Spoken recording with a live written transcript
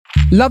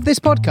Love this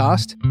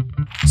podcast?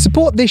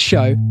 Support this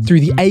show through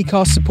the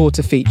Acast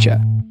supporter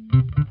feature.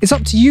 It's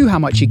up to you how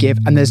much you give,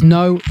 and there's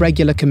no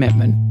regular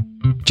commitment.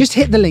 Just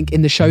hit the link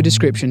in the show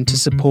description to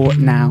support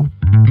now.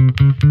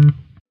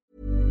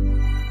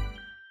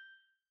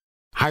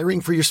 Hiring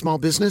for your small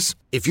business?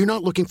 If you're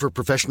not looking for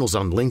professionals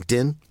on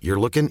LinkedIn, you're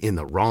looking in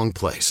the wrong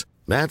place.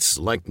 That's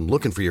like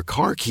looking for your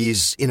car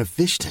keys in a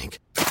fish tank.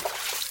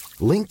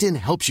 LinkedIn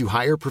helps you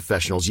hire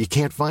professionals you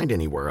can't find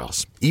anywhere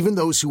else, even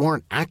those who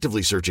aren't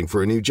actively searching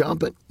for a new job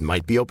but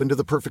might be open to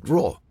the perfect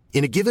role.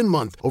 In a given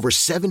month, over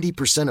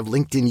 70% of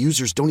LinkedIn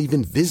users don't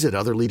even visit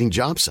other leading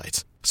job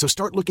sites. So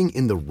start looking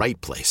in the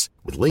right place.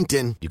 With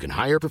LinkedIn, you can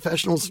hire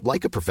professionals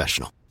like a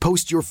professional.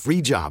 Post your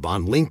free job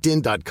on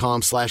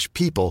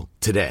linkedin.com/people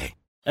today.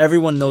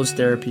 Everyone knows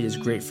therapy is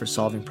great for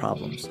solving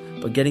problems,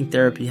 but getting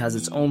therapy has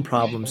its own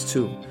problems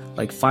too,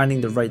 like finding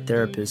the right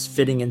therapist,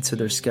 fitting into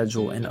their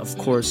schedule, and of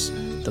course,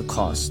 the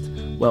cost.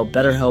 Well,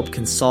 BetterHelp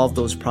can solve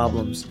those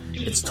problems.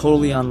 It's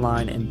totally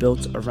online and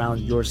built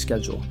around your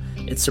schedule.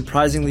 It's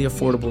surprisingly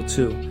affordable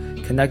too.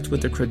 Connect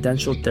with a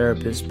credentialed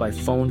therapist by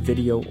phone,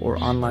 video, or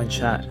online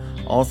chat,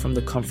 all from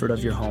the comfort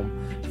of your home.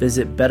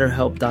 Visit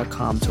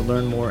BetterHelp.com to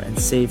learn more and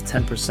save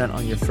 10%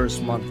 on your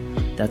first month.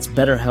 That's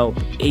BetterHelp,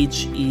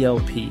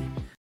 H-E-L-P.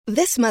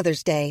 This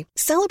Mother's Day,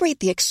 celebrate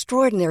the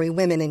extraordinary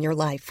women in your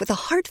life with a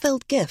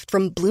heartfelt gift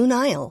from Blue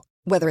Nile.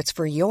 Whether it's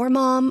for your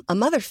mom, a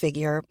mother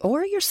figure,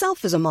 or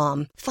yourself as a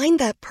mom, find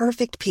that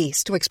perfect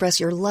piece to express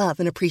your love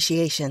and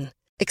appreciation.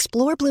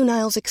 Explore Blue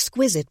Nile's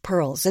exquisite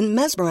pearls and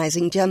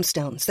mesmerizing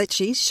gemstones that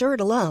she's sure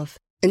to love.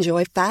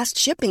 Enjoy fast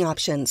shipping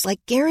options like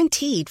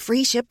guaranteed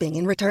free shipping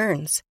and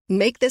returns.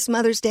 Make this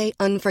Mother's Day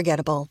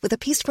unforgettable with a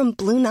piece from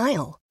Blue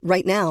Nile.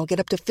 Right now, get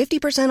up to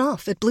 50%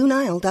 off at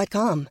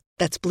BlueNile.com.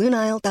 That's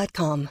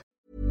BlueNile.com.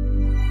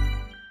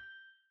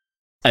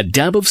 A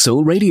Dab of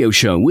Soul radio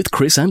show with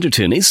Chris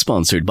Anderton is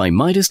sponsored by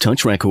Midas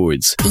Touch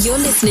Records. You're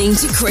listening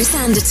to Chris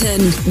Anderton.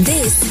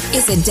 This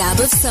is A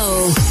Dab of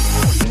Soul.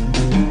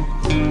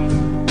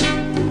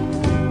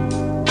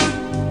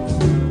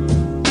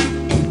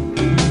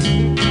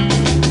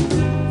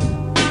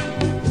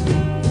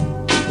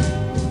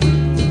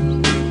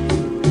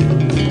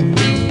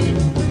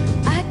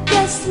 I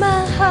guess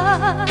my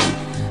heart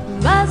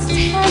must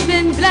have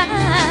been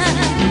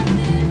blind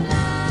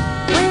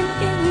when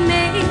it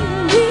made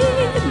me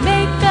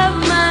make up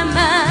my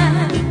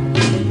mind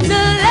to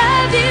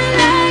love you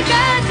like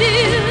I do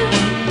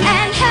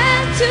and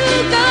have to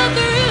go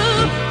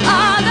through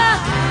all the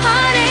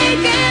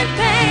heartache and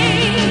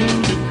pain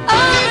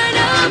over and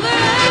over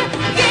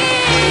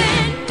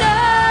again. No,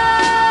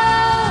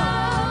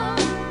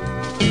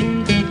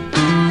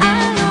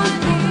 I don't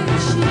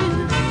want you,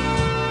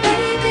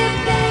 baby,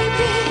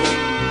 baby.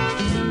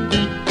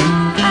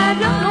 I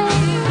don't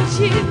want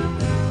you.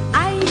 I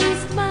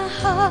use my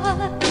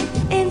heart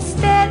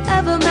instead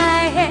of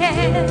my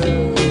head.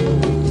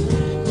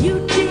 You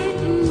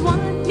didn't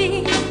want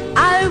me,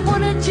 I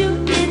wanted you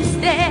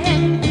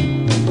instead.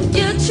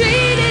 You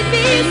treated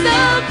me so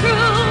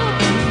cruel,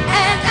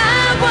 and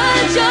I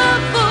was your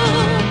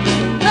fool.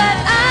 But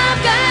I've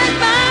got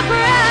my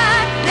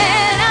pride,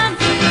 and I'm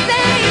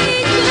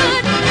saying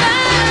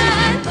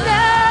goodbye.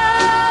 No,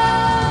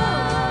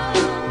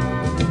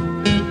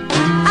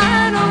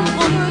 I don't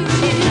want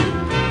you,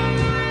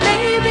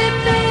 baby,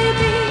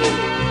 baby.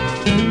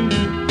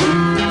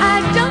 I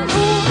don't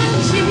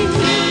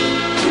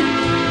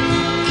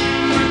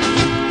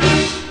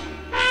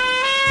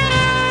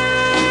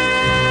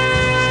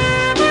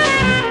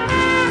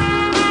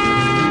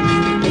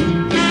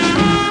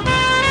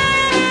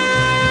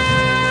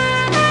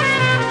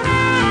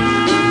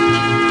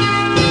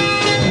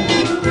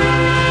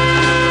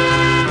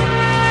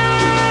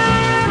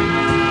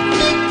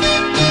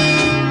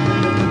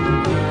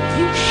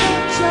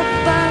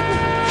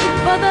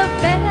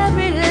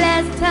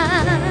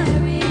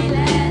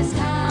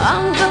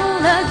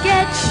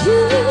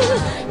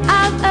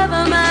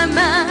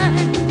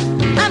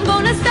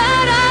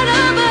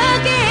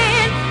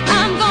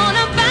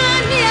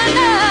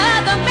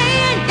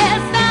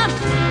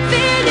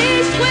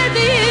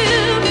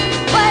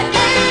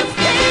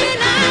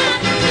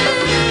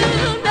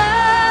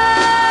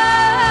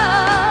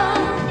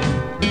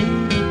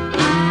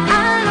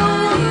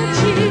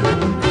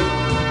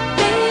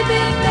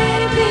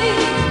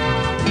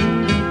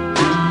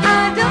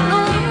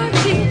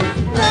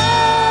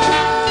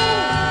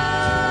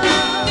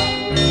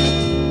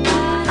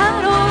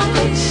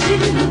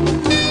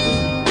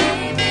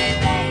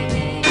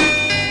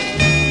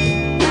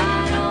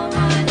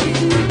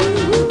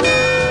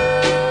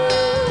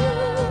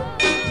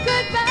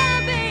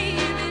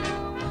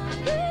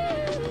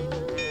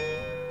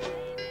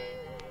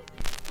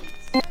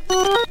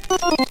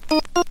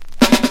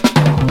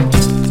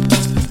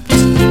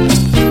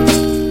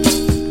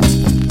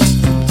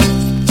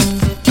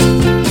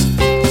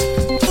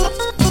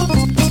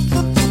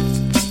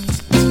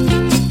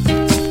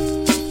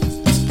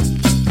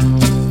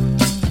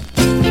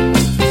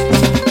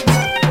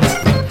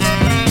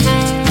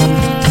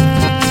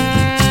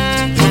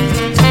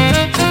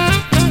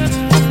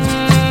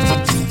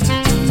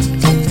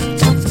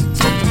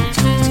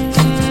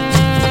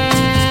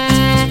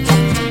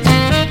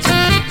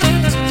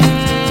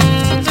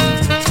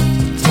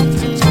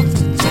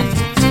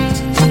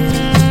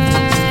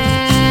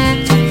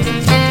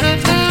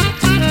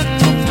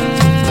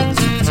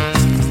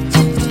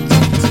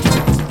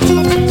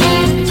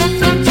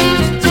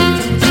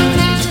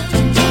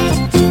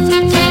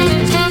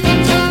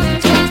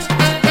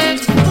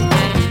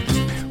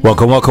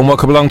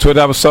Welcome along to A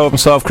Dab of Soul.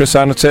 Myself, Chris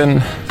Anderton.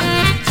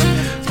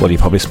 Well, you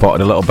probably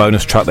spotted a little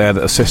bonus track there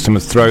that the system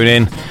has thrown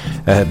in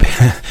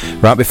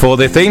right before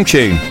the theme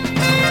tune.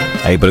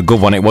 Hey, but a good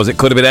one it was. It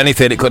could have been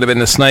anything. It could have been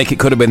the Snake. It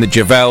could have been the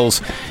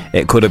Javels.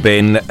 It could have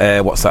been,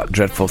 what's that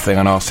dreadful thing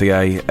on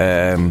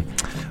RCA?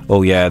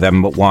 Oh, yeah,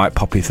 them white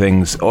poppy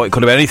things. Oh, it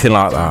could have been anything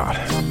like that.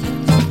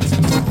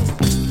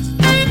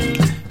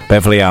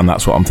 Beverly Ann,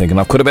 that's what I'm thinking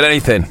of. Could have been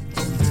anything.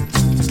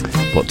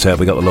 But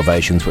we got the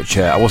Lovations, which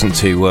I wasn't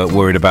too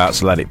worried about,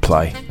 so let it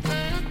play.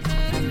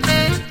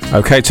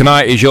 Okay,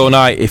 tonight is your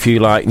night if you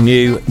like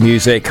new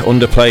music,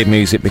 underplayed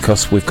music,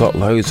 because we've got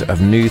loads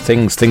of new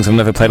things I've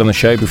never played on the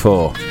show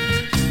before.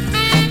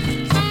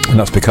 And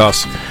that's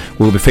because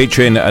we'll be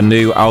featuring a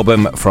new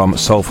album from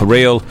Soul For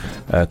Real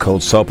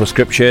called Soul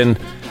Prescription.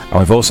 And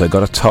we've also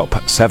got a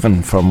top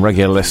 7 from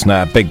regular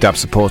listener, Big Dab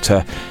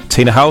supporter,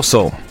 Tina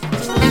Halsall.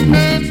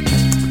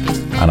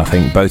 And I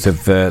think both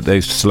of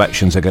those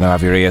selections are going to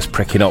have your ears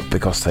pricking up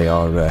because they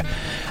are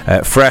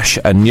fresh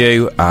and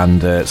new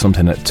and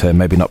something that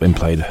maybe not been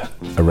played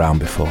around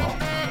before.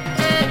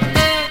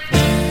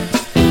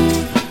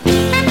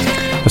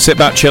 Well, sit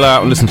back, chill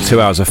out and listen to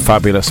 2 hours of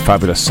fabulous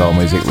soul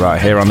music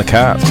right here on The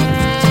Cat.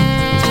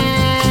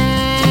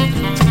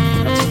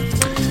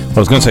 Well, I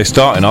was going to say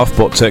starting off,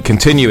 but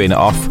continuing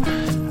off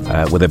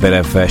with a bit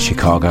of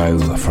Chicago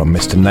from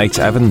Mr. Nate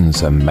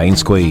Evans and Main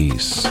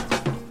Squeeze.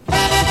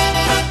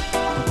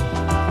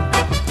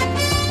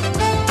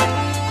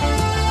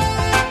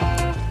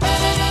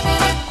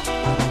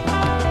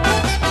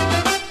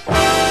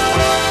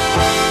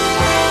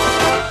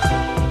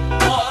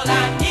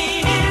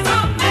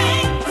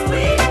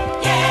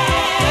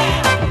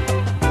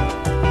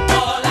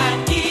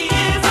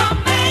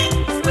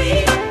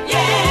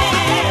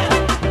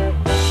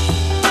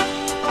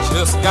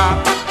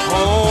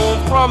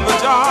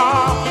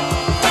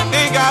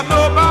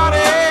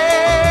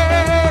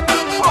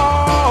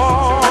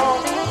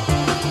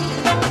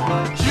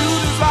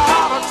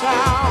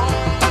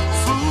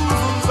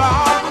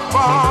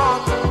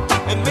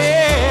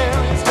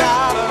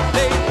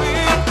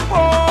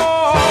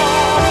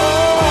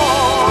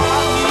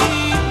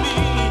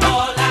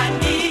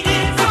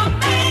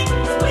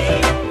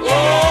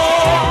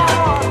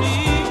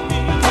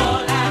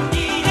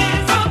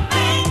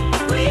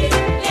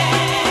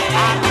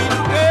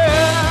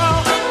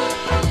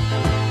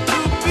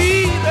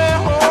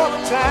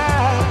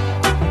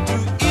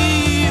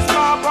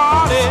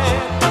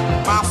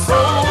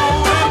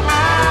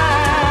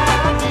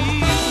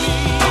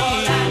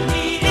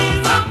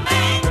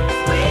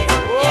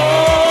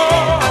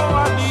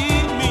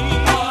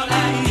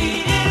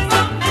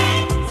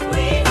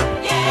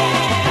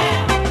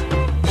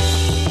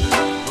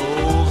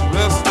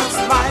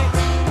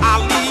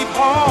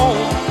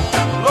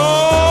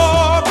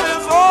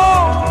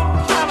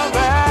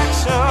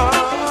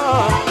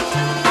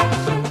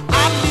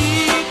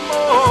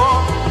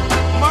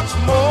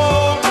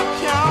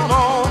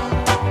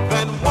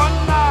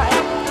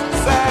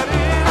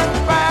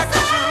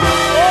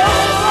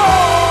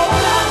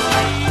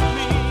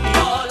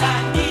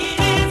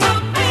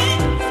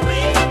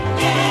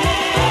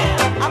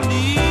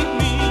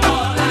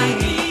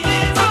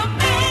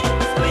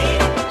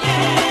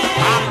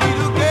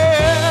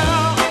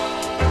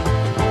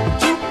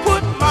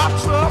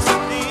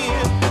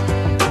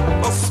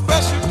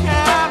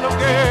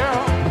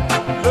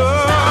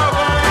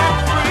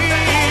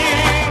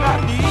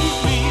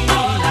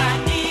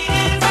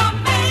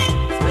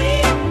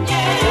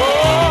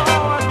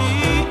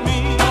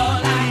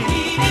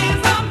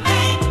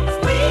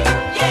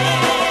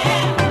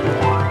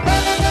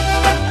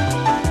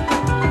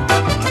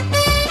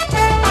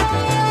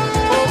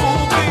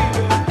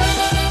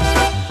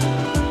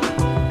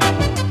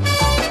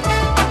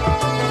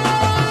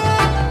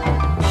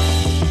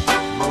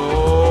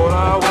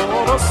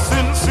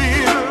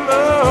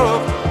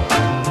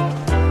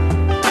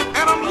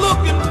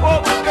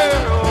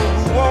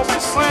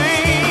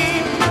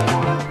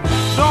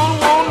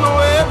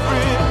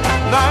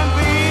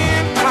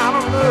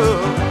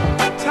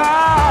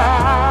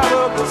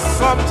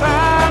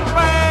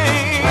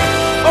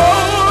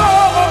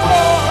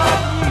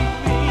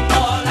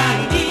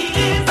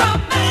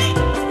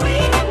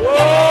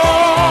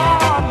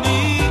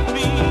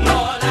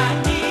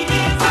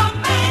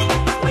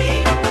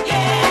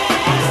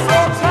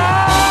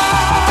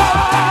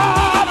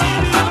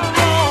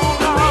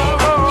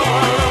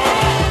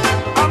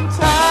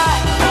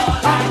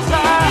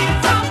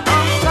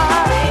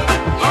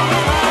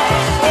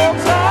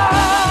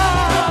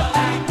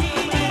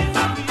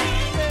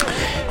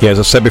 Yeah, as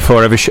I said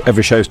before,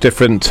 every show's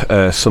different.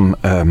 Some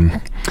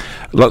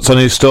lots of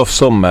new stuff,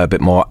 some a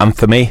bit more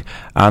anthemy,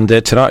 and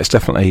tonight it's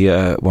definitely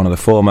one of the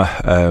former.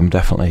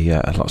 Definitely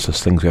lots of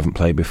things we haven't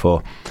played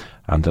before,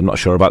 and I'm not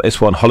sure about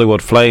this one.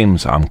 Hollywood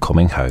Flames, I'm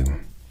Coming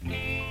Home.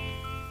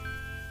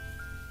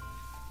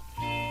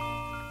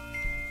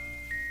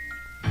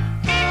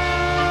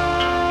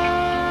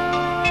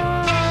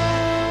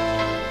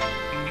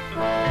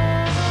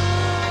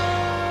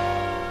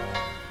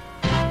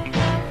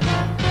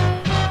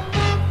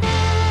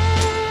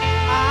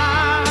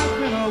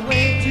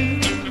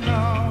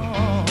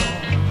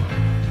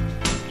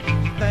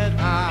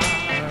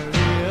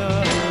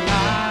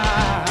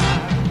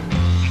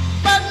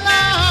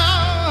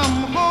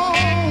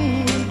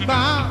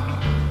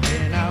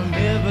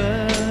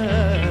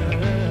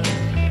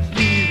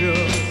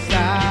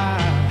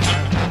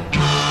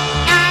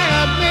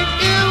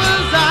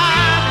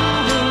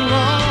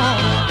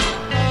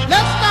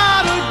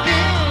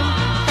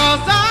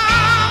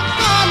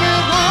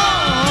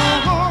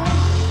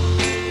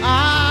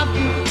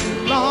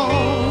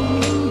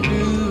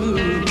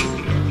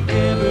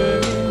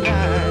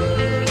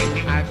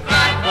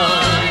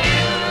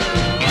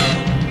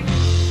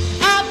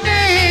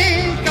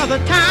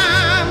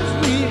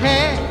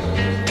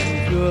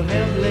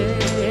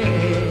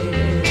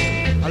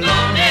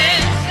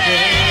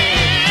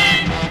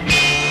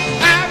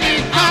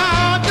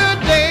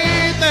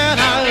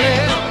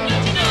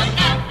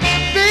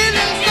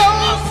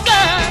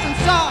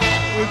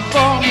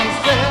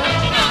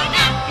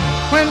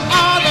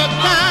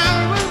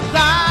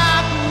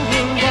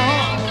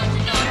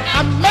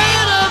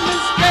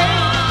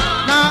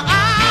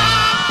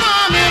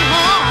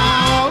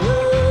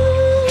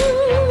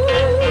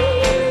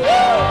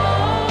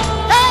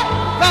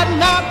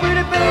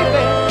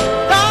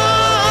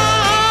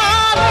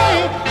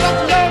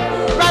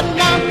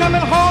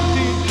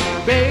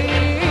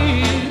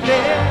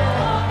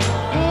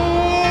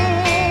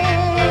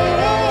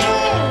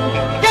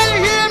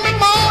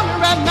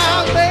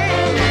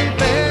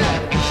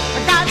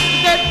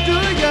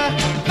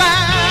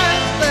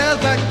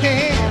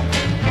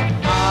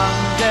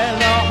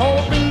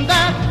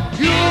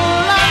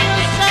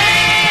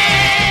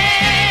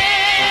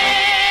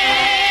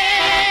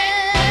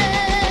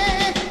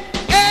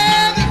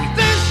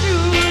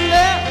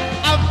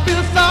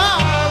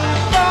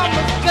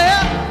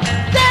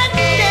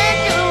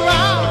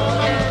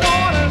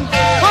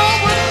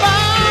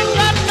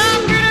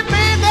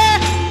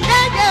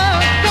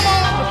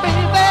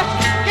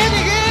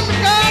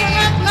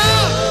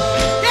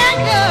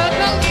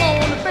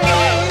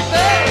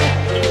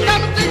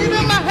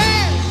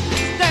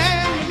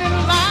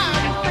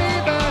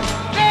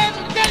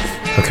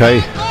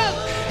 Okay,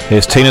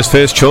 here's Tina's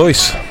first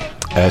choice,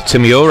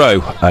 Timmy Oro,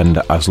 and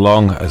As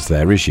Long As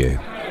There Is You.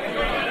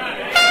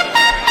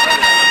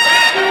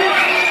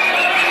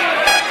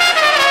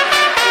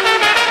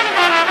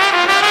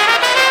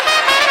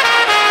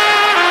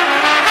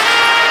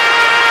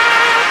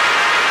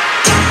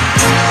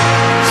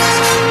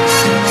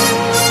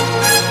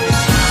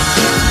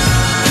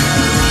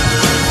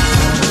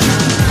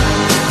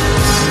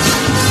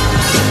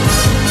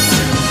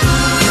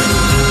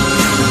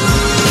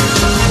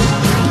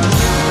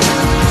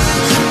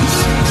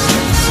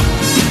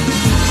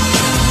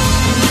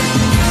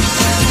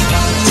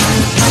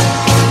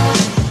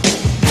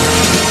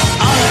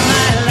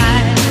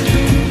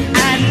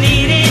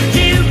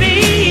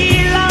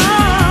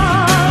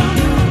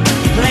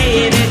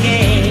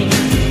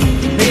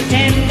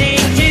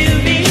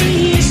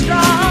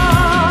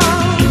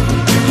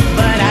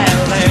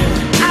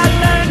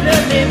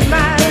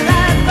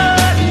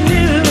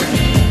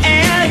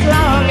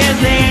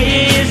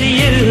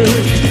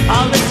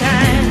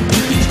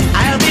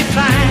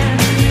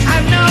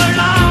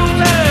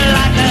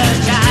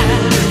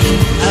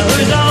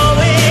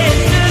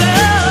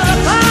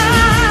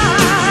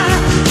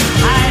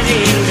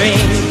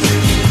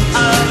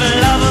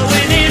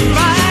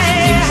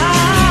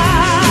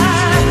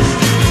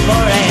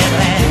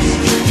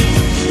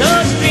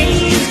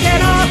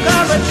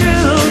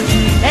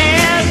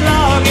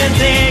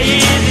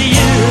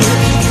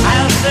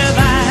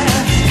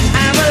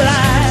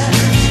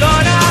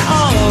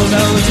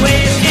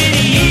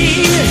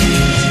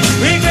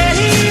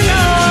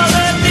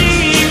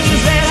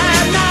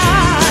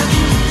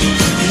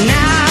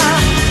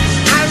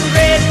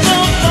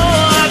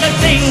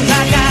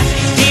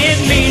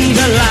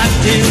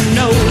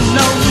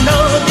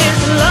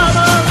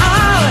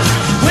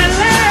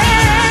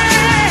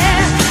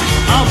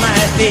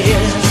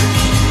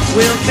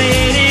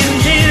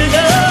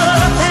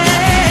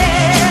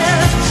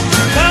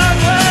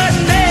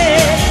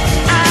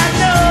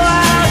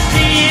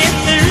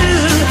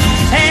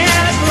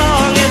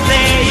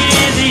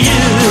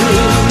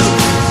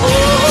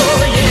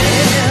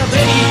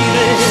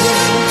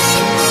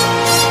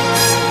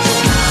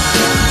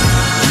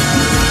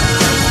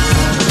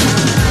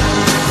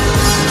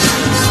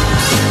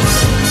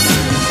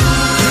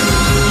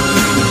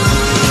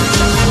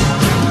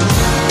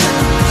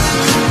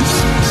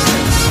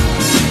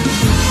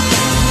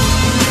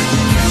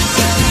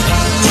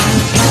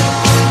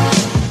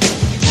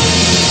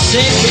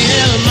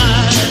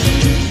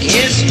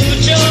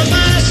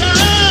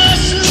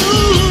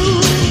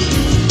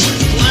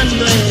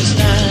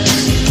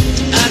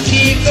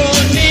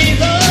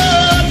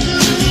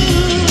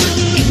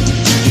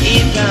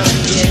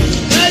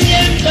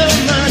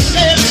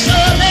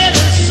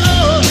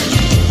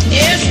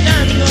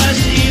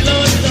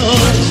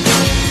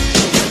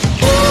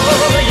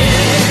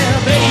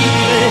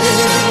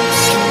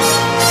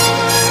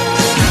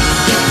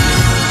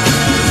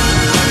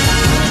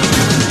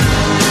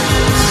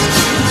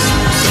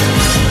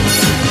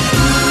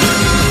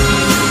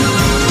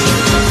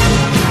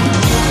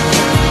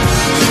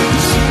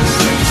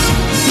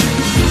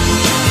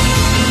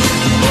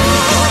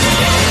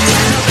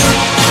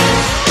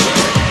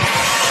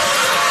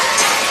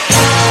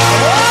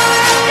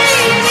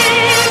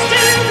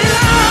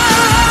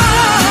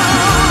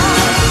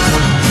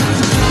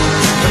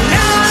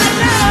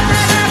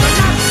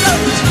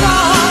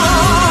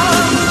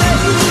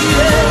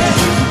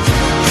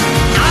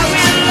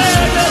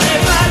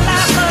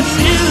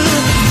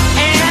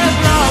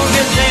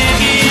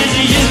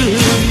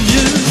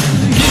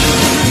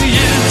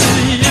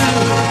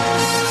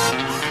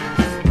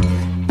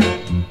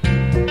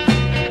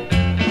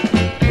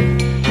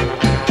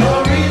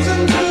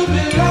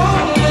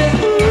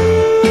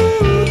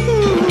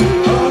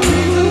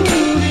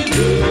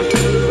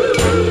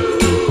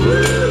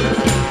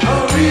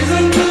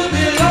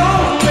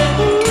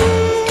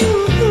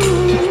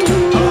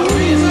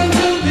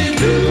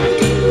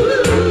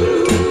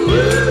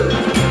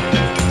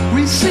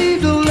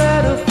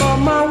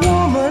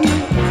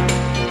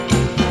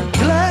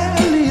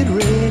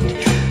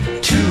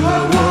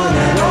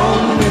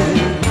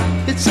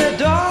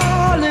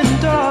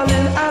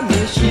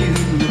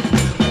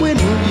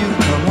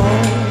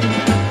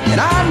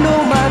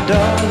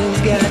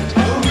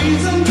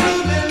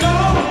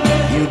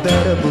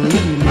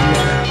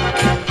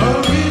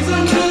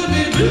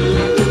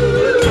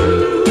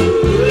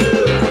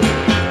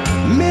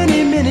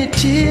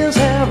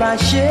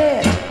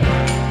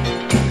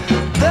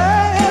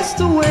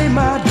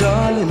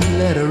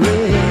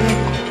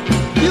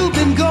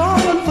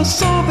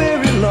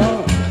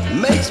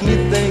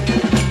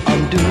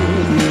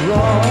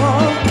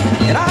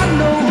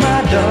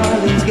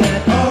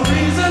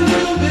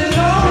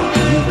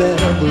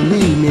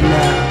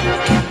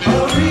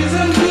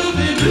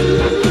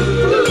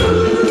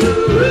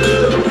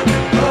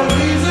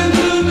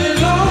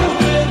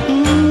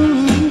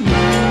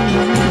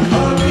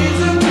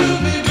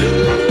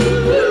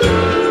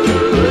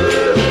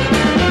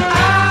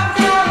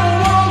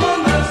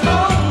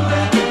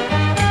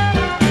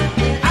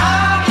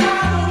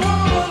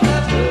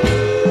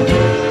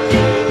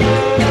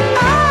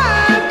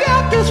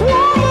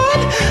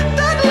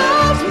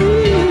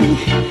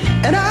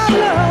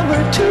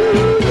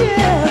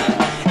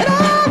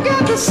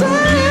 to say,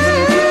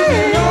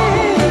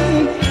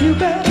 you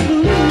better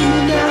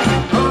believe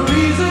now, a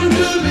reason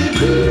to be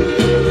blue.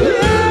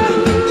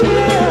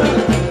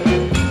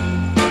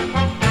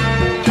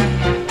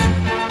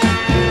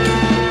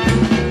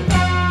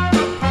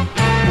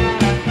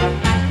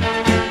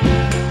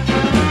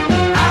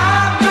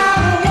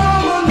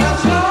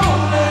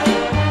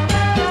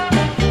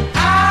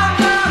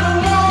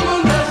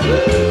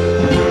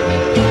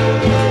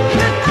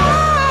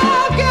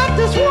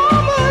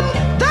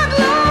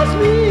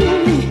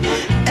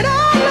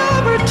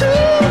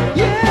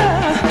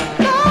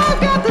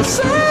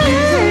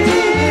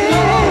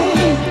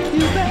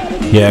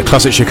 Yeah,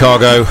 classic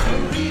Chicago.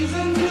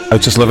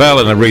 Otis Lavelle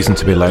and A Reason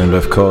to Be Lonely,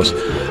 of course.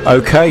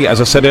 Okay, as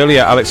I said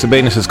earlier, Alex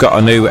Sabinas has got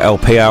a new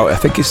LP out. I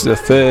think it's the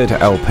third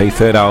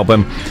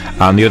album,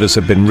 and the others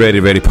have been really,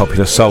 really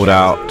popular, sold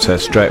out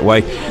straight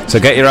away.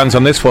 So get your hands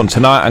on this one.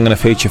 Tonight I'm going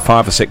to feature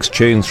 5 or 6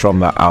 tunes from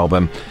that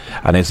album,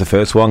 and here's the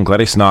first one,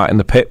 Gladys Knight and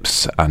the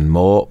Pips, and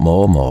more.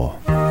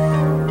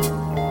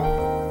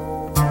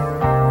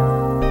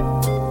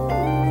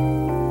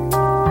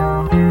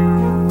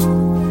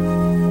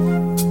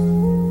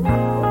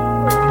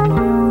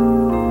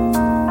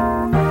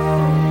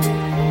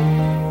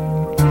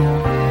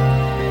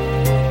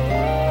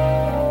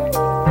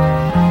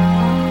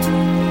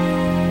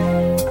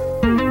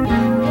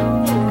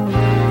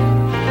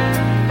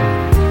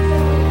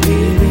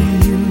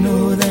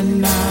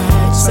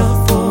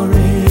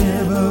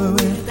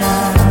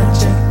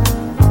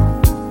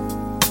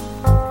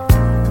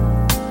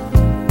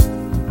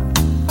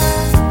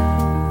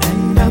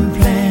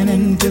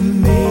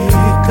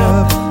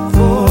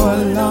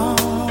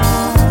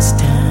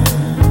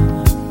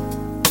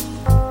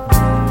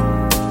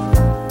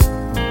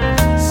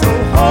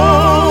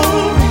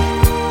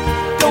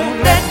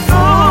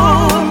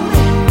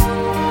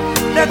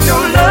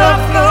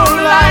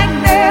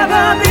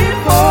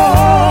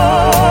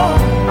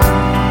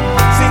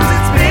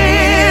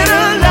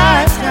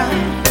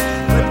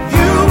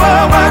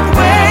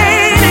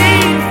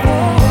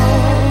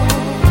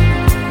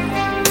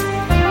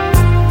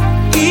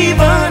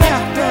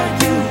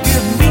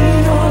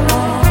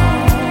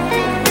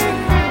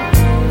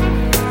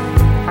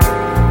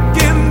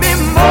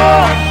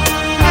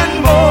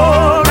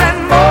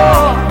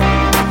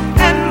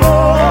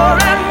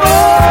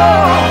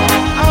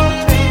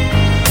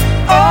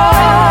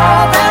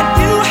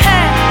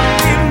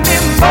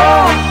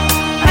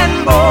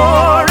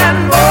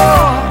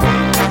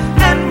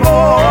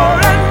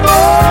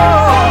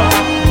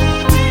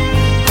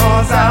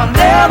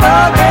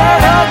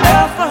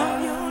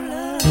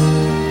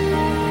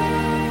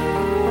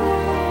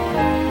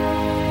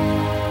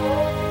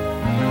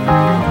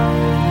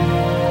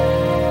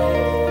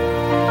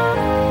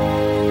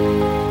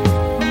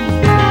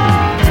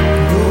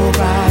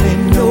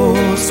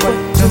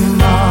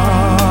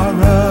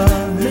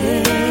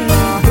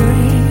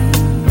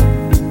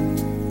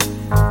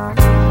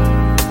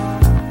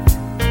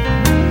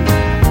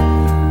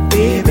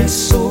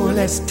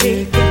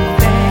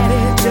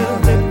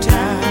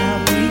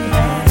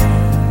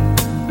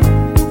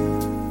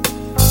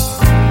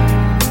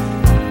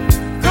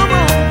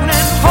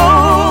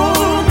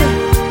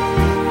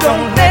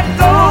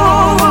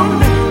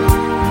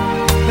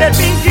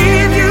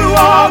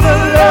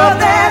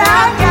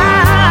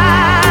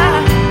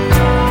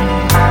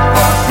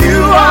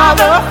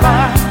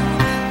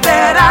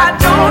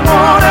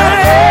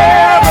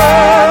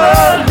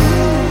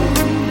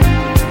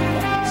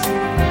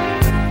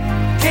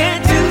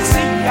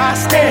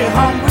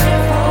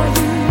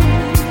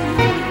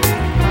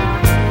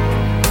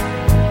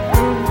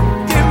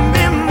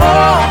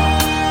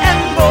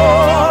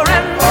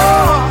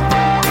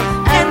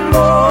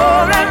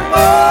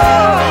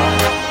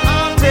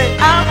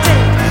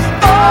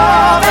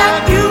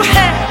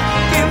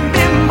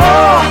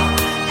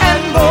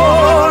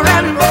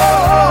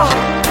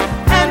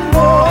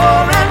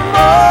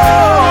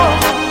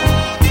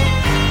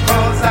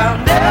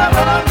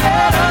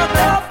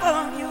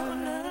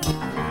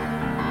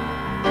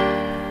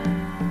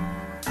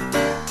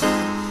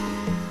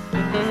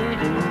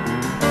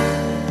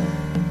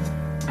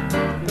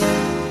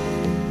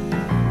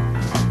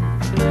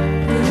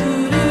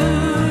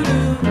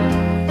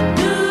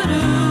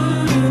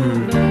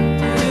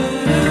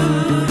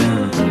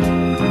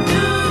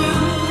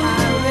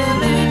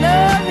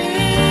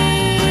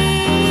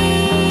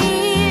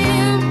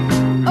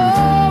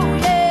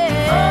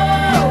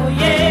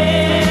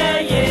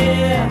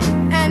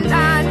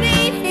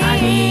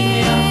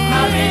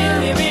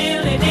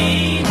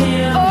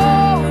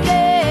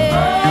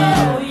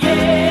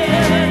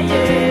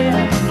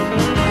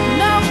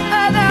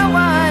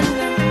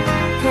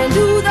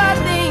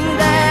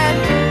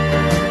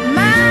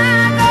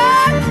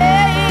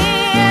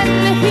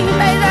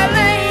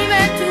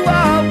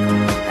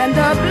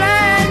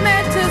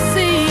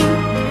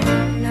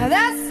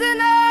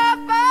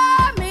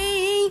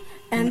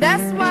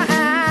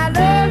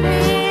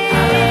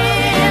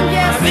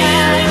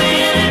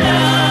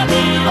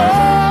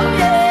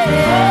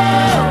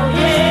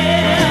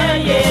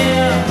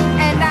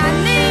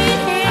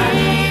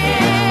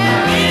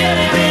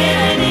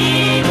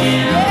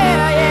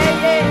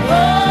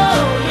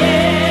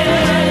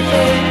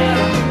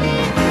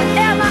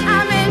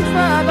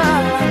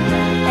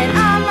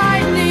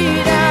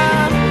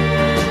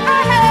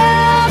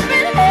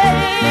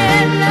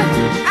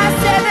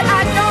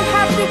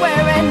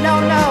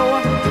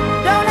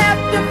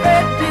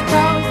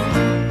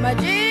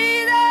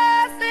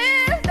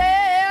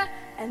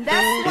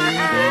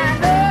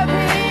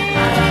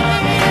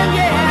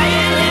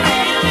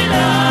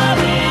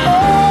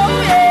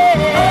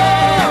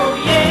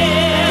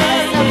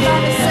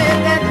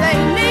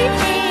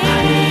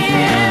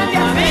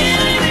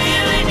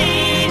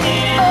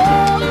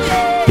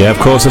 Yeah, of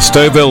course, the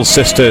Stoville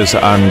Sisters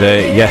and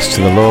Yes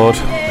to the Lord.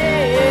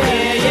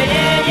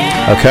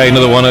 Okay,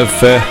 another one of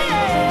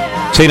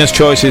Tina's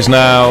choices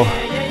now,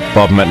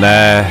 Bob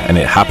McNair, and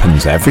It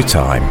Happens Every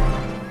Time.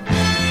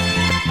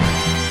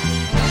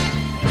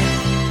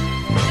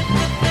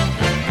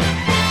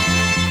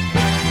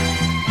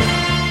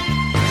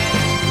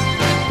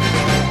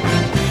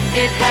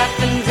 It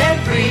happens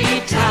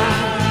every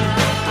time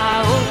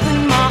I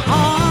open my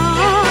heart.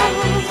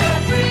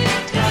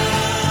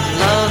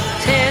 Love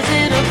tears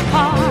it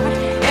apart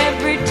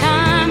every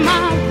time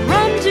I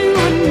run to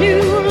a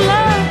new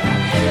love.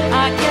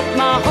 I get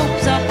my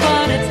hopes up,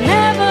 but it's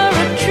never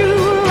a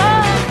true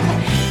love.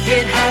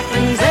 It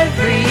happens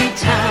every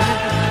time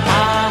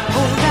I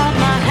hold out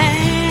my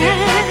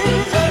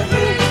hands.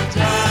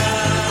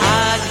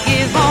 I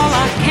give all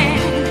I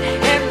can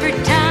every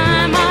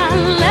time I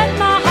let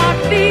my heart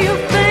feel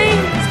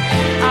things.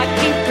 I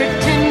keep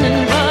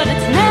pretending, but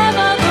it's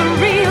never the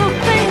real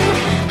thing.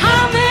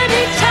 How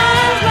many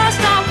times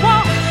must I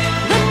walk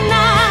the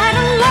night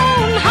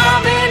alone? How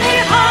many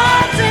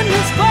hearts in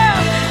this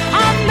world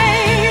are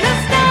made of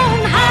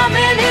stone? How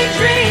many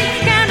dreams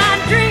can I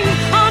dream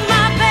on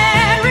my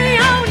very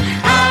own?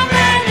 How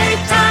many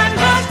times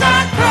must I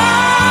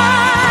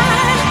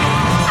cry?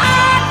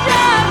 I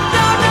just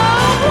don't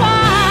know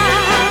why.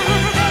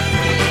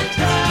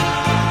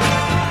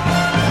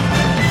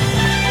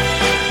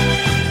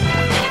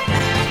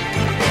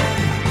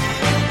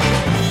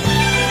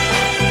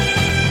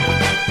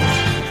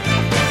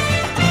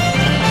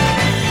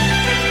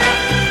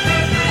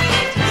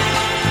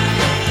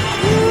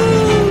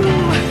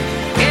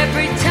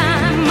 Every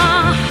time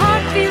my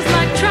heart feels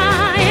like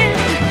trying,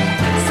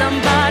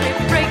 somebody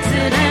breaks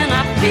it and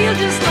I feel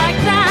just like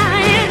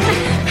dying.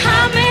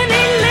 How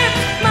many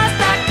lips must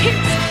I kiss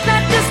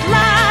that just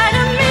lie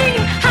to me?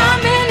 How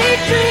many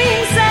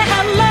dreams say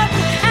hello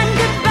and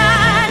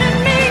goodbye to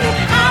me?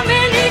 How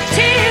many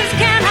tears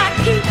can I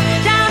keep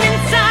down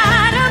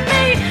inside of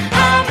me?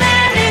 How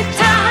many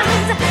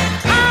times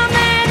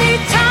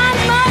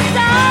must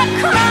I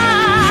cry?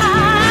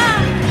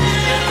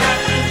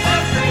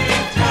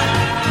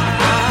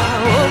 I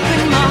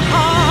open my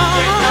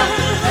heart,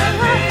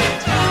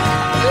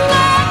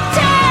 love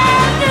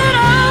tears it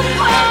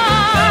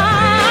apart.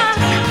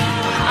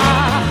 I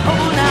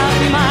hold out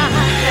my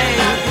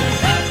hand,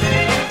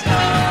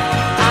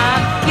 I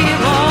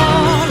give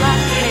all I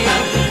can.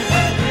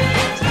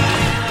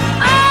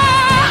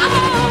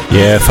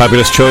 Yeah,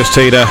 fabulous choice,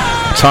 Tina.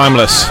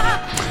 Timeless.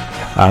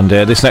 And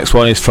this next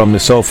one is from the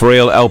Soul For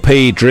Real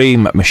LP,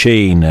 Dream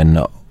Machine, and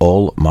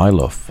All My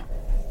Love.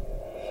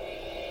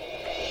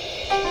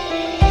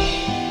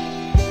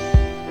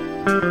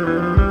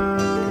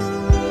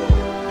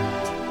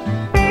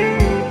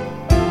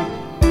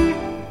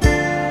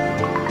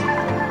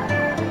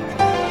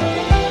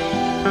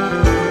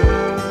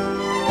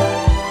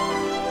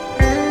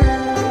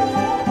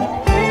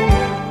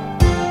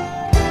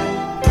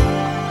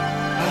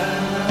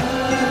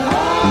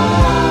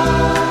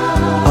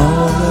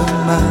 All of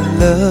my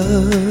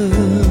love,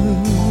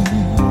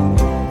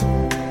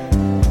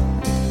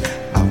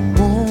 I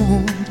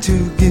want to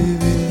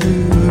give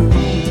you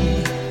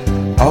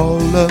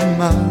all of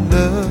my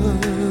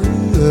love.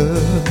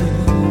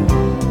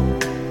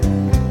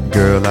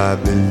 Girl, I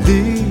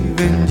believe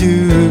in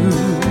you.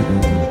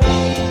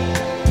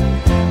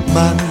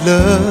 My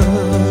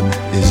love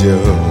is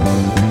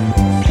yours.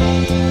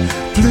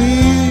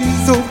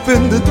 Please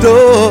open the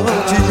door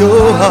to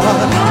your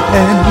heart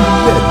and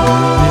let me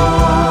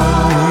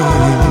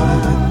in,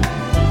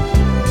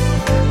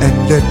 and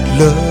let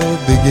love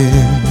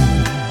begin.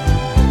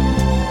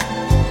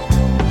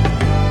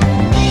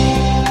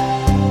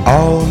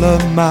 All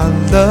of my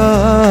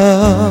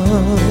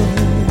love,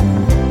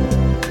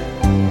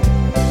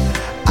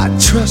 I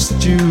trust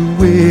you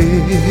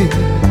with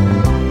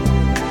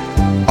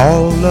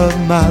all of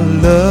my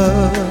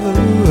love.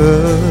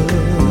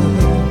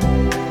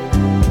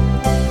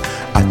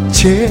 I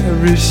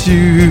cherish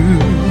you,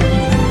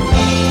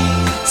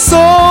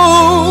 so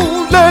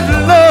let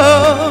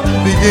love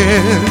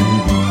begin.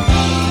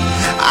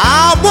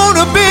 I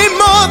wanna be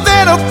more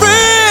than a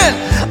friend.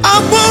 I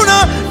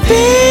wanna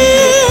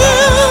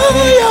feel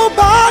your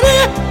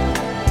body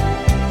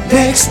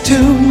next to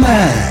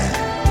mine,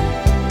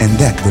 and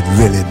that would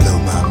really blow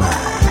my mind.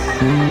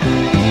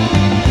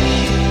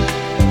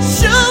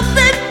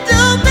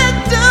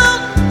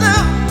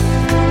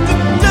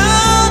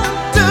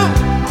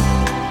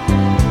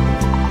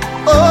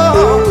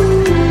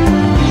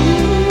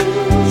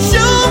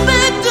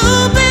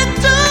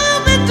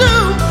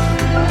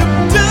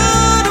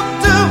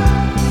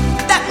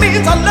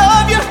 I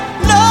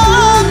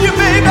love you,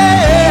 baby.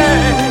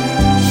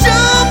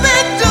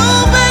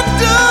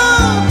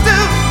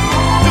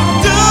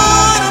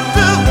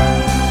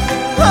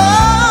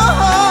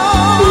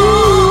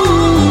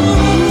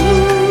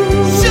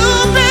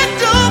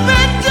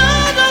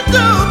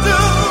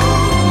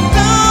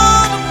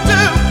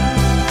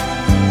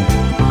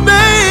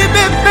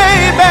 Baby,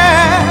 baby,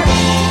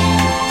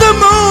 the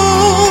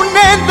moon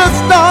and the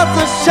stars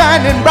are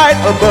shining bright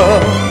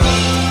above.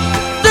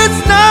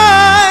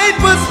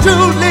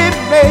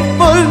 wait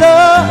for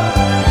love.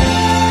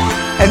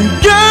 And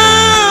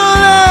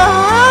girl,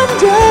 I'm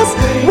just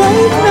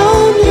waiting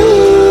on you.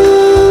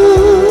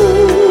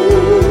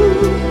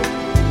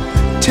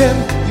 Tell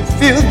me you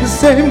feel the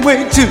same way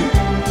too.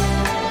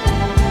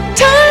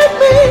 Take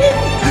me,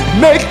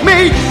 make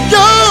me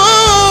yours.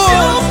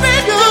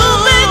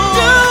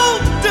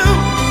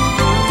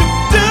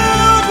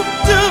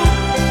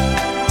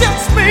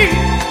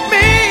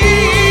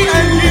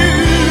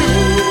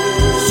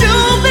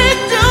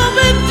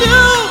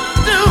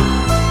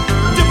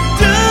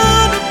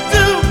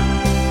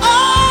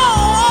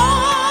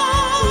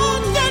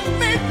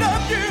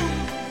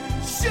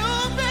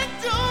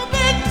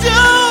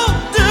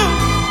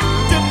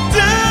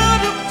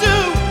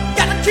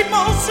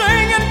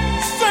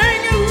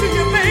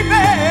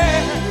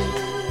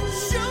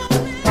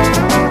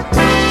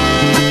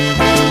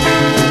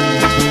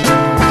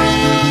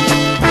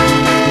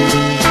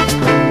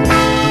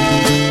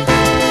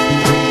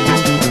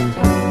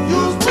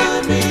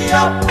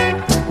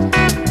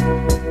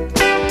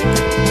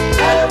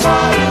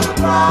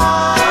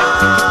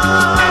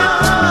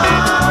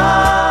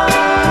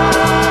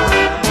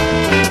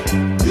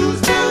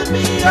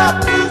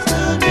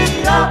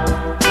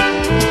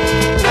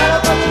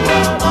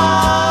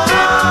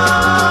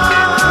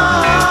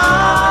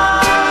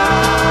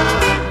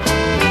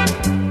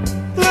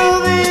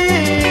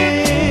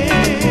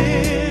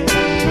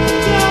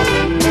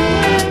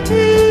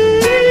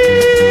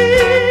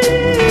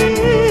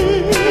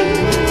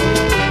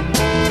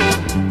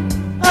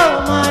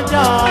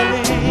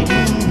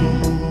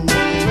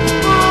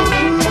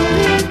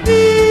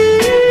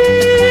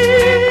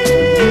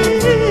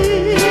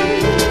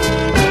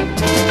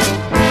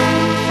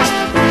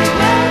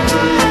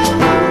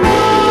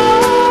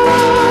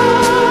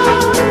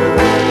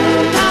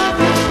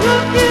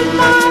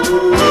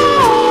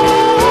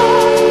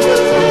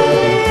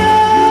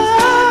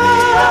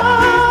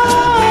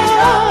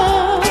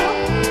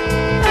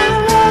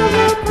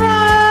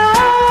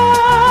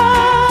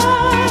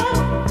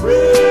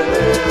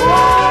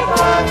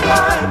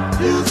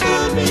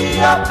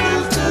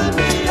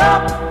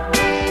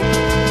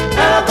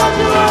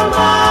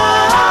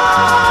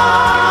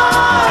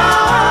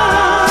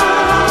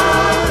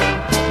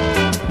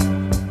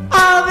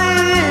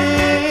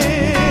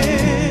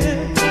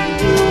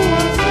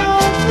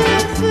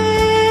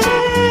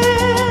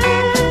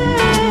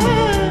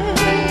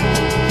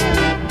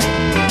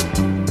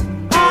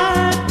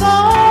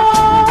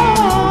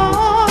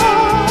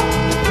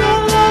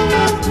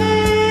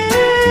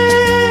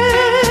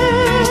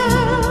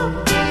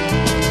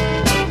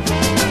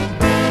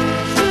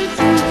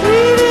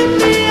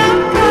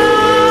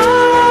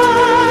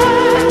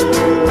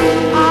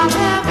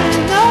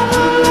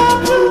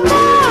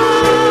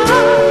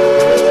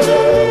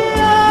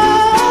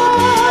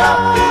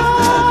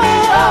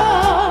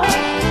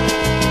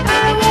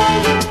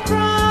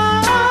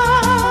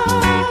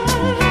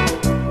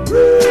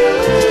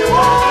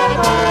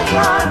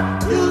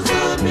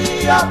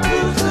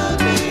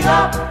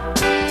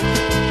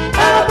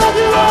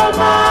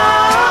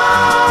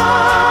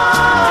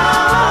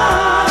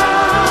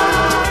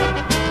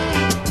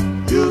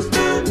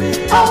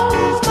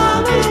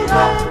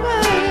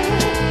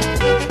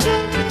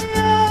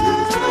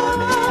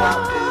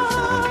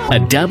 A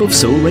Dab of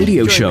Soul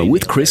radio show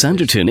with Chris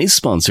Anderton is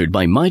sponsored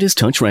by Midas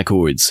Touch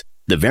Records.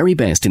 The very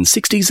best in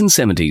 60s and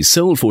 70s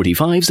soul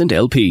 45s and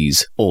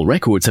LPs. All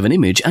records have an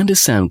image and a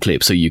sound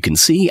clip so you can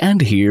see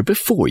and hear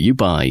before you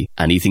buy.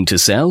 Anything to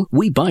sell?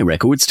 We buy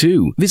records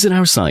too. Visit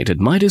our site at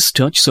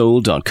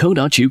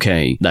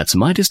midastouchsoul.co.uk. That's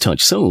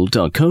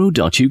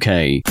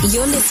midastouchsoul.co.uk.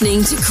 You're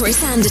listening to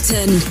Chris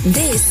Anderton.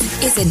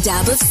 This is A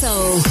Dab of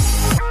Soul.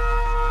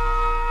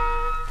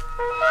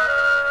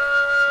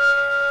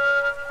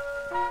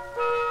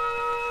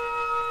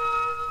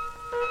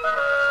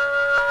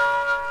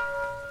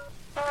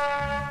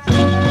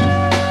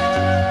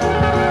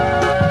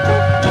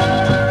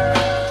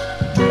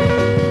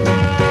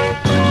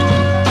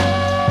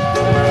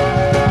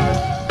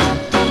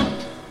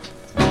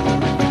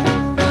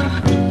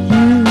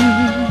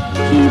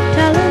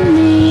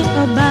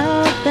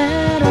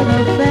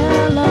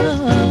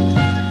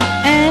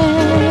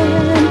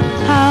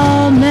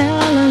 How many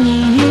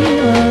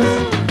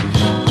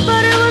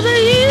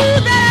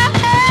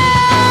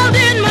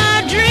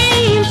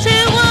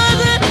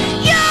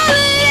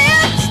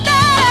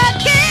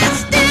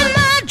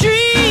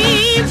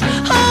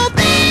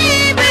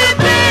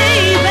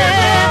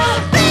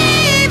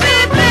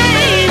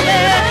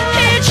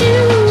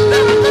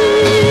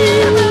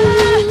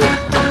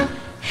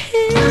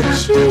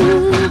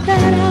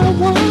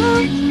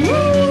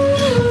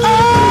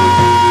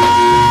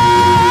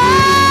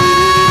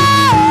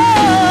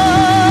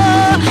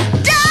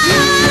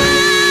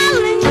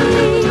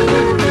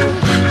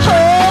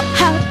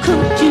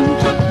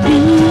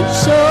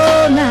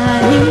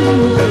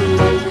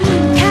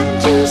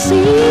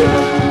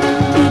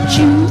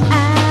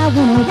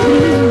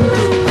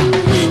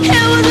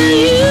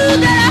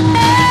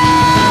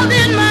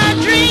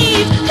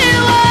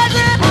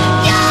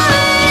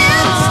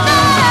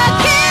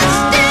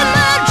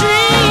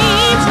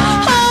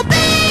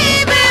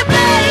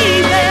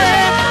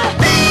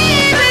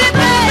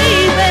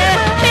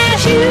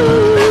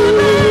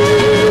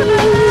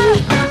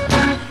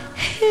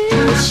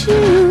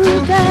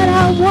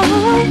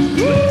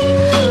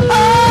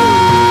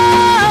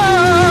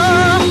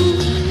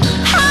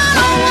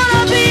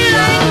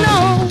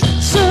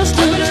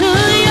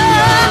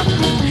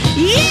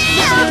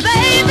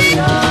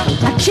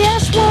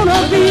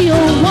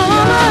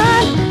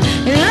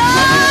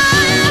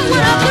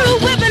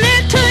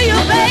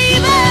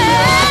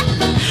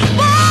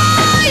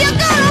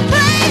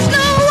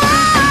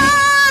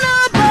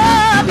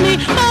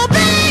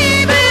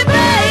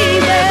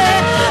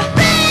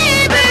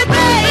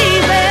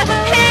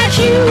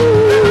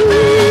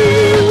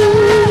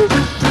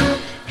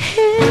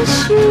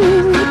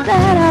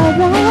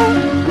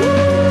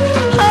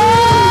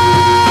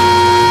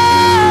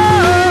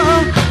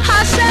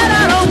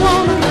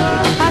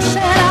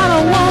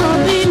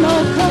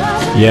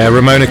Yeah,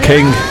 Ramona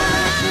King.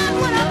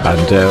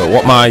 And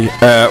what my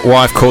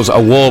wife calls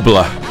a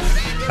warbler.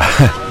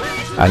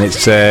 And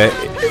it's You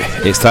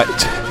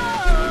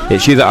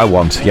That I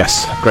Want.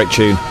 Yes, great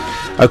tune.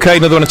 Okay,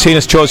 another one of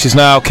Tina's choices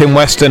now. Kim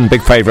Weston,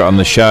 big favourite on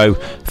the show.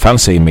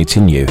 Fancy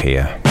Meeting You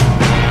Here.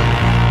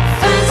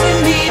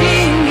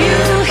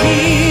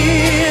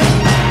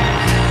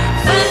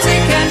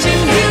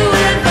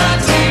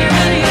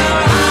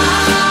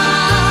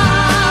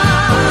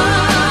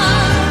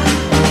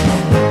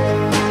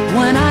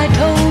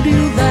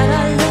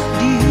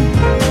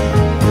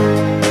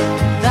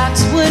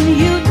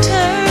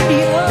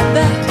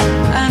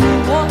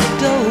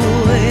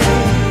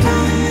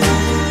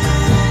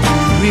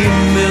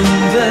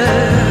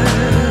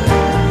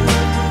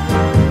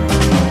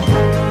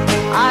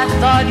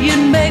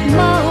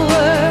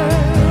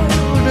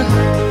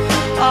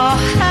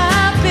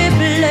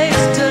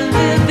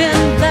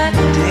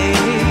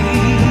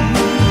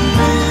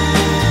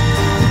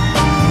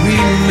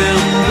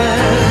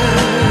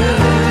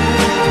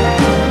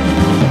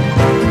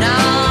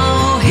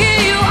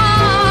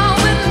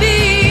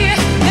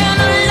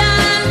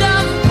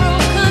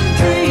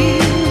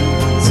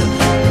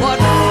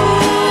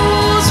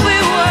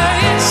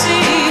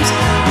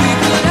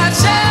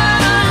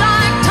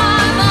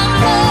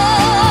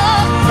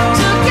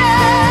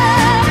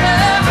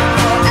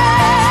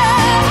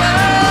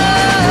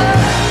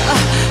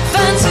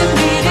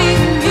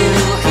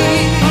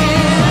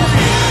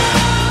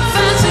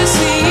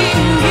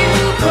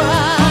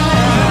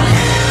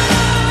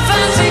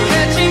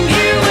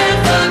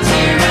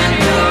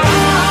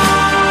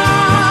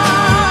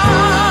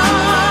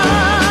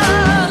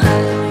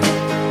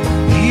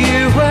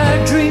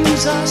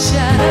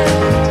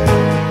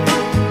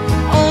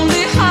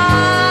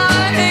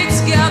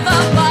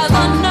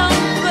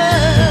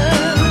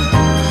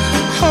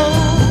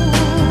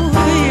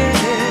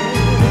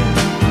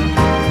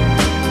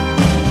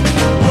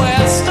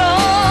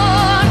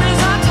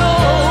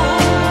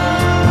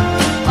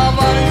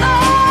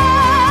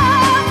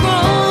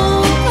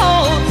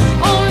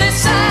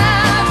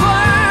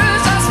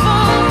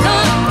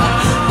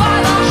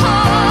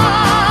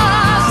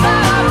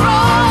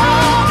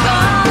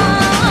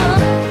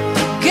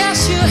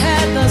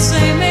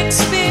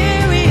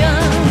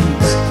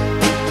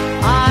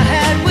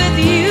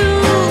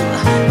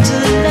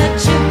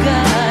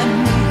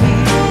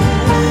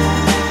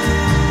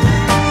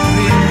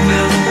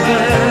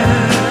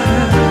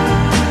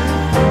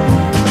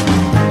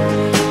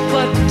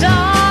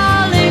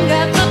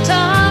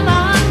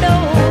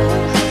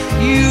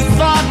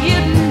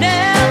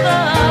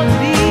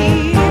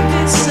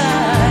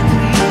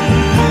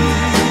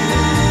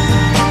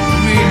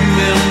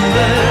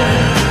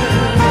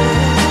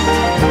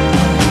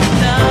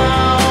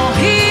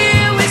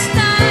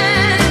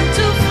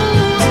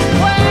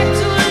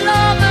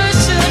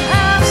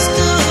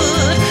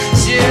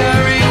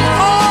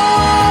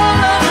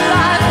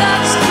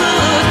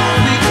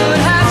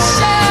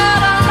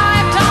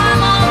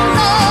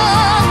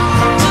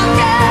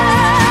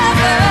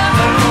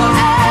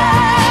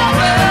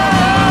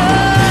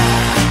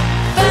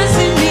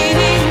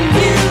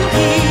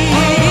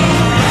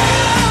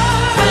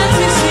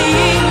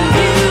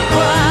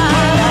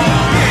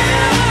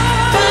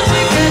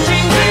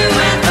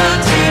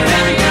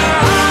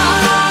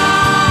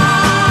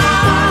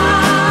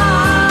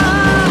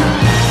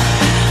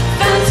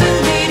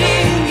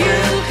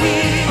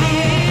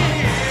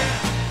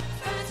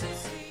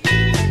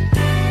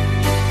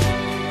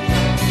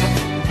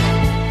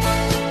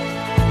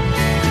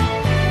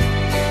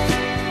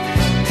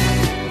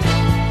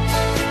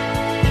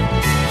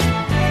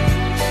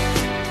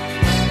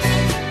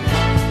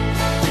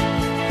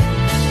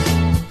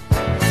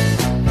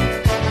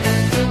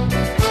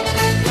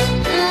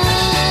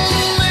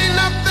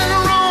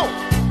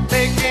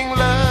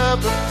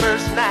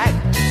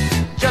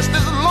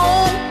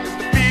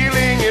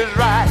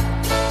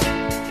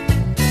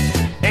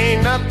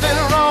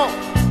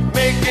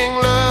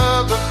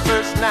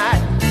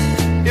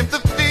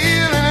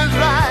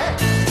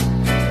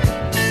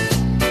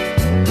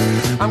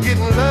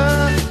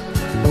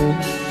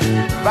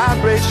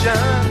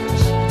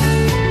 Vibrations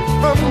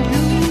from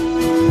you.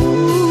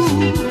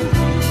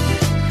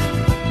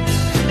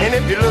 And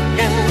if you look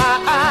in my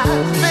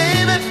eyes,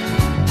 baby,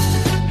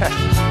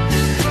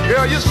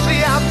 girl, you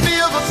see I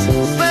feel the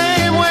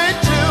same way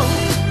too.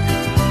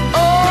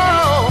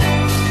 Oh,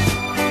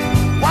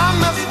 why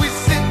must we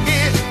sit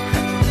here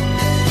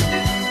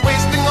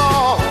wasting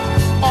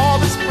all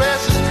this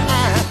precious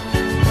time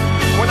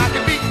when I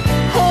could be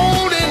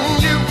holding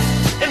you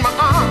in my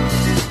arms?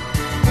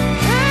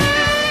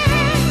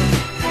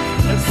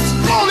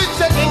 Slowly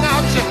checking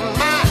out your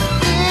mind.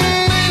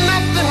 Ain't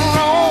nothing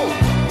wrong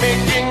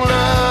making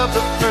love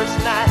the first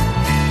night,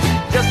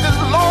 just as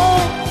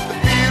long as the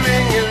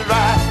feeling is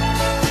right.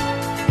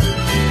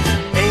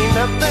 Ain't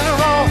nothing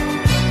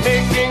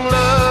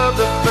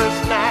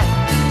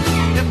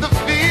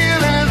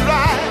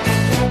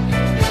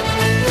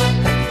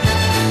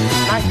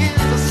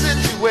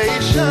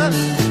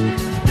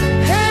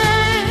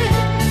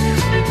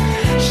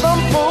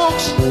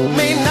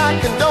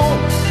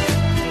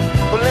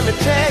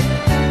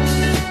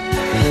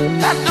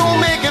that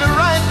don't make it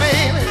right,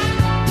 baby.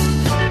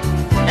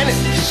 And it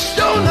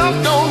sure enough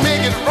don't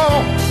make it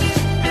wrong.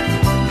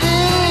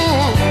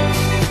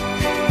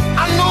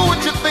 I know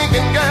what you're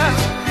thinking, girl.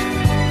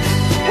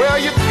 Well,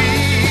 you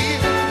feel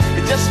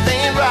it just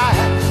ain't right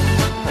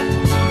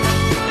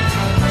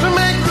to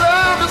make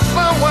love to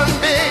someone,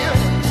 baby.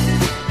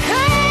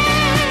 Hey,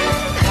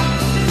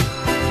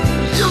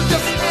 you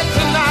just said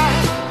tonight,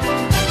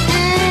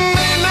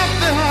 ain't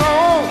nothing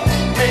wrong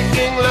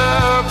making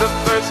love the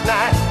first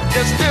night,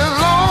 just as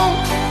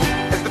long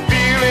as the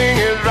feeling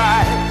is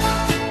right.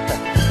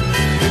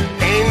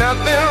 Ain't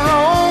nothing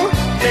wrong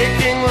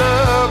making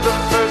love the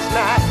first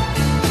night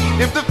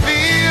if the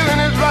feeling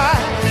is right.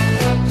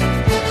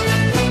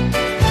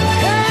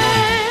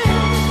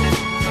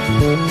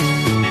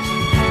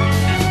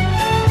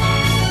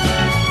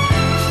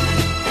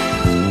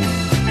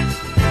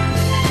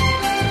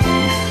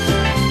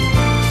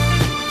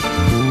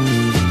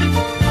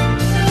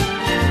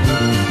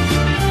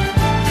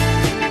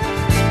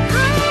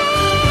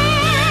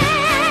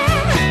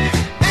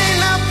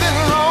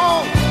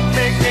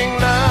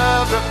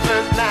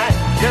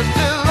 Just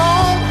as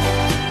long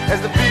as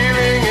the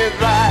feeling is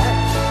right.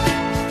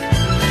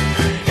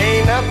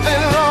 Ain't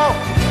nothing wrong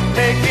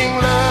making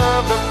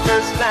love the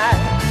first night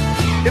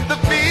if the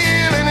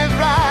feeling is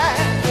right.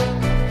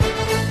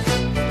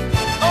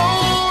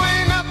 Oh,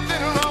 ain't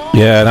nothing wrong.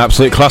 Yeah, an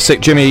absolute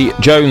classic. Jimmy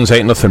Jones,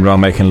 Ain't Nothing Wrong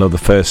Making Love the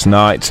First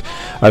Night.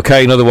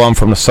 Okay, another one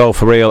from the Soul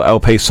for Real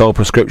LP Soul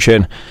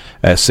Prescription.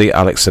 See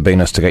Alex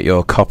Sabinas to get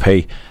your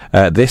copy.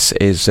 This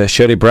is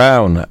Shirley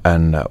Brown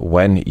and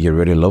When You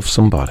Really Love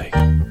Somebody.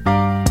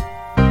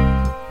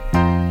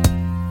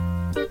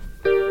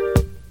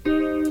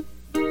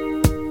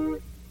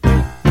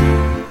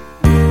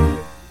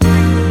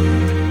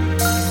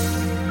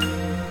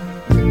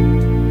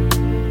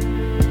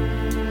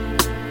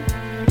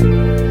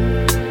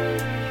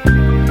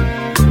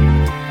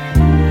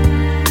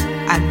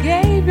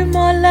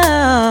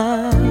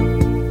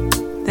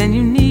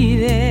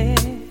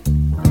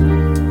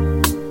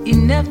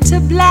 To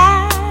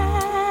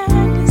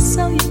blind you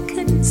so you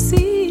couldn't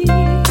see.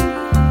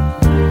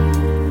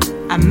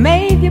 I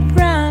made you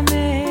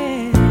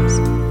promise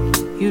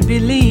you'd be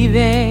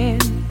leaving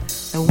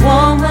the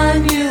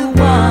woman you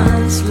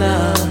once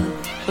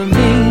loved for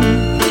me.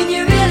 When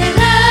you really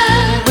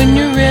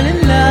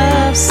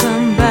love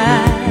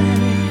somebody,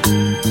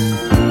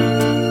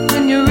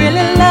 when you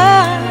really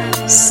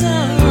love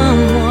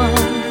someone,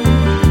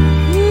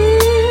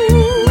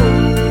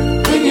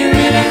 when you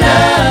really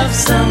love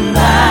somebody,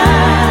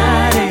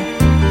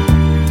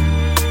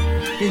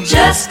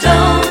 just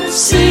don't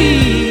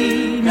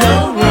see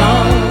no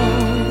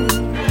wrong.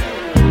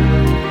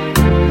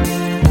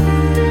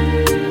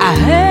 I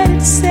heard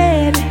it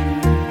said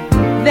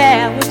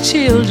there were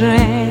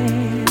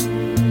children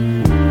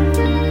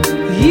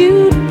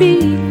you'd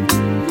be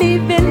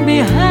leaving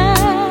behind.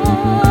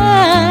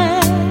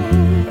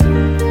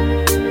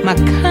 My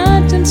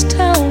conscience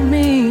told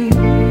me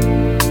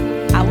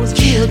I was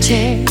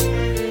guilty.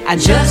 I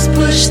just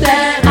pushed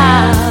that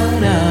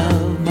out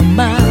of my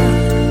mind.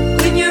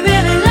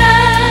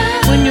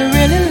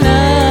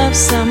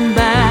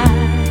 Somebody,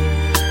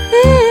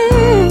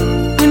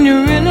 when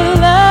you really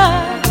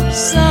love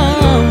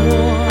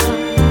someone,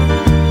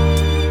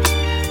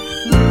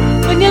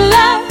 when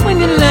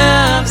you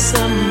love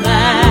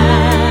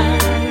somebody,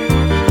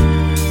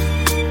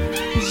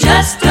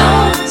 just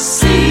don't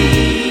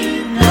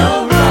see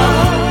no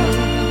wrong.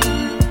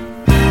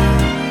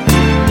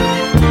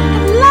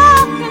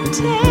 Love can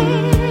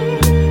take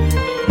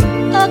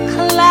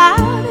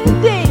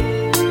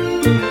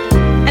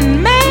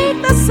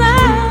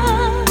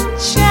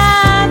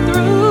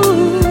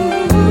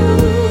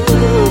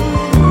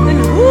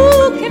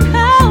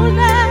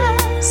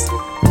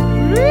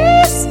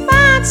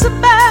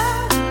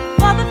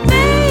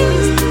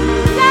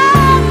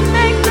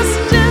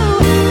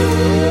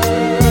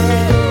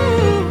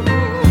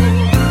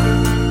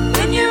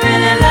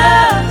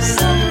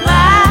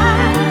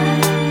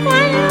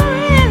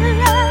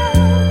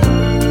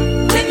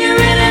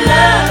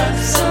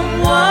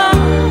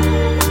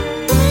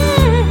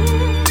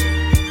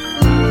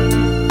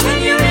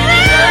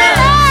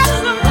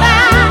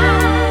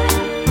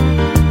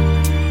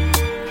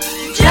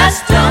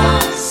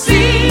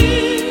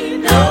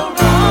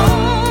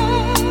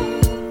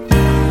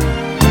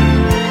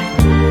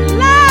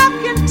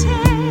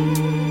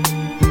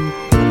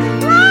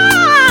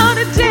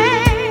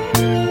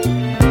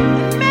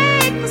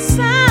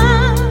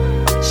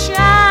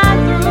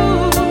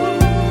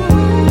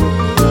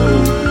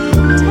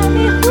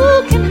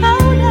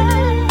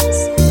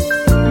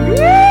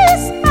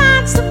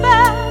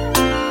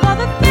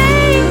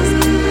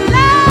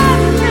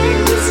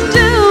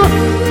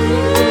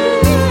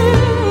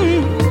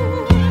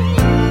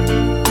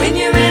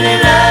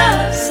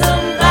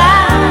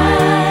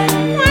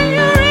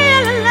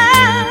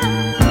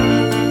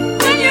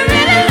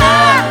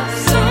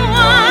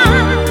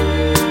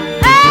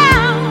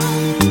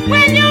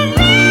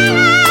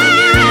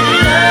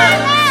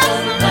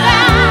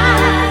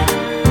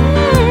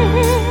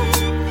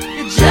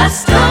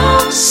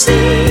don't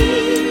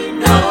see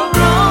no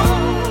wrong.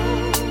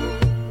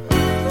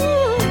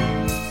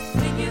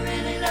 When you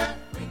really love,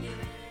 when you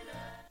really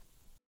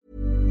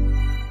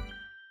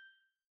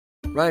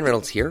love. Ryan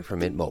Reynolds here from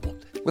Mint Mobile.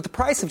 With the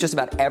price of just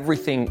about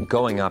everything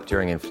going up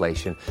during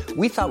inflation,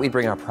 we thought we'd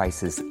bring our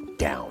prices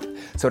down.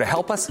 So to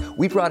help us,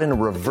 we brought in a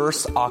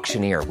reverse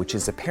auctioneer, which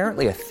is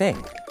apparently a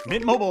thing.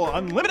 Mint Mobile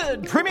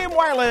Unlimited Premium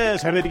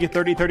Wireless. How to get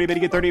 30, 30, bit to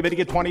get 30, bit to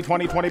get 20,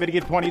 20, 20, bit to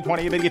get 20,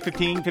 20, bit to get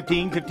 15,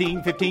 15,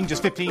 15, 15,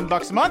 just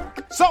 $15 a month?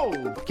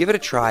 Sold! Give it a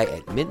try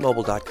at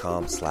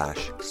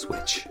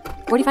mintmobile.com/switch.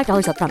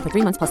 $45 up front for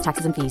 3 months plus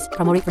taxes and fees.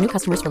 Promo rate for new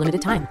customers for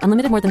limited time.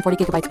 Unlimited more than 40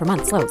 gigabytes per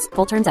month. Slows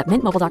full terms at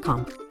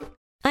mintmobile.com.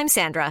 I'm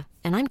Sandra,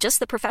 and I'm just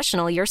the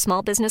professional your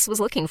small business was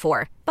looking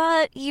for.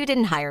 But you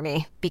didn't hire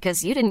me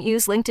because you didn't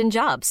use LinkedIn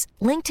Jobs.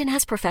 LinkedIn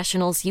has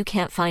professionals you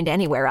can't find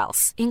anywhere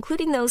else,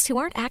 including those who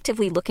aren't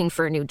actively looking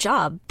for a new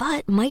job,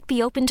 but might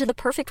be open to the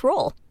perfect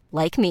role,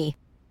 like me.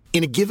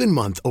 In a given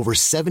month, over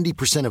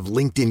 70% of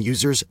LinkedIn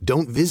users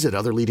don't visit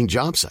other leading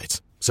job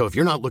sites. So if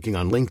you're not looking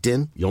on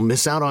LinkedIn, you'll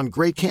miss out on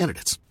great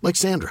candidates like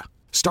Sandra.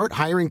 Start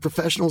hiring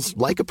professionals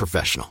like a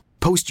professional.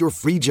 Post your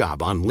free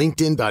job on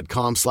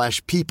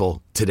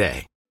linkedin.com/people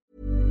today.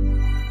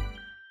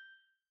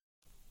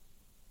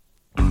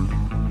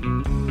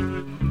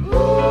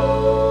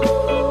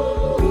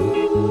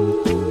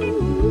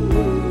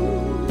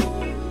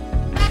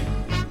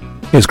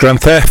 It's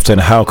Grand Theft, and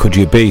how could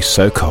you be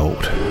so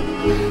cold?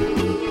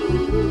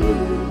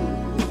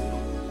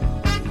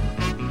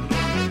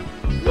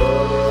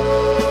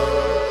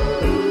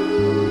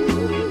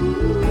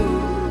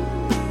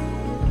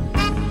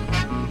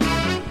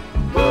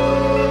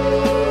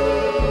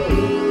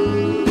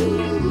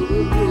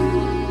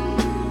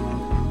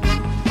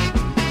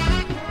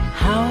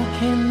 How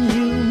can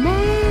you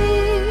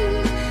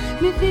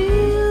make me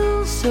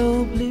feel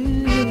so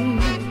blue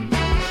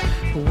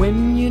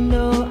when you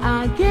know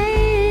I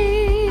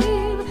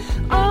gave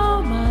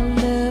all my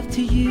love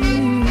to you?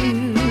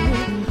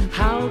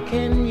 How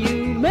can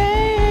you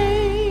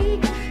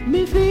make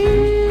me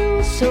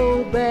feel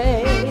so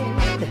bad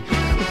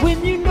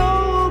when you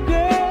know,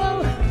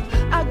 girl,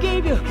 I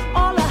gave you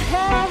all I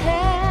had?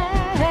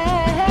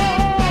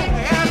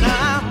 And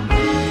I'm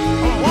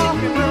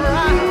walking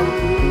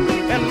around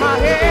and my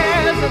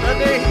head's in a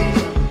daze.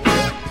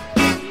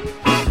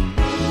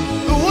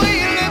 The way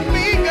you let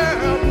me,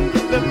 girl,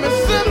 let me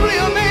simply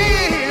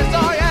amazed.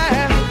 Oh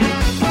yeah,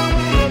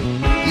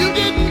 you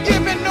didn't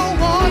give me no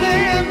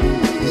warning,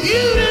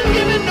 you didn't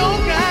give me no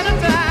kind of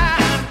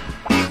time.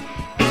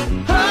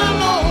 How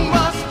long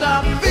must I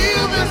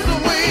feel this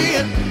way?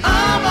 And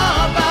I'm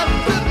about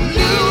to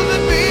lose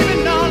it, baby,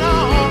 no, no.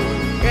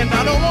 And I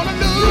don't wanna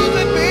lose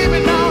it, baby,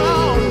 no, no.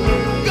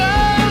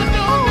 God,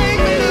 don't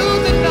make me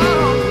lose it, no.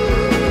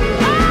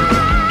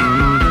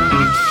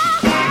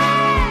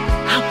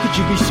 How could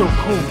you be so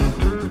cold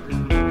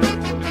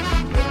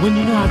when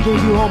you know I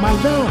gave you all my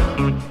love?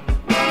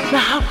 Now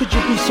how could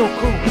you be so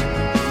cold?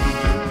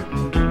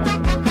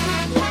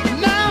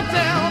 Now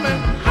tell me,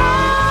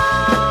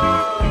 how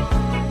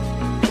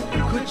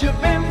could you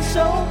been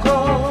so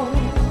cold?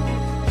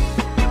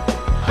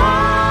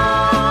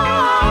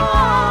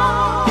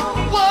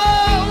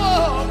 Whoa,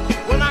 whoa,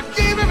 when I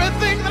gave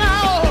everything that I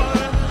owned.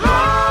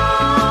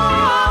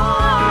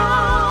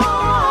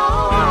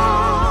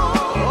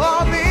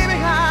 Oh, baby,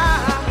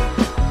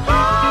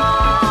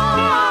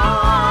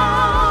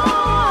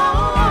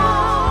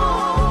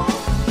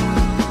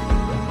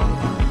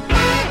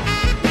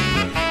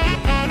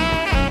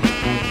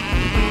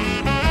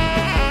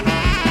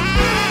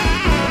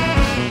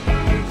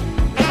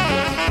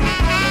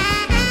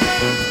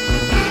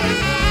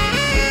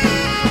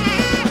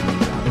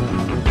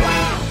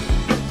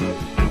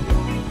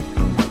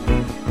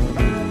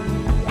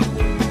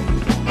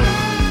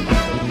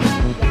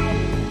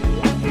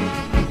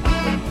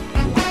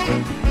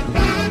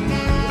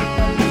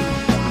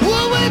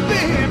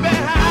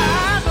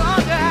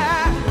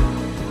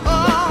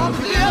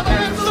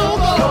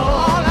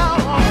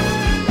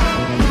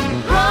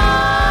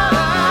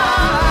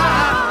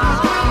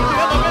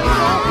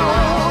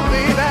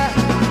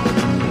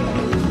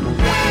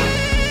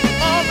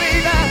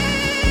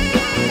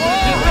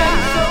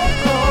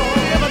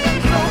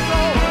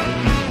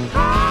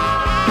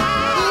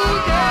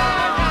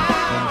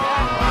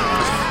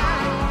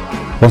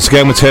 Once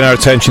again, we turn our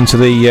attention to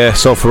the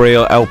Soul For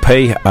Real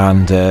LP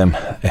and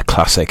a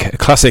classic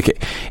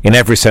in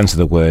every sense of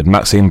the word.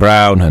 Maxine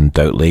Brown and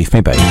Don't Leave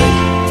Me, Baby.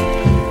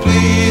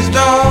 please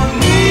don't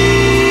leave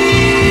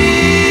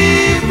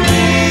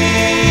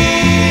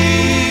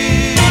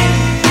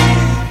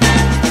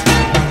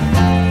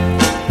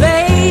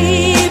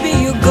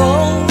Baby, you're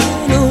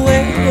going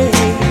away,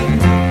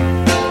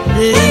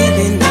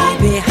 leaving me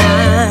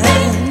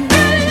behind,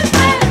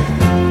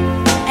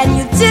 and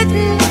you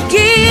didn't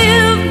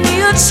give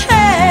me a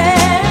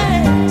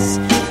chance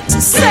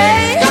to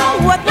say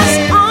what was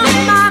on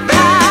my mind.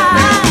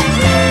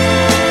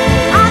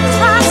 I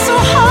tried so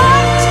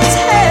hard to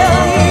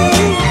tell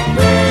you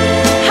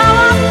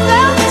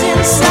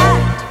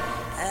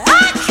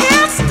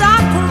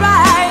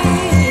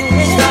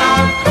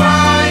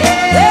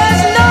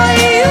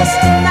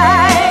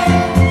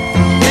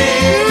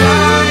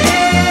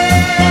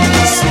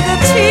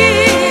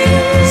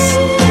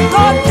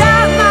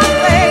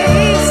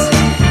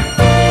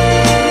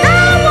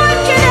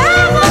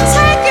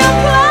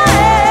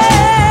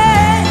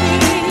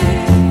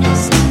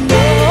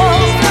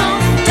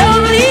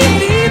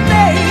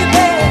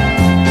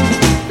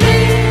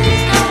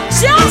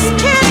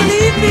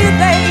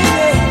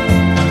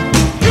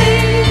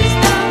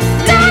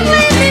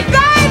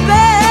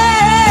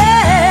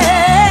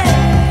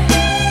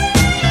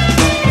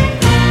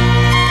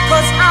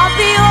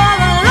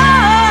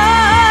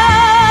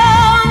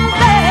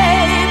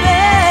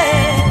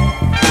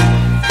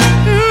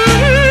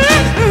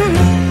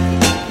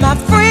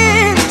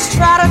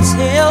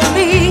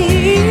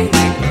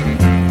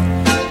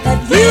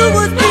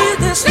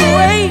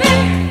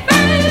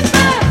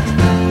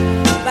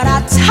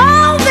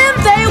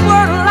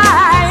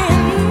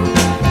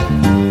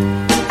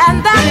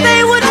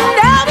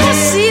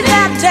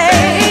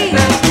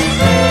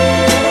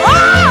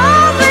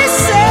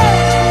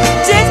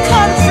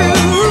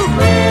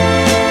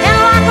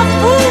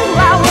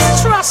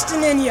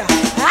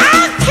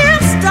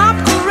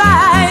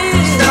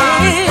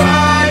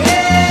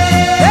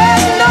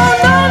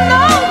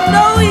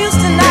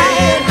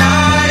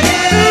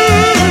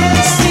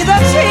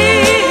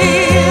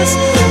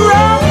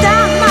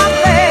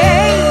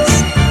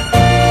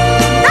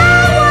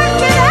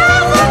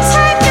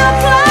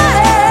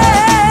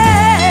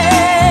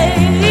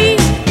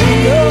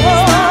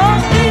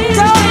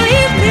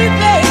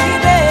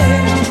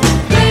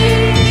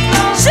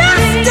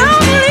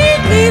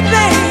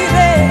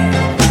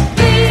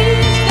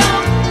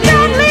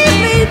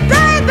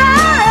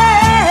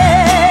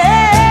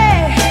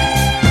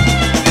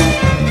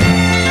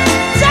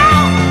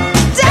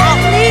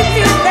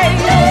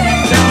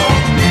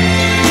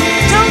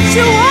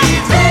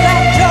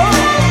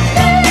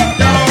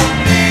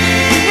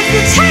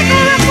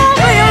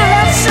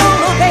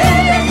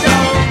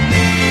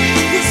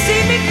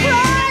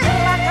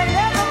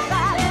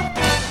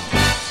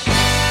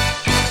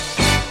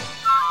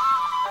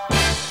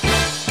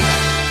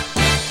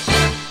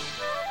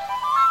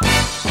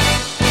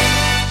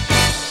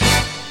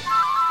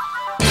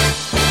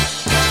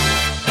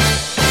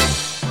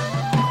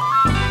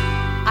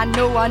I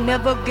know I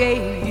never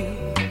gave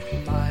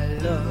you my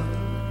love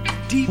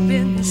deep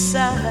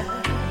inside.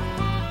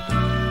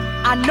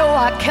 I know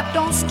I kept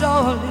on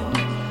stalling,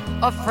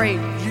 afraid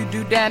you'd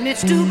do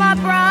damage to my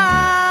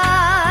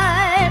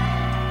pride.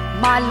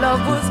 My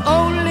love was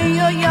only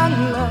a young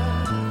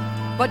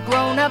love, but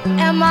grown up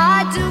am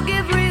I to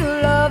give real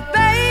love,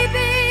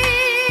 baby.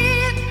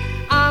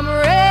 I'm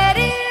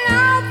ready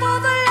now for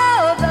the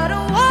love that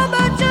a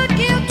woman should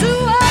give to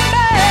a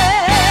man.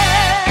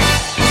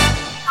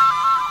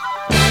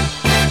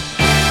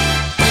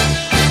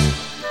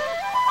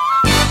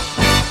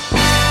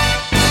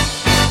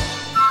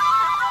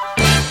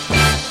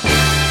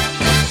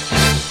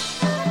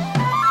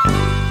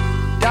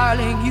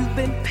 Darling, you've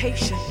been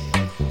patient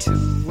to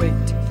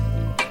wait,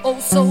 oh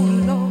so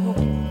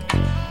long,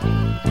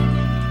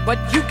 but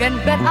you can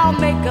bet I'll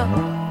make up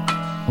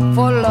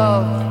for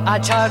love I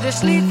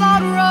childishly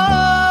thought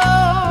wrong.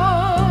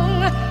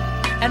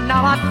 And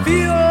now I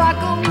feel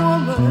like a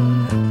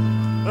woman,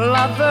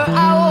 lover,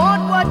 I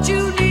want what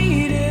you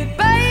needed,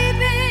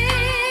 baby.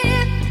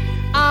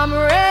 I'm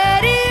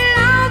ready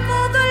now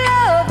for the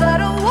love that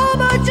a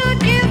woman should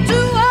give to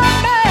a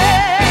man.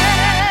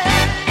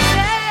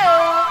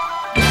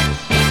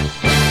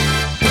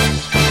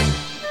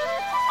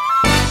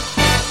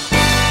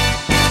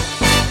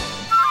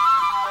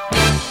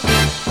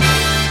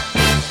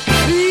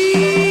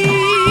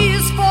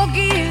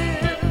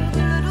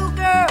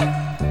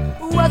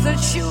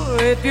 Sure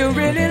if you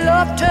really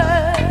loved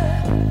her,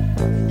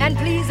 and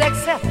please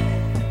accept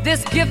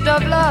this gift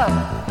of love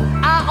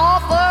I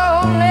offer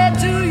only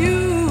to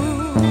you.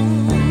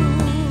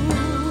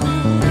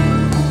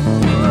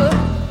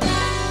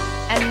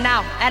 And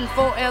now and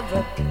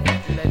forever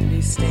let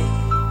me stay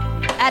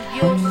at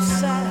your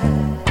side.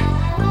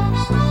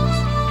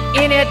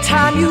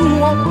 Anytime you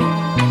want me,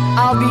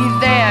 I'll be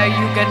there.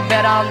 You can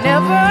bet I'll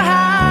never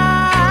hide.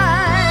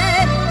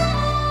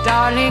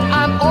 Darling,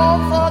 I'm all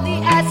for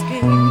the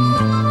asking,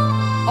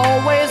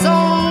 always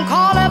on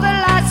call,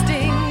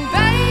 everlasting,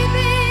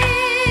 baby.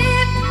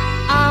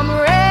 I'm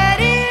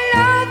ready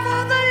now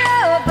for the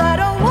love that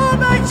a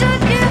woman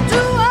should give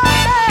to a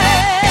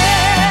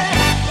man.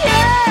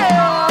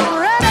 Yeah, I'm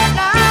ready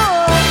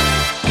now,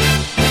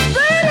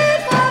 ready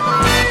for the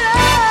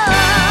love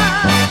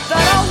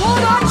that a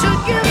woman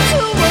should give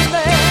to a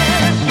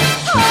man.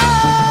 Oh,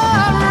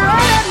 I'm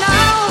ready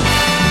now.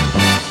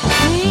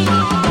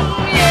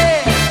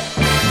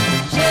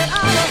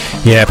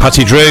 Yeah,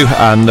 Patty Drew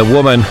and the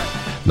woman.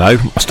 No,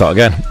 I'll start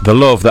again. The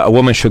love that a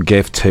woman should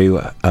give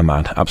to a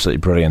man. Absolutely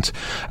brilliant.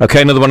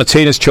 Okay, another one of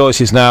Tina's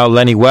choices now.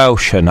 Lenny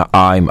Welsh and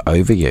I'm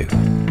Over You.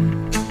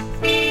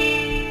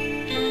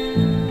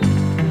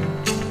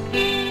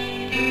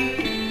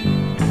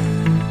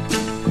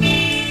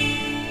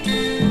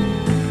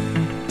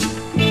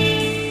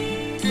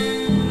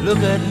 Look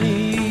at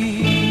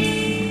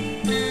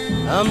me,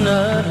 I'm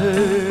not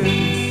hurt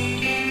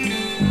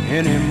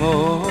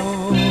anymore.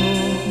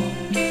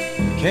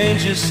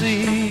 Can't you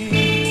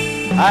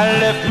see, I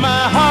left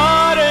my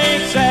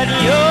heartaches at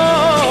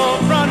your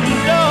front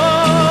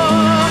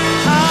door.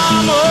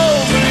 I'm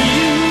over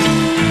you,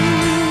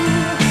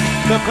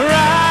 the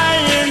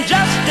crying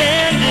just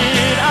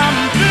ended, I'm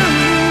through.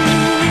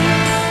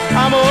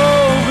 I'm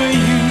over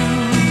you,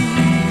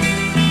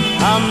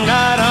 I'm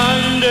not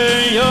under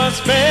your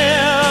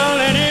spell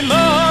anymore.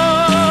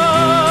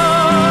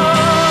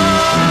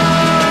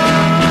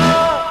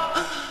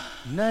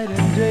 Night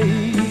and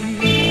day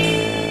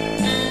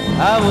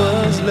I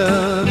was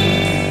loving,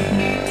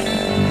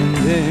 and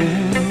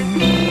then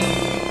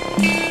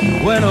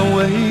you went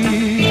away.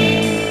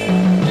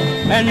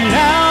 And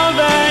now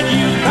that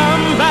you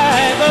come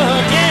back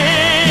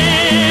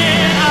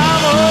again,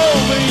 I'm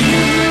over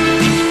you.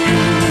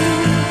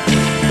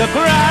 The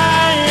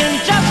crying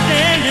just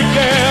ended,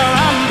 girl,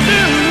 I'm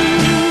through.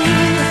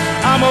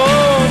 I'm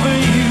over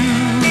you,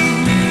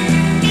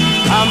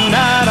 I'm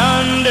not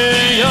under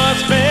your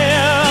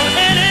spell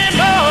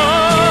anymore.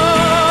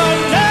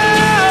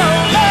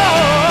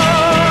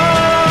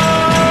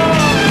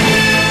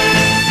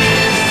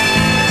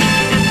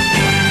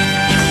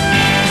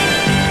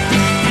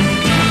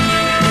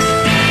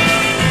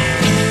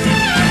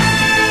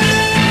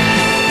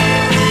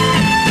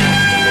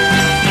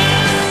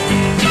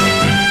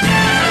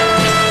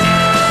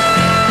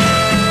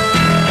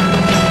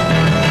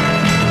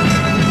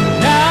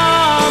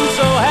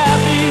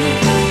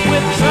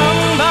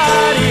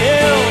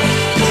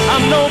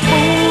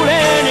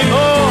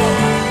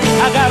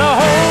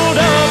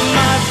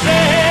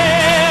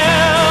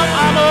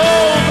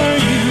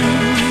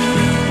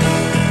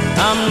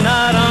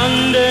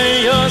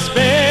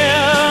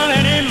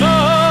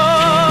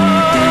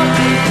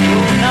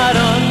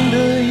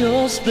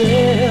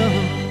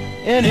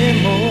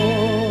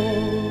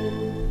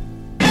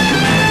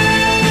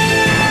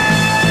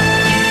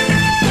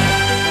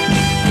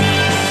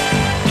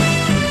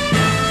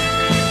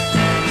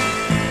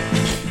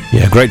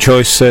 Yeah, great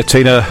choice,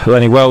 Tina.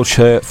 Lenny Welsh.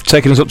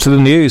 Taking us up to the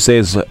news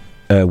is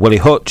Willie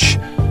Hutch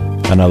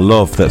and A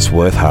Love That's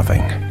Worth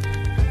Having.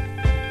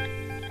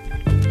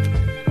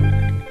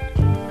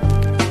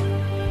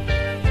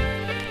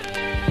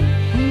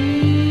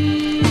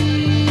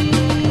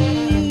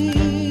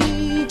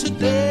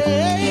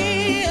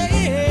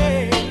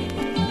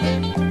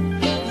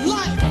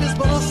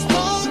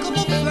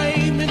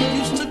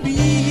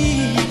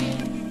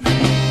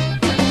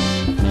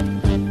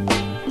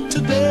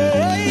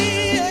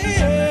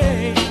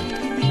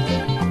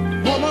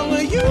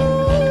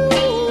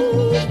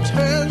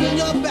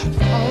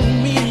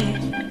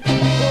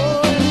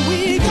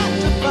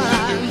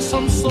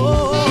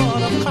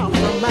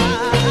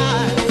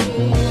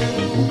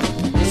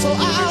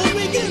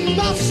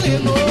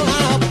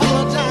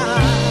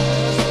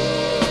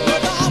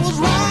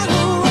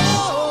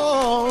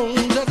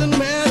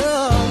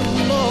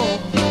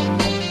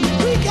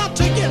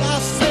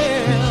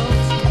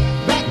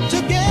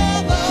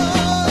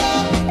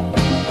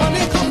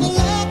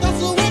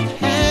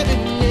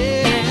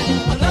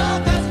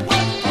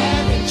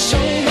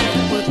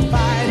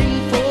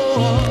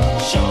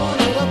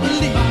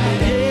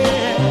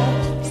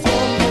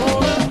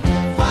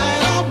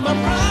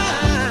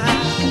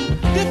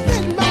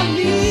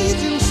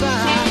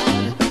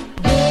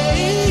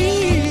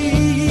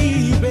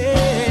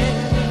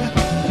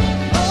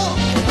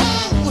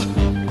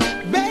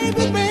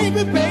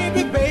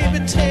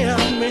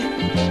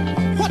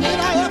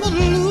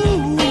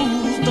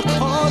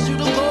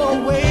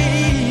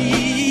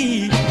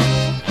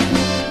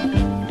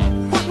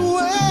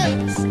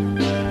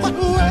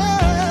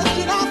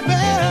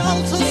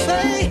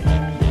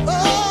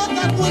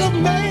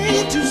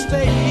 made to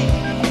stay.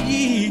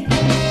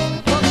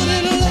 Was a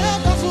little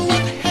love that's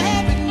worth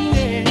having,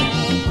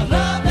 yeah. A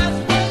love that's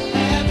worth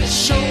having.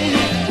 Show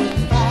me worth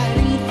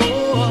fighting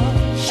for.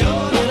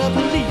 Sure that I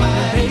believe my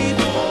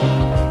baby.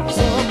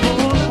 So I'm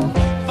gonna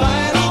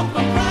fight off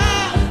my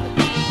pride,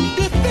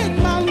 defend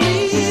my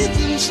needs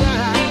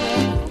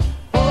inside.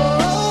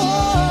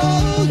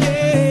 Oh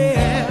yeah.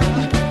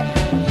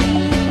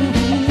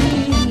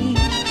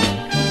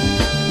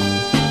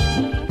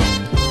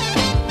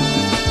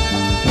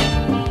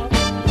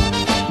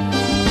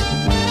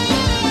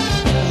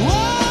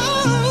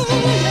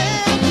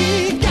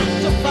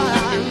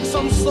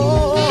 Some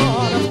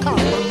sort of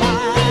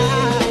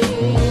compromise.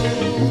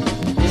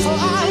 So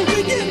I'll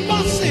begin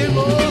by saying,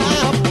 oh,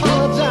 I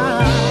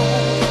apologize.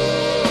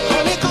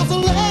 Honey, 'cause the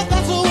love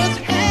that's worth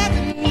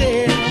having,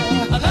 yeah.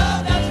 A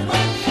love that's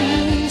worth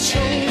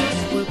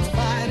having, worth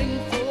fighting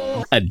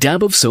for. A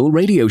Dab of Soul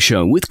radio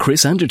show with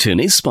Chris Anderton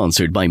is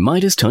sponsored by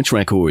Midas Touch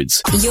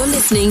Records. You're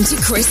listening to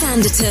Chris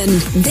Anderton.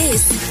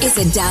 This is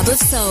A Dab of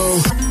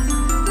Soul.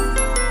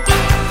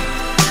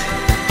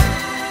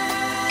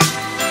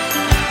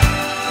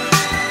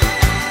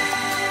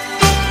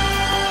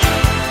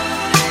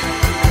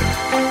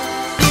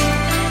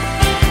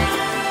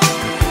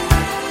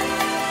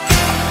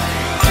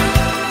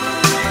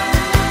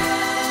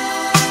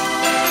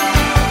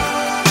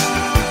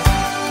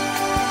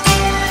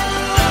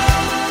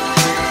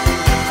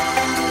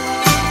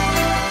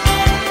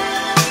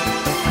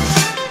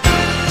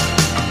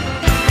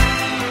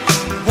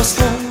 What's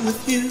wrong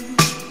with you?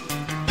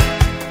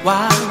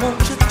 Why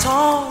won't you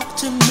talk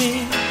to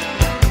me?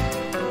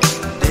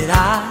 Did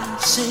I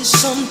say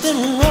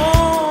something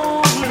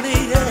wrong,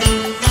 lady?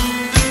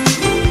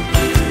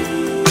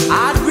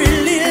 I'd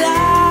really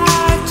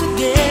like to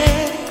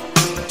get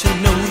to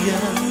know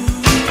you,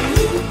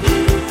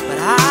 but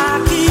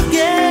I keep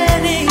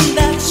getting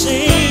that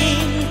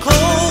same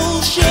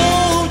cold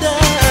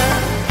shoulder.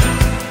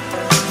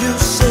 You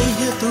say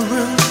you're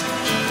through,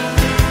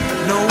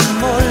 no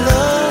more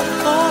love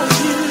for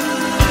you.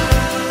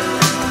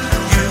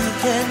 You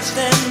can't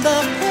stand the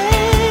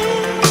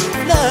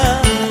pain,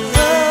 love.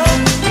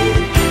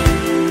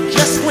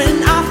 Just when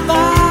I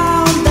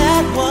found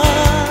that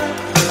one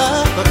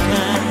of a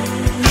kind,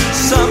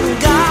 some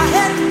guy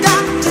had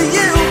got to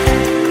you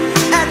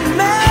and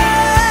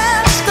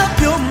messed up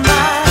your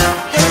mind.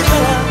 Hey,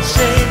 fella,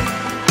 shame,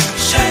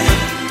 shame,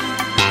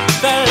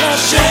 fella,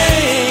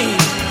 shame,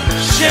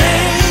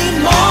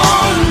 shame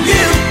on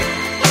you.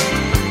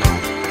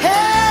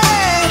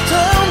 Hey,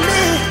 tell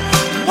me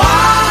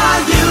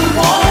why you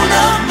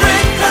wanna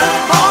break her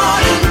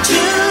heart in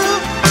two.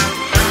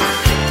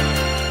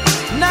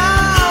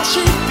 Now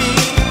she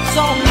beats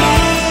on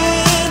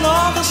men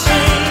all the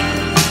same.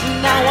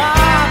 Now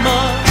I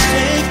must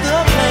take the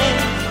blame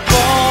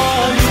for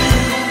you.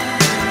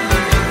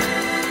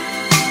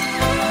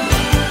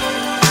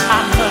 I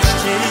must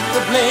take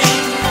the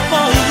blame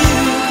for you.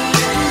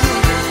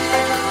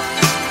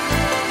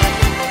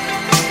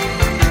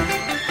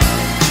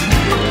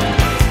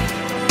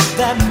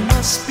 There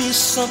must be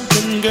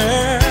something,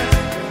 girl,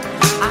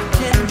 I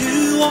can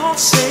do or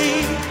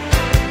say.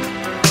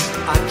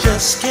 I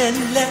just can't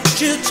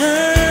let you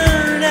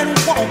turn and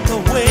walk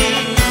away.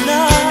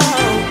 No,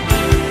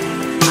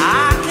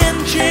 I can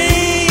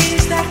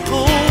change that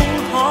cold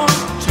heart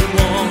to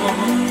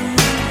warm.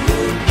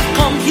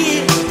 Come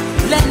here,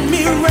 let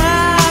me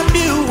wrap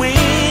you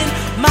in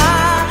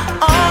my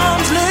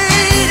arms,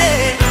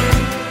 lady.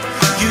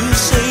 You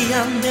say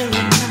I'm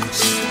very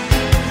nice,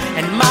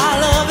 and my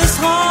love is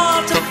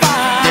hard to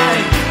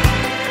find,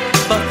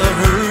 but the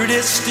hurt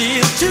is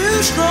still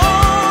too strong.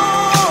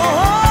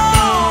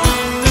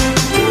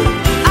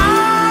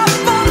 I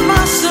thought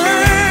my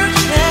search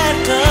had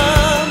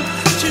come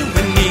to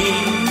an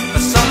end,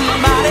 but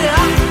somebody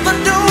locked the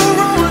door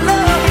on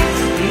love.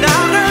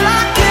 Now, girl,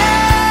 I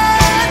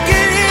can't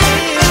get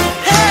in.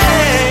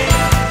 Hey,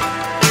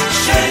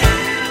 shame,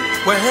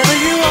 wherever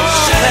you are,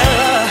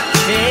 fella.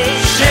 Hey,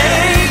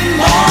 shame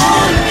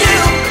on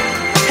you.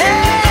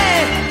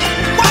 Hey,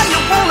 why you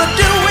wanna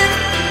do it?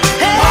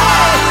 Hey, why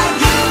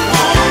you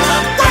wanna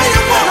break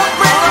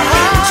her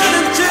heart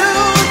in two?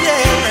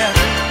 Yeah,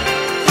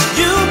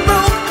 you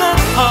broke her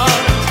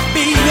heart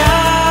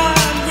beyond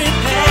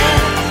repair.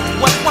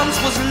 What once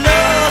was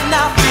love,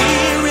 now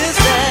fear is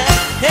there.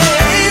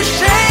 Hey,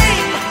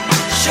 shame,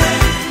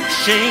 shame,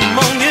 shame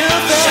on you,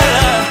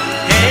 fella.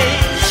 Hey,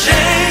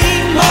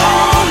 shame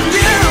on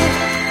you.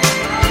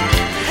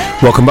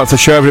 Welcome back to the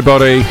show,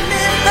 everybody.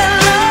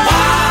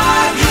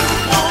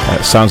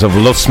 Sounds of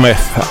Love Smith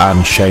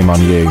and Shame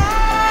on You.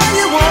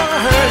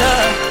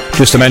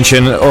 Just to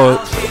mention,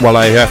 while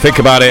I think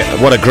about it,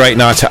 what a great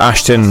night at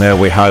Ashton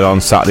we had on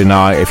Saturday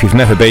night. If you've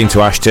never been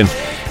to Ashton,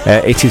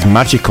 it is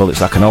magical. It's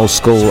like an old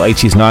school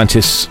 80s,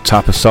 90s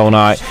type of soul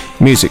night.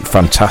 Music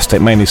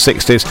fantastic, mainly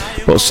 60s,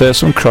 but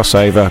some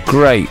crossover.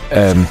 Great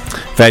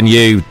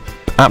venue,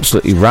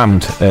 absolutely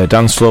rammed.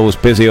 Dance floor was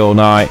busy all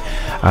night,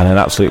 and an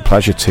absolute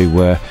pleasure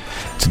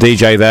to to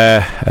DJ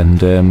there,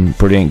 and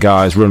brilliant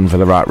guys, run for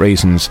the right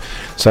reasons.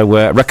 So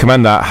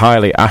recommend that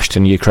highly,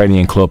 Ashton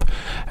Ukrainian Club.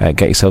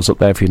 Get yourselves up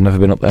there if you've never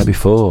been up there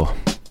before.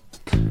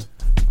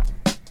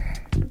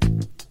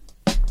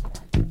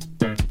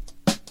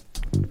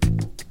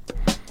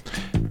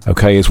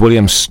 Okay, here's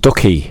William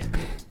Stuckey.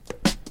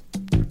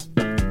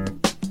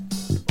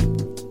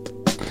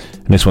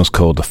 And this one's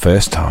called The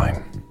First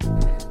Time.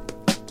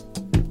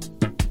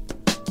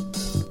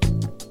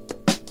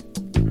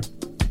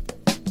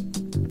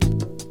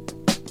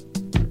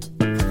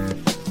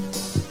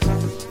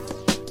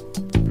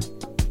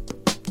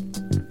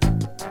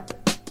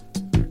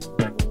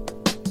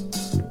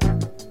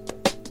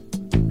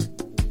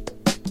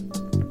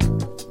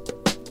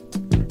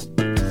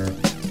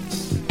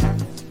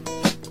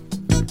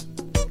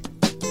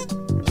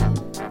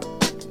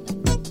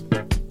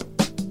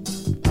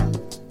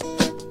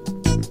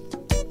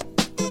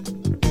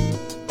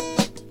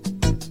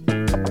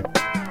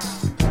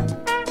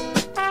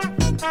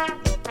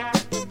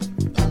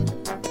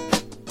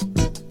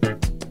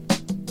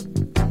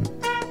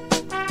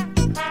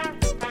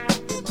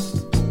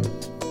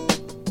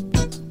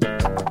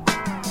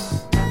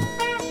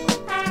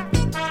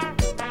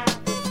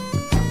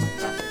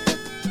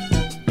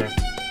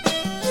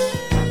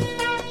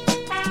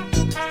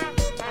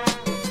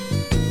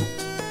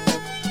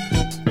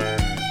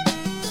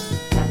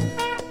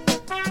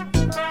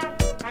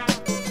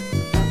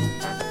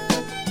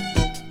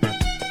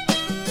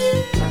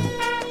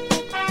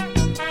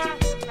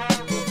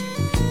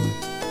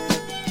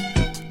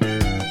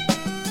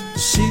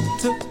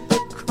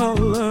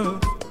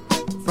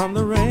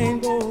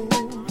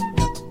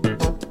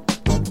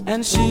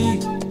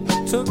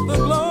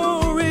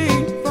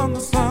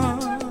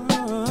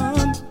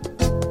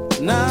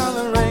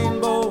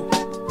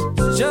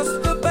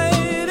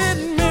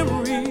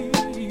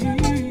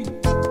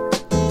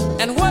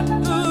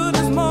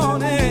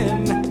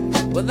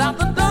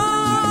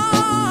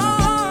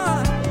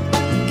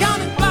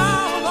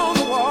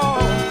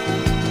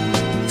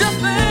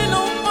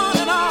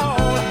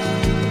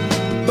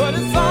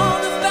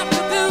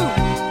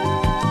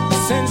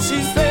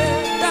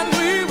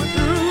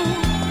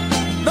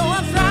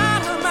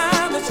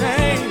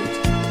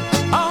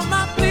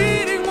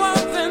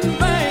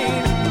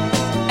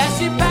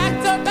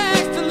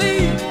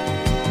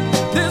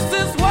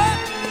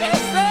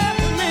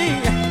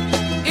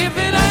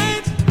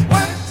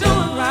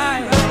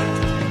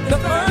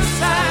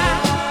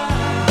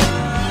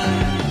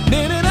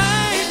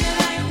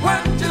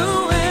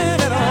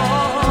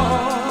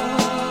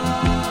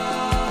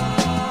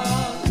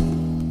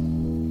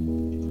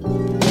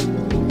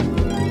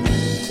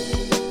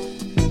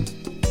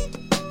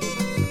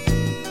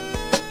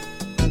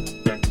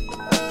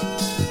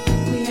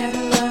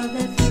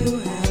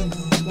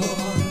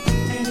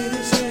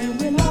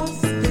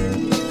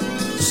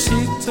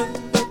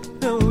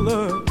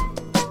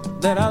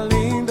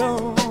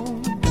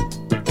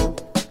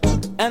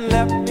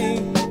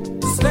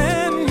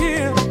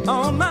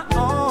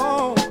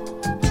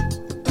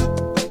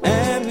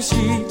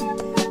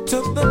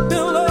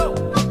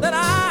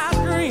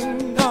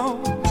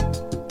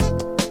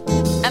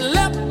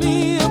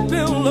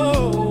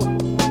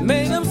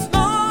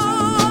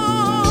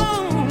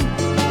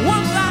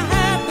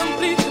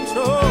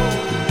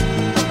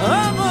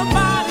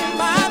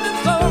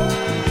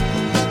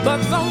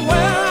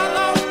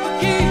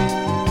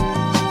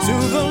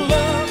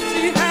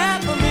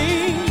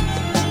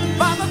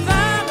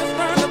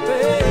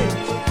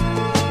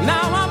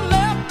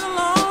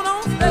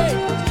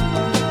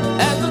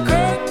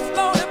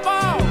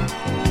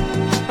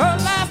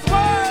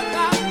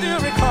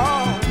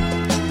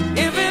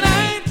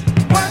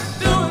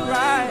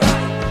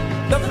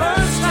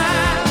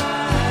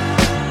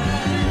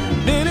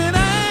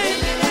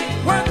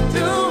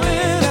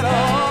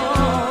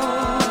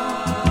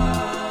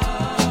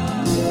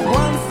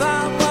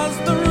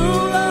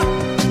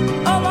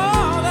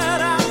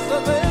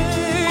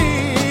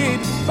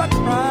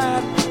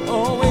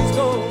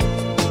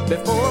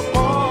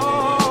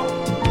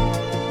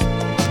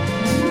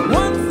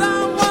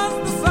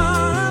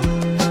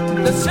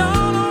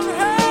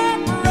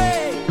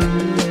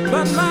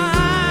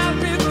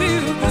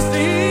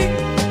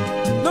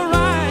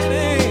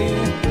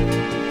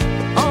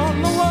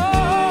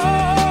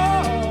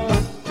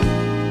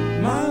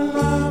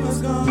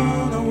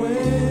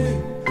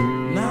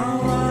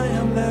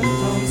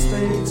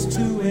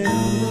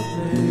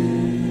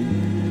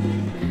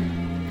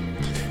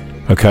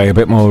 Okay, a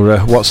bit more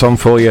what's on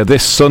for you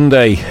this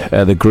Sunday.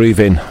 The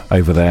Grooving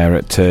over there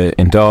at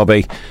in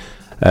Derby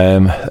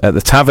at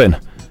the Tavern,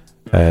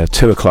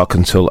 2 o'clock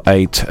until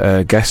 8.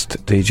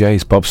 Guest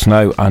DJs Bob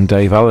Snow and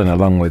Dave Allen,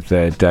 along with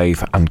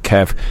Dave and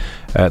Kev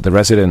at the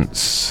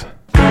Residence.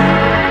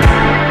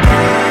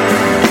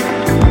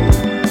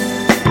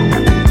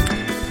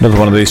 Another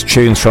one of these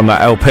tunes from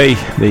that LP,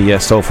 the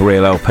Soul for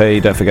Real LP.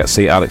 Don't forget to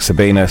see Alex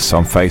Sabinas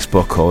on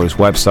Facebook or his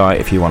website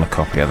if you want a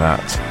copy of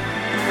that.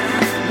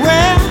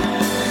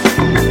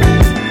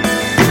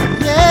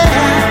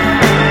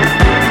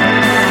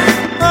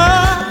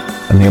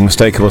 and the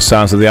unmistakable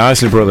sounds of the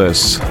Isley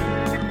Brothers.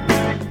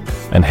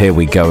 And here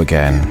we go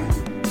again.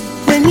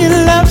 When you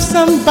love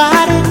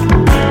somebody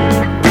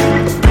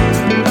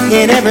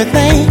and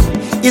everything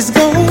is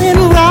going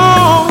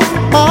wrong,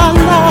 oh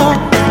Lord,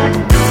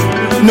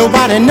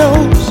 nobody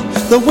knows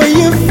the way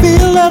you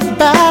feel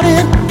about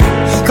it,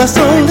 'cause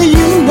only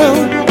you know.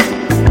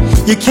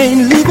 You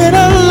can't leave it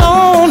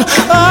alone.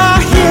 Oh,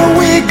 here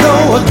we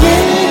go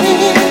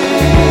again.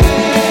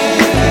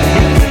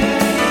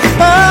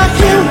 Oh,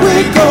 here we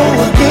go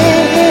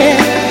again.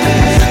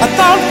 I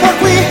thought what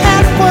we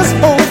had was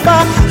over.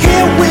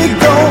 Here we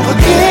go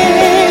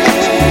again.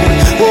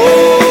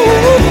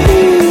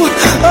 Ooh,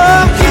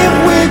 oh, here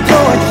we go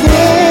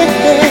again.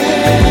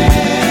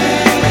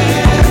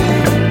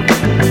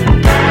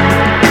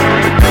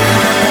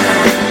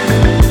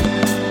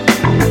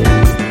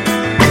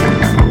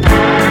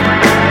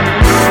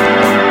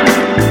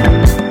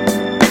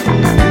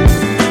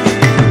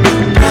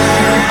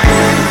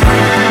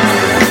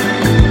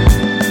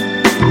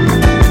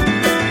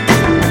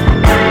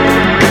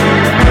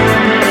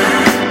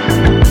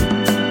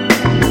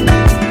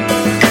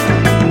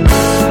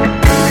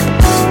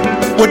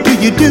 What do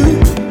you do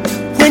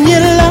when you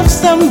love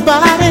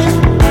somebody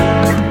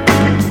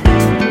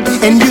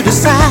and you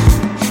decide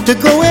to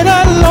go it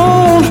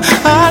alone?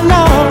 Oh,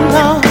 no,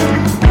 no.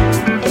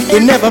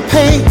 It never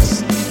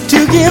pays to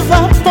give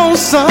up on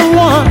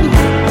someone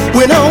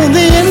when on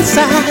the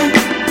inside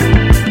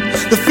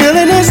the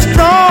feeling is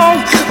strong.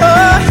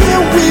 Oh,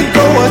 here we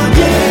go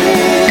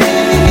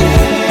again.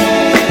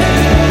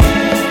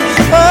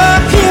 Oh,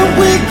 here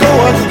we go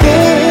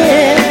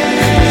again.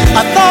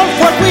 I thought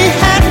what we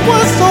had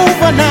was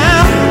over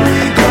now.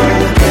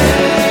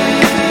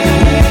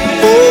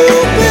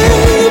 Ooh,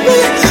 baby,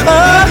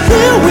 oh,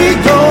 here we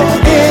go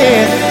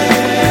again.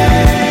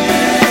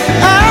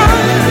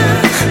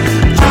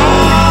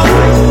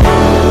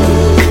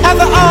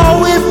 After all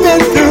we've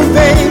been through,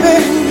 baby,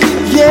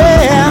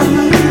 yeah,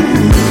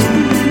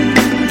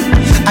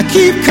 I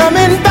keep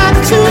coming back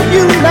to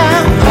you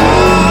now.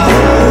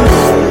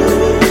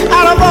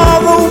 Out of all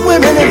the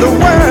women in the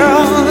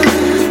world,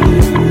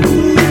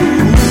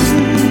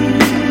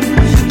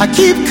 I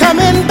keep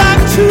coming back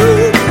to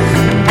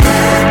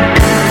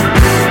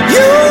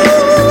you,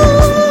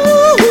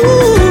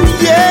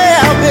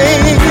 yeah,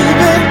 baby.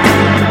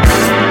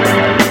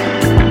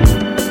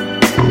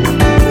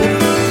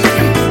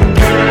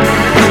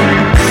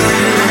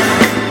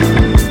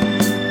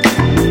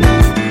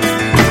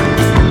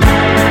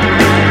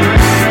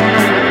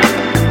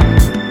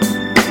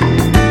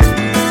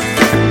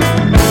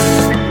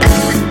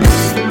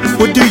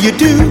 What do you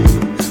do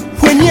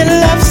when you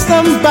love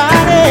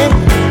somebody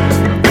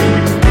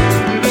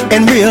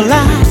and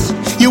realize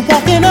you're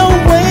walking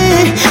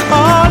away?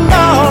 Oh,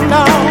 no,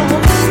 no.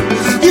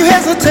 You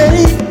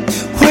hesitate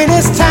when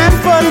it's time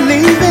for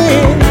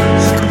leaving.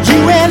 You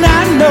and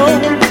I know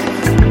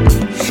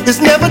it's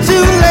never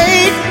too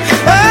late.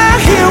 Oh,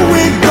 here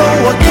we go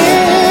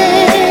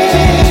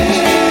again.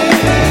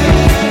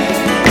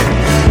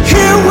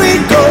 Here we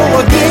go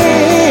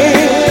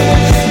again.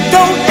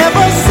 Don't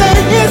ever say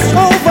it's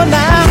over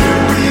now.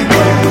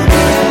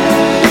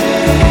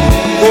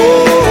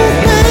 Ooh,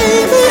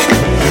 baby,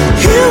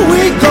 here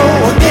we go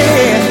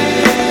again.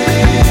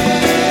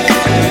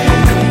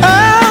 Oh,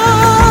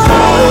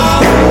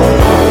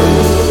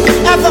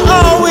 after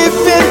all we've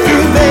been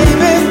through,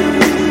 baby,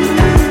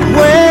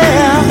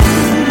 well,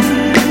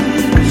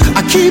 I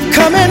keep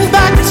coming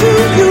back to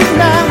you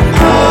now.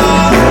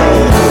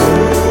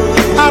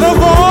 Out of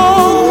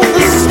all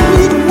the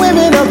sweet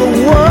women of the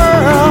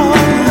world,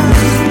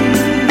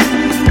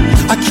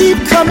 I keep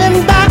coming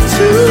back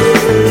to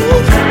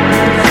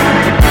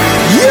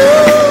you.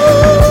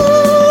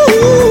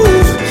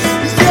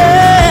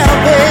 Yeah,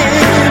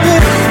 baby.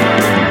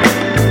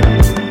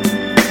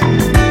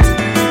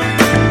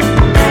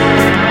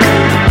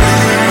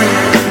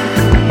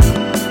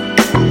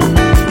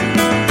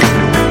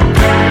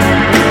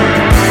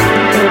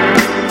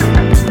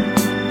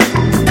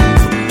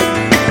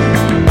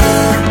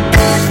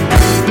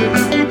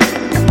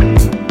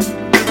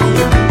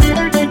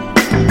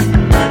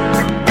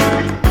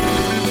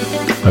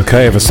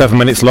 Okay, over 7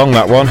 minutes long,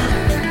 that one.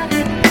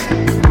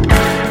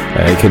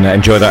 You can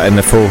enjoy that in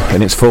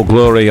its full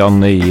glory on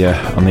the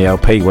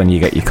LP when you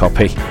get your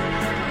copy.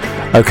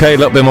 Okay, a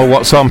little bit more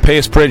what's on.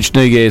 Piercebridge,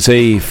 New Year's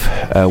Eve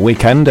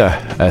weekender,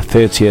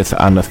 30th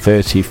and the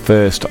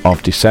 31st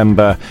of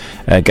December.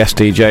 Guest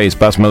DJs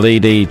Baz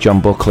Malidi, John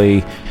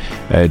Buckley,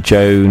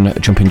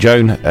 Jumping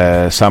Joan,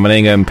 Simon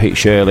Ingham, Pete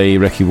Shirley,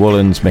 Ricky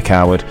Woolens, Mick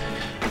Howard,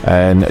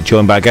 and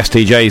joined by guest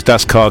DJs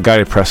Das Carr,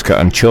 Gary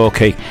Prescott and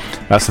Chalky.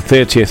 That's the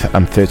 30th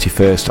and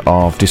 31st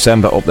of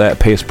December up there at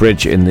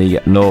Piercebridge in the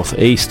North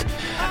East.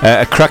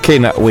 A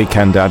cracking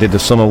weekend. I did the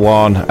summer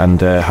one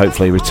and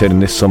hopefully returning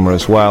this summer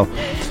as well.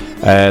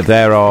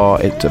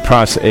 The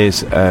price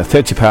is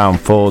 £30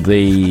 for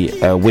the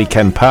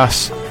weekend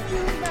pass,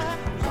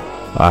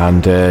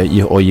 and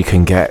you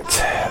can get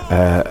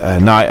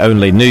night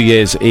only, New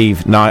Year's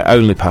Eve night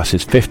only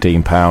passes,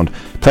 £15.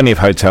 Plenty of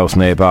hotels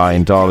nearby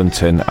in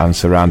Darlington and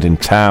surrounding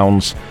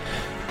towns.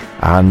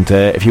 And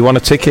if you want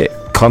a ticket,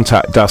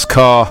 contact Daz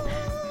Carr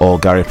or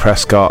Gary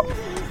Prescott,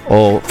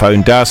 or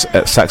phone Daz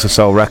at Sax of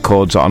Soul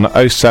Records on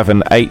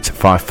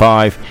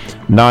 07855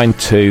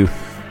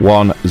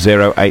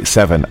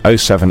 921087,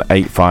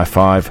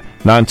 07855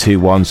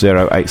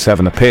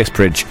 921087. The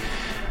Piercebridge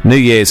New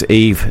Year's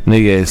Eve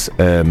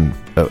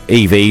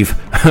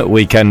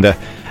weekender.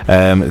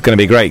 It's going to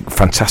be a great,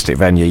 fantastic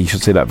venue. You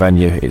should see that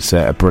venue. It's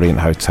a brilliant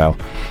hotel,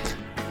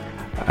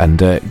 and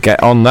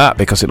get on that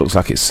because it looks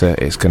like it's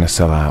going to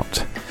sell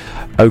out.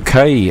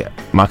 Okay,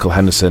 Michael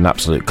Henderson,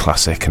 absolute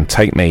classic, and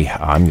Take Me,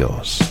 I'm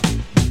Yours.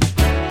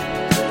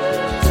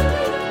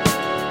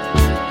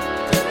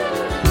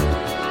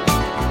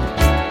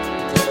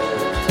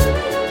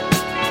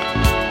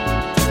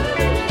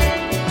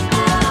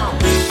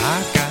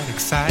 I got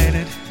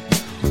excited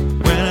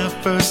when I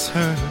first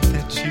heard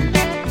that you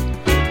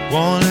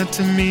wanted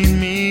to meet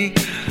me.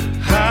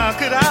 How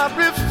could I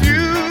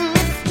refuse?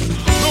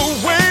 The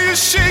way you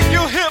shake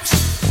your hips,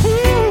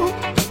 ooh,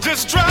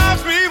 just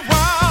drives me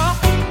wild.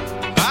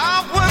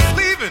 I was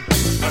leaving,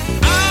 but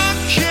I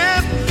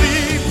can't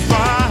leave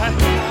right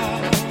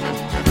now.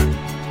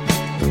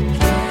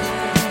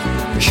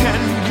 Can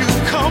you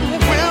come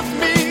with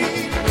me?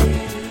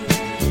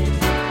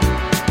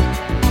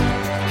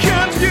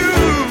 Can you?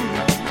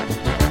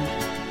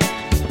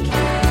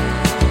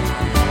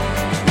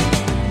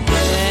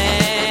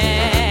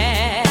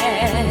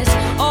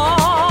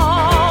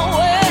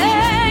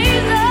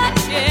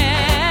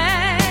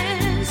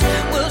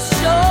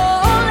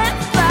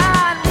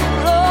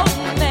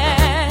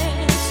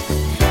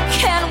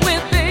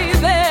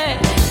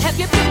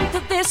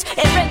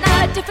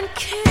 Different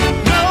kid.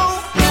 No,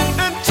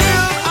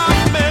 until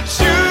I met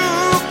you.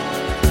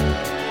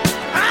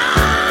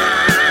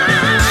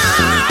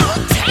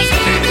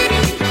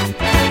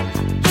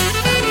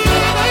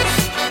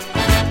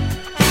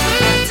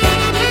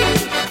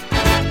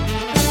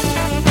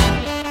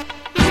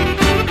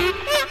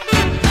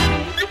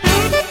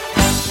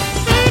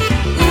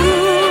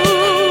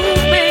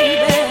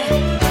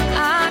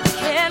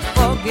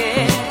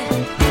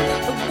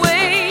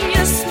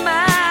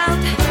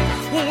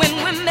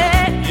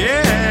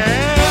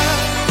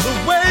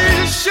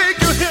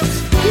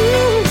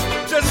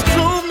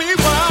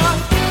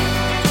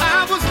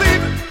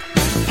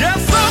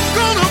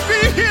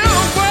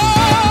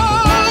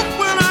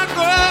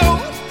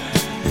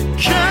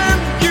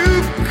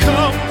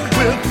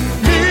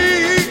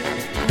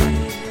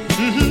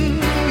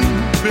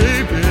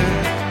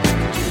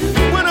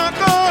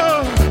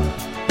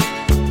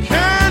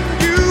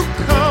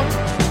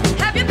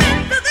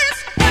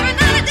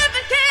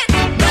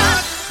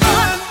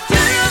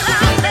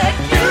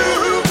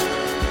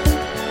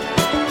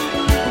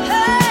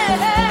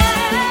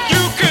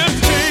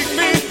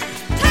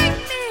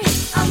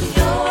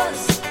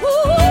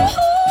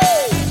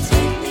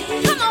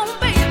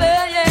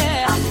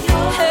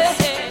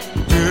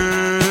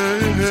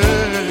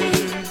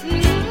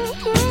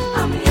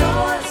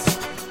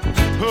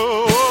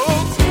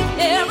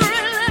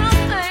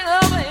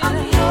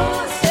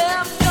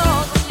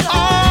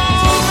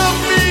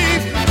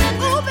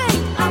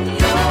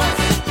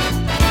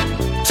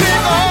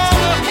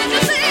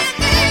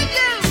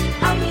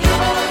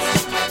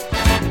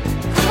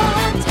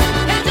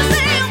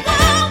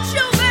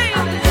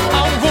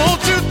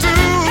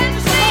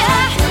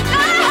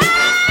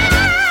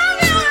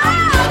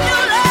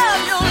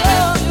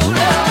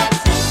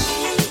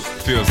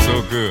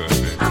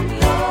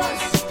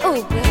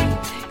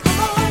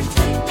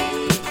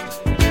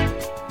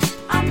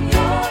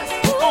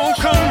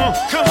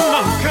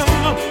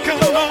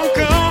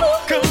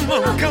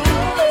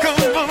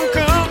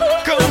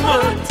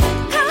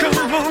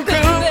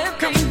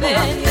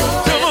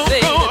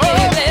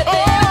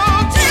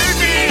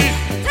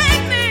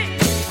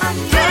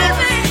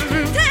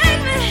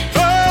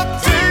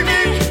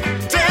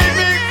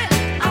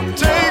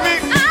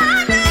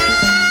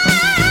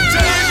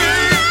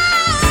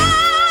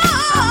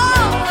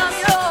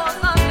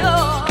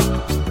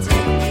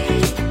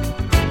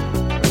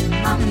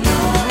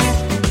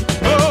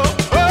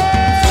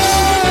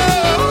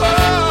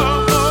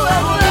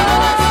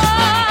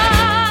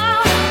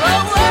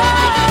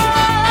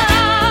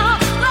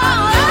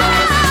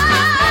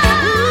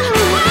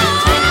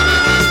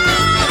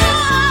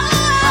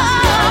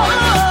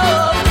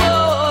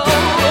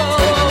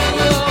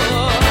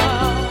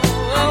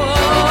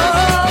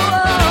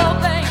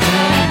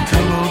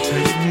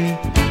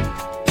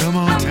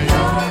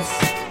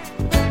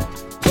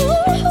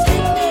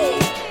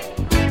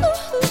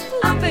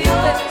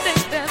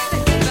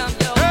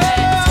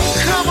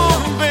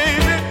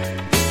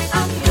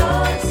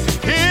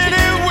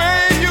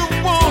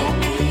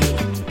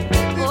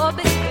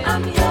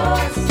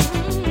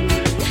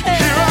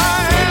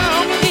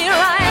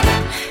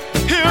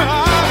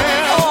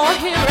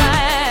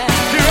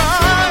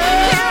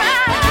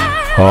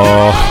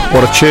 Oh,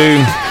 what a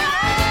tune.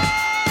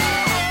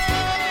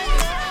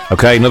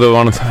 Okay, another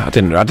one. I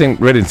didn't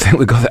really think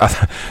we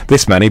got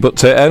this many,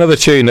 but another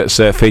tune that's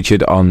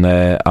featured on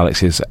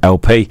Alex's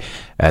LP.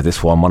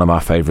 This one of my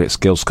favourites,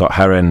 Gil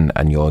Scott-Heron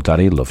and Your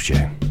Daddy Loves You.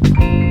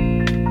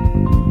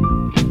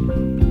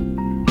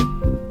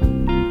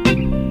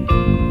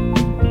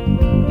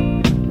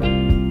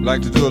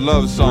 Like to do a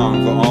love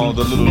song for all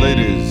the little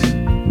ladies,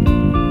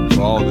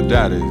 for all the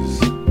daddies.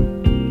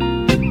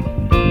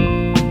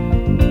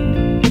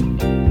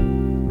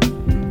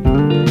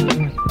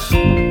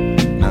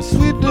 Now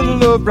sweet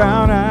little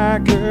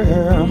brown-eyed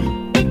girl,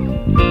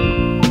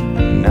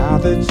 now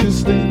that you're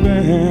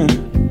sleeping,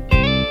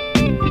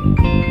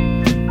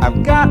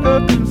 I've got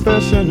a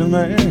confession to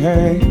make,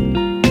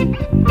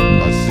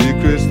 a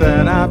secret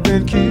that I've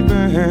been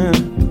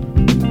keeping.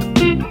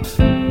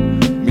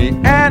 Me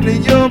and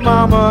your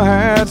mama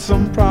had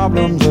some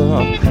problems,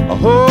 a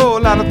whole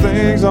lot of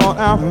things on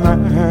our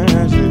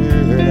minds,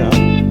 yeah.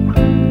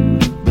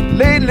 But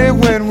lately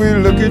when we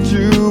look at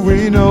you,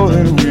 we know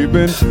that we've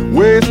been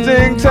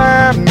wasting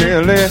time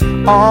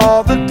nearly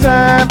all the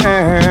time.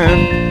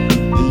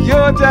 And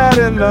your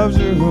daddy loves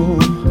you.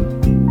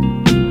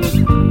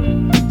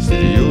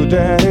 Say your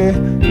daddy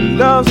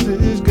loves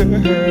his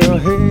girl,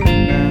 hey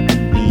now.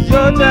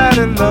 Your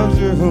daddy loves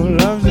you,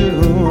 loves you.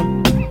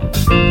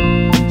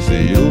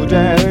 Your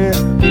daddy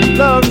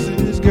loves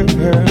his girl.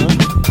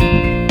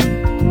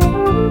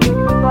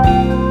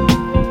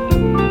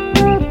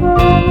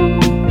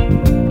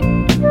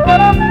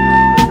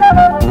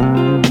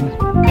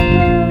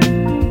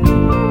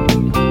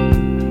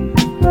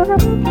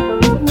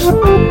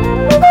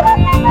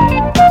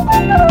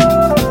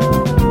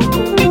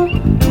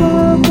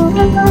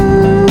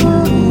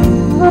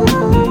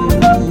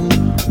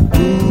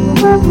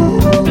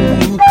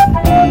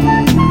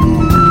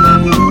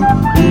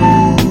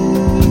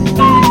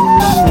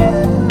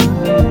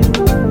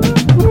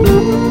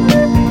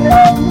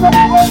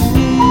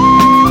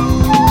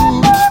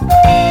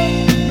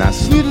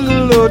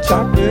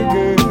 Chocolate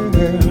girl,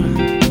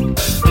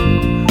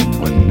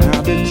 when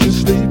now that you're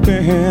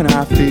sleeping,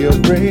 I feel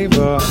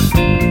braver.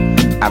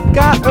 I've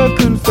got a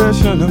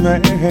confession to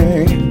make.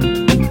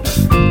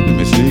 Let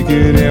me sneak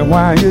it in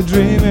while you're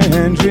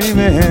dreaming,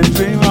 dreaming,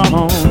 dream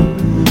on.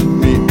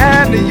 Me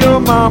and your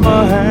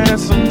mama had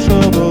some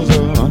troubles, a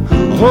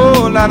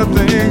whole lot of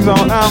things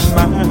on our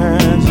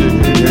minds,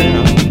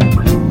 yeah.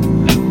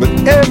 But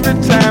every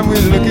time we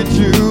look at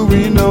you,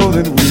 we know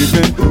that we've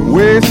been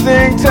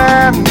wasting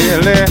time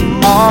nearly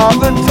all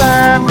the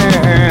time,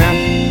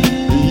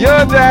 and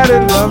your daddy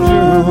loves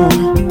you.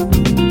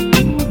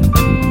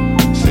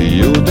 See,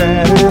 your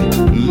daddy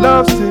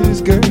loves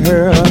his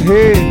girl,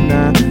 hey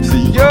now.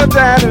 See, your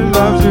daddy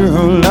loves you,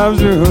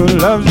 loves you,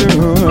 loves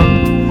you.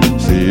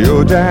 See,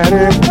 your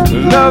daddy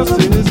loves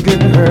his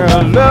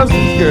girl, loves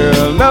his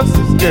girl, loves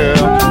his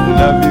girl.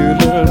 Love you,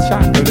 little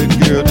chocolate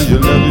girl. Do you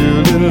love you,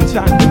 little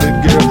chocolate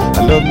girl? I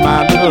love my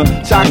little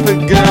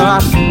chocolate girl.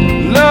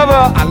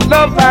 I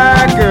love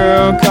my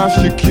girl, 'cause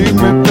she keep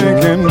me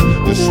thinking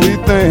the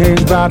sweet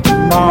things about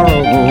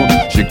tomorrow.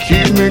 She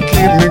keep me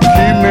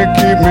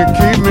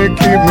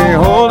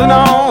holding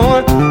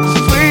on to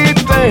sweet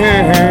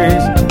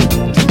things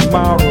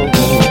tomorrow.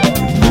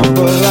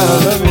 Remember that I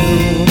love you.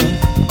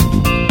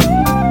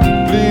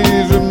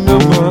 Please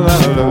remember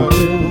that I love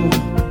you.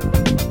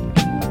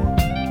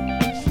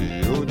 See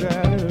your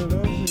daddy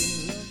loves you.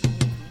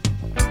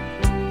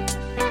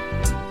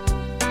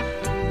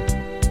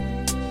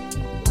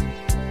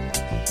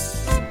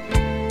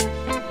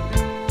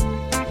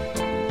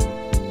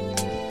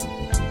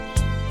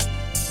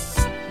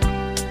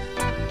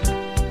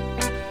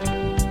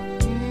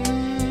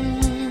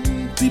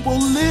 People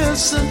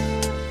listen,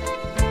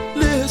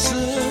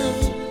 listen.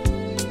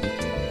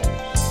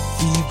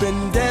 We've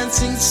been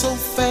dancing so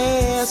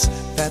fast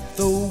that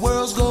the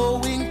world's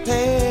going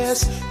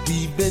past.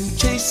 We've been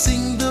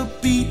chasing the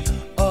beat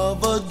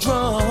of a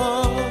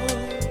drum.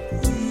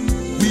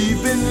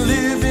 We've been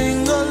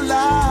living a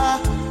lie,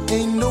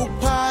 ain't no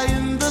pie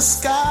in the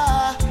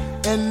sky,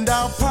 and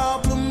our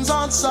problems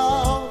aren't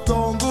solved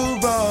on the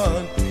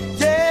run.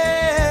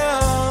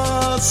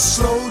 Yeah,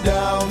 slow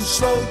down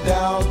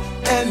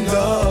and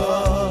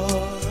love.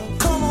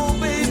 Come on,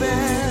 baby,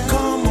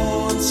 come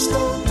on,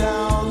 slow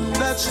down,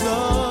 let's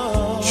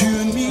love. You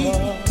and me,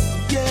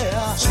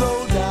 yeah,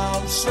 slow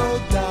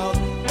down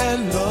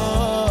and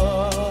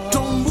love.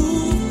 Don't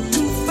move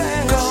too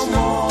fast. Come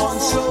on,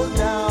 slow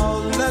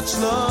down, let's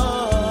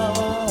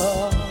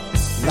love.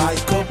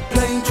 Like a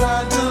plane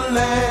tried to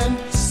land,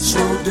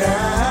 slow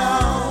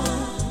down.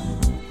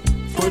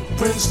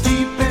 Footprints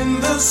deep in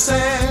the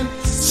sand,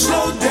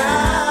 slow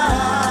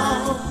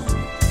down.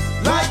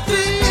 Like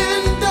the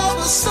end of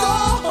a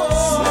song,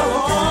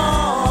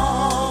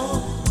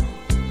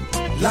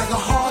 like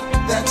a heart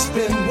that's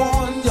been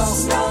worn, y'all.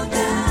 Slow down.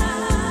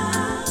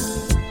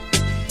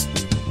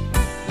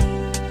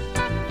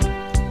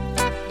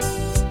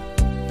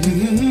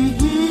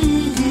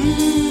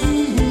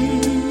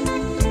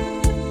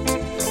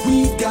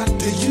 We've got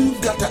to, you've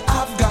got to,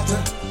 I've got to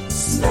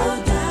slow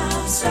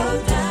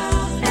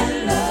down and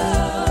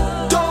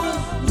love. Don't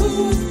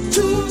move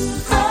too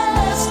fast.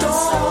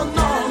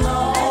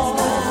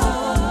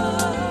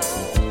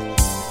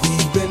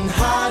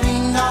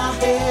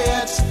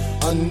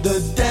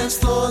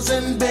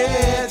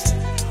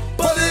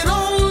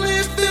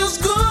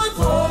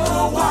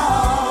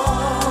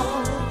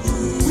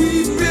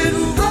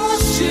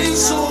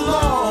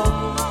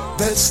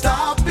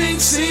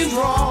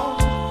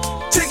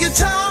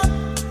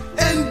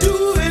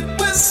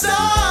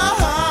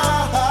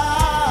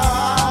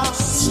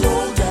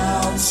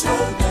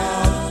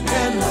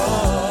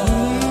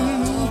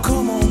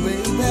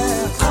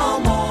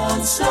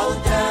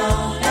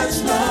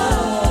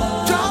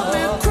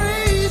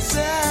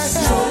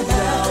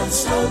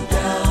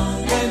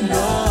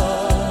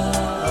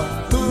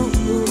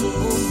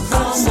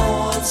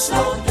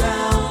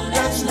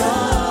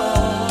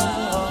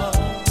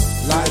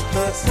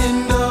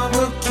 end of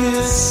a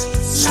kiss,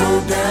 slow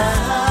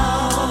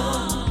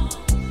down.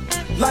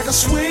 Like a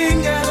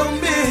swing and a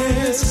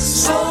miss,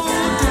 slow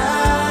down.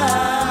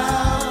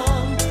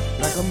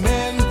 Like a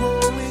man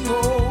growing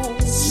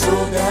old,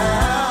 slow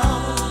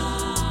down.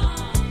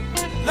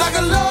 Like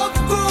a love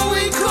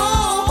growing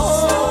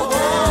cold.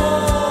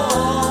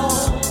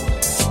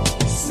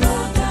 Slow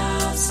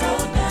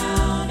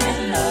down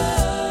and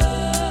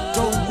love.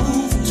 Don't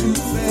move too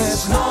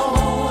fast, no.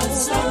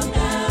 Slow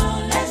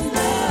down and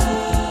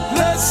love.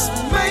 Let's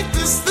make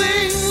this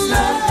thing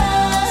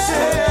last.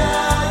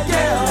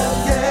 Yeah.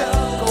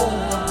 Go on,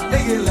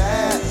 make it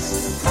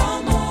last.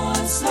 Come on,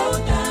 slow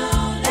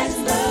down and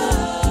love.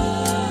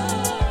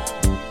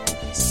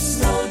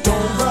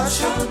 Don't rush,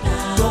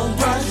 don't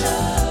rush.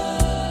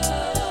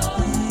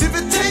 If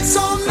it takes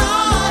all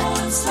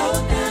night,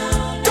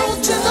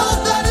 don't you know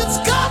that it's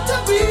got to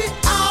be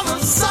out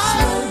of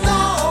sight? No.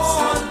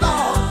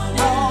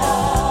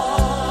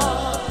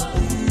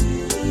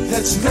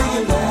 Let's make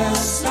it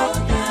last.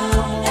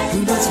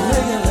 Let's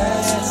make it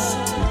last.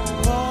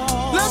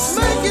 Let's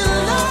make it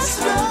last.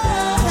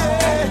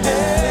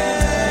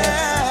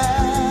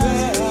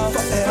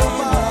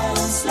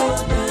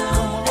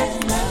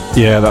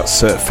 Yeah,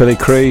 that's Philly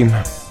Cream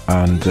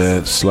and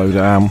Slow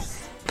Down.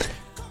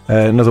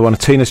 Another one of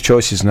Tina's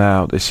choices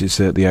now. This is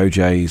the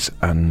OJs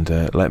and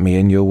Let Me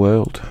In Your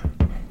World.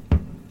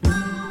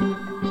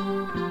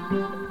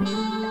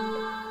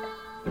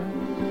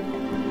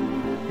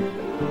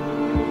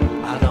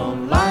 I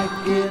don't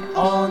like it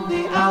on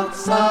the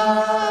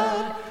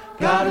outside,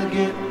 gotta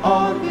get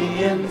on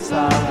the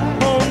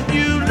inside. Won't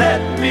you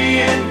let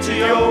me into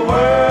your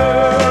world?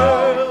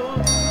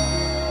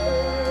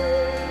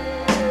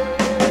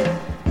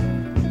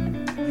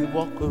 You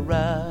walk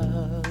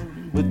around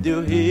with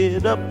your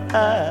head up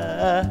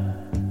high.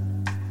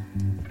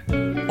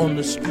 On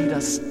the street I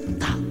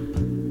stop,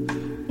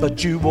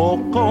 but you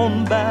walk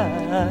on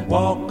by.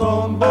 Walk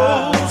on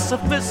by. Oh,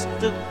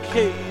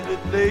 sophisticated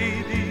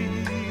lady,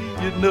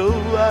 you know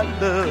I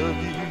love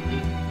you.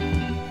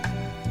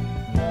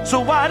 So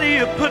why do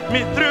you put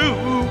me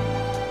through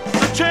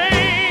the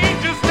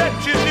changes that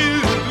you do?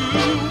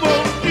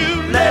 Won't you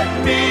let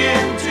me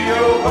into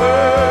your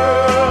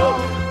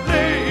world,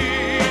 lady?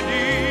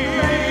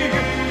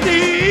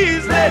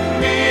 Please let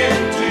me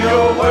into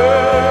your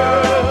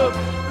world,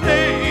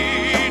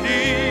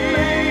 lady.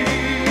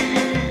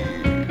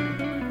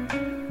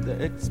 The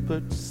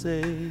experts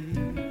say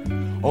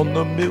on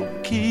the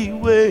Milky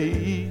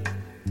Way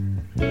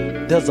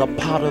there's a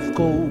pot of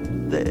gold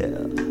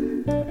there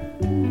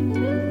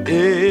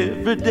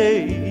every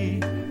day.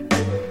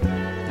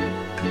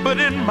 But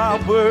in my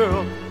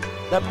world,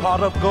 that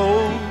pot of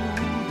gold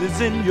is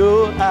in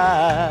your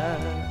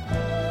eyes.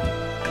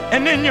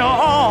 And in your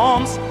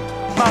arms,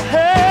 my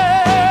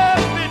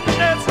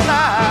happiness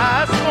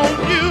lies.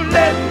 Won't you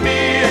let me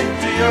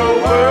into your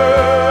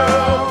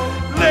world,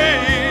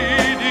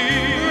 lady?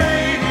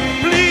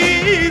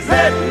 Please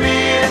let me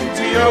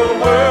into your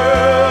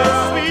world,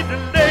 sweet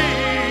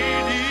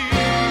lady.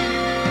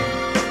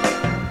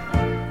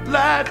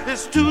 Life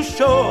is too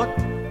short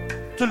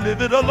to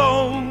live it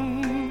alone.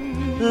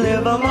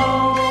 Live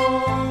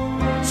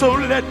alone. So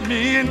let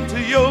me into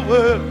your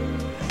world.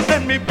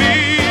 Let me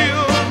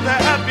build a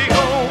happy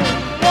home.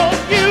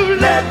 Won't you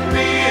let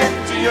me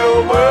into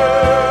your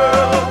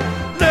world,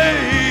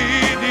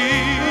 lady?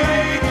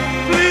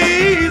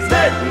 Please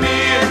let me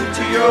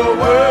into your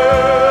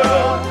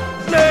world,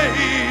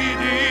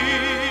 lady.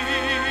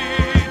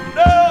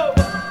 No.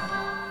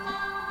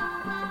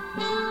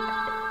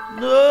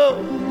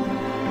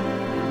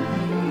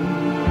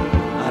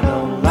 I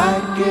don't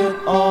like it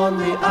on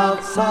the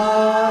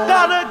outside.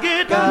 Gotta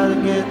get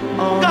on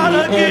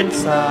the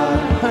inside.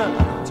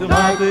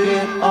 Like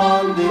it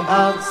on the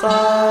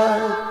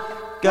outside.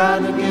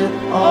 Gotta get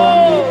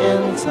on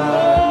the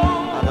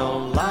inside. I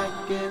don't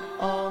like it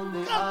on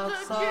the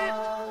outside.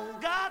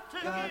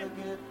 Gotta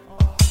get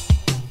on.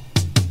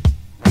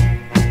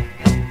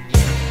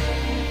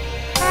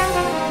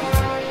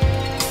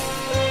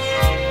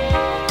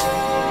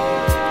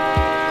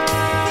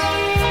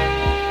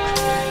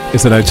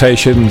 It's the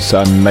Notations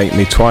and Make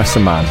Me Twice the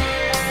Man.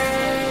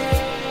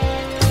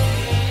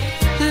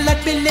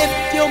 Let me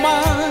lift your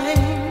mind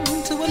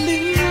to a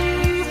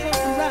new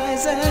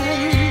horizon.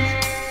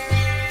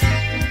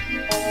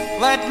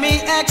 Let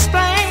me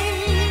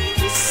explain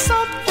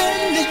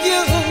something to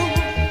you.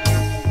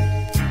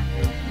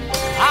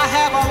 I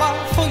have a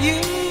love for you.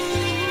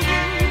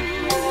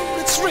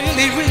 It's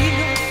really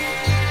real.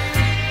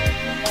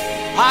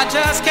 I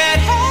just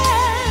can't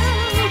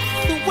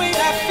help the way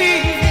I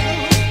feel.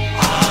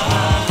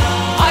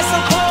 I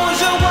suppose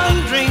you're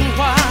wondering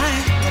why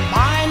my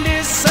mind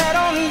is set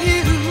on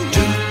you.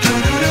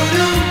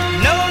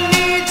 No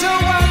need to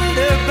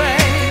wonder,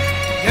 babe.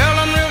 Girl,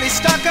 I'm really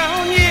stuck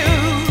on you.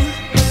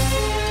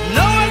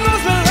 No one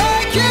knows me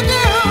like you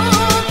do.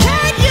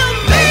 Can you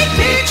make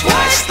me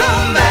twice the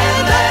man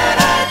that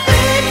I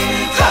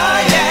think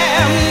I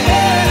am?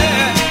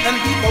 Yeah. And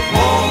be the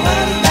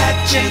woman that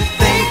you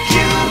think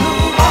you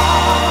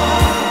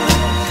are.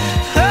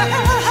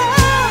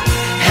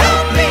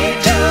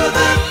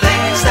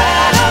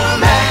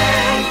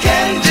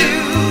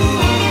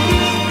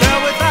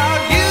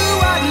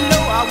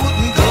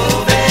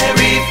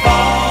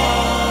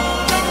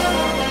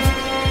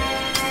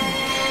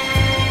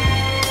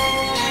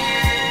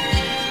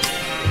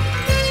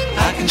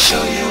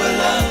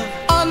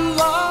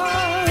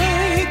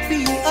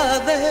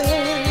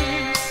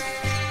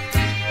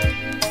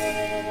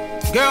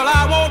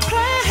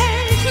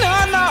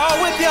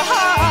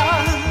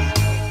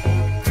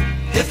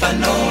 If I'd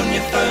known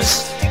you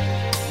first,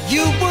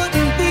 you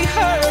wouldn't be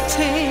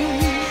hurting.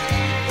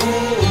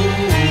 Ooh,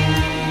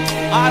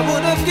 I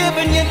would have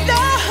given you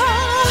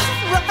love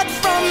right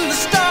from the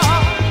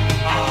start.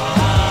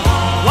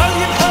 Well,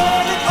 you've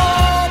heard it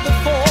all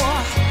before.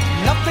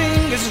 Nothing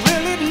is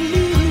really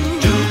new.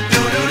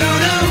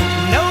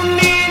 No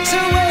need to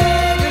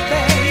worry,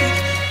 babe.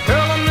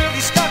 Girl, I'm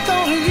really stuck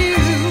on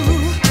you.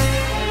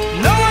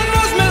 No one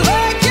knows me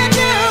like you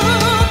do.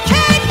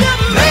 Can you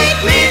make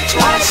me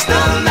twice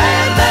the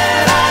man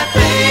that I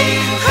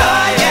think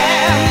I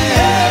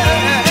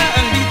am?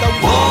 And be the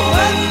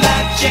woman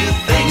that you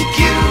think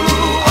you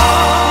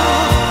are.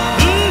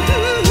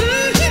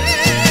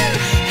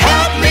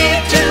 Help me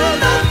do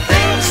the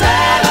things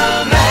that a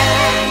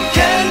man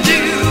can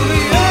do.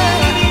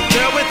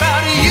 Girl,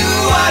 without you,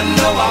 I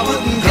know I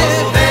wouldn't go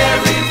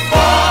very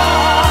far.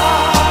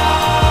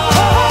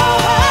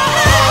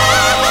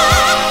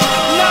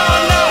 No,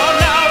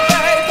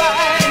 baby,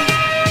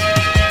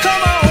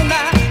 come on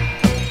now.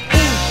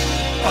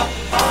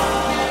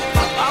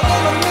 I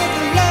wanna make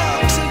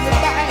love to you,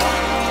 baby.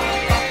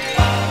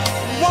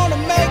 I wanna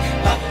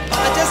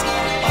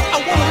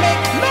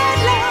make mad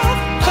love.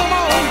 Come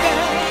on,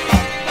 girl.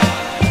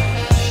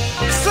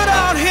 Sit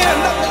down here and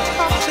let me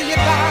talk to you,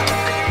 darling.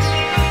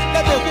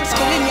 Let me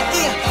whisper in your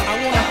ear. I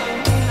wanna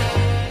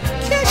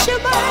kiss you,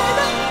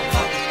 baby.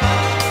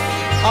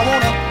 I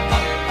wanna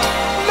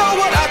know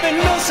what I've been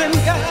missing,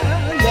 girl.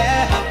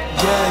 Yeah.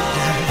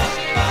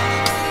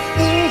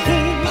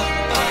 Mhm.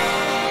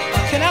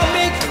 Can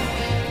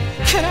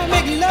I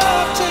make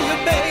love to you,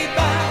 baby?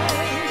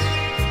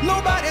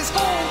 Nobody's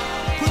home.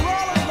 We're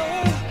all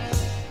alone.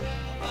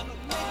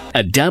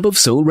 A Dab of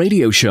Soul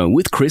radio show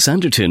with Chris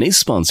Anderton is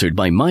sponsored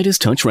by Midas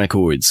Touch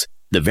Records.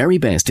 The very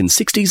best in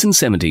 60s and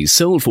 70s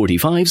soul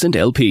 45s and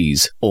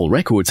LPs. All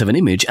records have an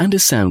image and a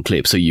sound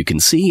clip so you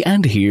can see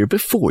and hear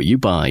before you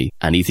buy.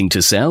 Anything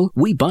to sell?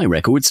 We buy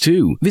records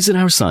too. Visit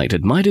our site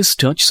at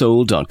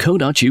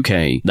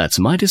midastouchsoul.co.uk. That's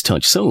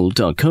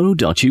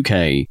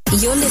midastouchsoul.co.uk.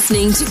 You're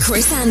listening to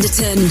Chris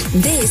Anderton.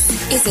 This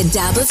is A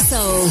Dab of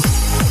Soul.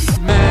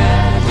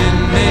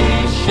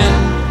 Imagination,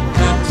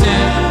 the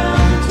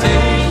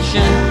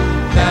temptation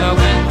that I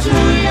went to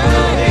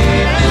your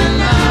head, and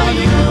now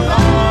you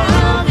are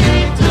a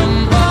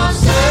victim of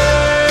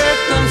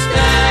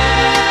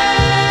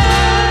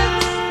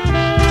circumstance.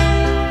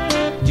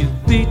 You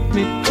beat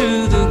me to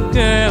the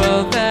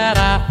girl that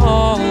I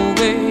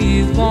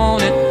always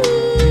wanted.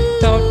 You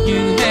thought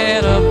you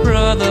had a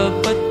brother,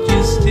 but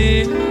you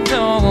still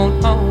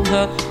don't own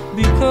her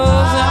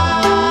because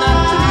I'm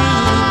not true.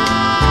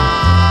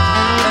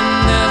 And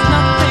there's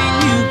nothing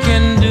you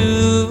can do.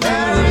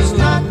 There is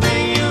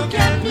nothing you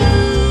can do.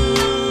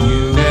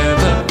 You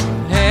never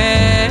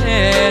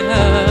had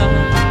her.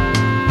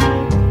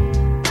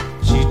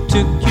 She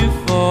took you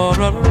for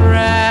a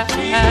ride.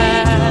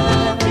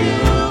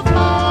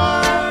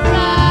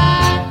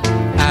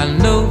 I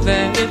know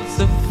that it's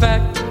a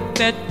fact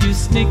that you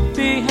sneaked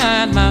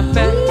behind my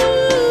back,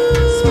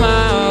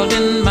 smiled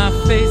in my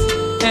face,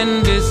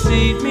 and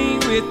deceived me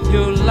with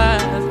your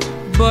lies.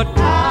 But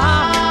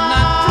I'm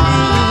not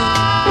true.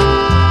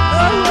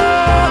 Oh,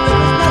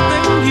 there's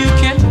nothing you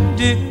can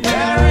do.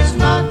 There is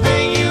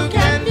nothing you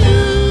can do.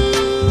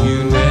 You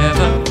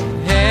never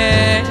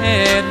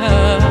had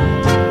her.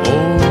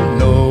 Oh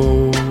no.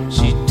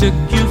 She took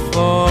you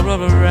for a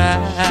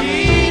ride.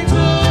 She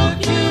took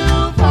you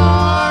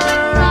for a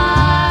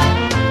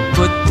ride.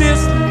 But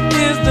this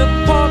is the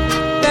part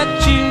that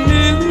you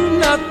knew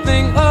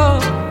nothing of.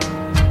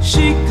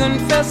 She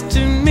confessed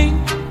to me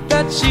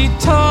that she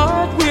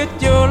toyed with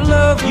your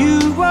love.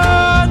 You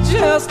were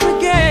just a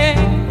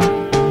game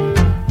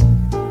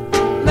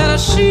that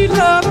she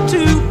loved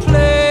to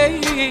play.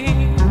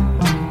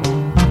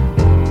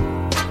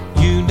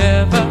 You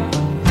never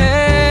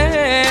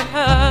had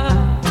her.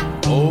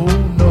 Oh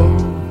no.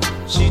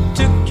 She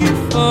took you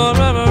for a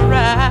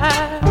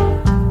ride.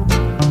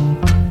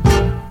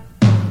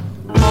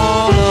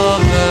 All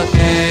of the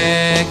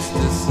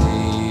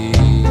ecstasy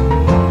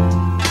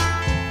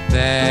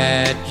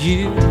that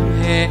you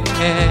had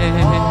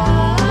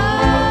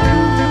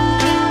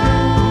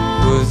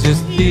was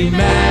just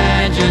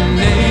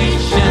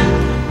imagination,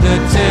 the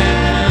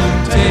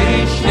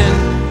temptation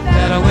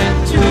that I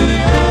went to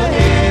your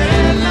head,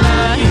 and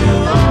now you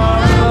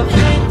are a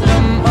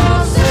victim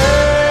of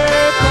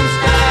circumstance.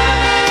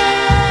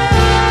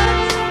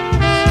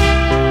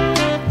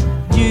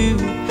 You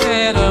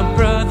had a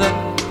brother,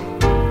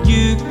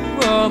 you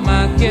were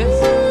my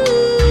guest.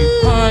 You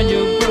earned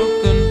your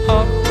broken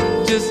heart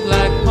just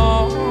like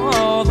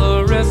all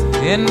the rest,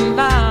 and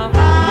now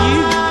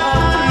you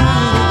are through.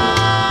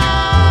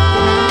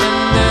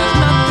 And there's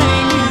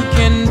nothing you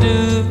can do.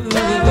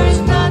 There is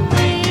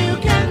nothing you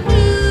can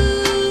do.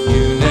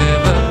 You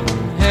never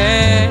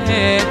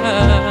had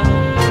her.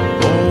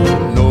 Oh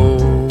no.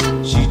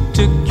 She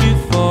took you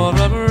for a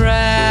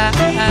ride.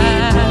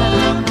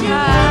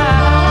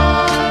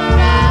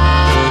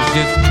 It was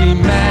just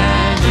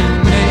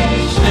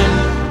imagination,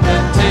 the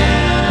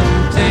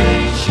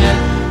temptation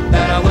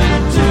that I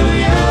went to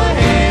your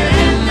head,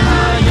 and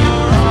now you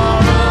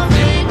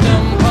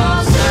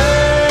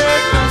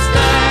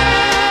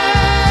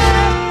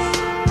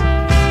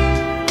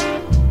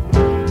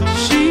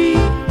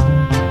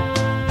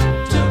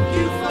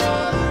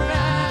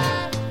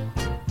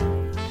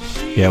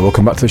Yeah,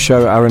 welcome back to the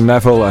show, Aaron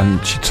Neville,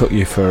 and she took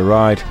you for a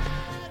ride.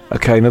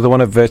 Okay, another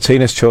one of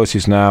Tina's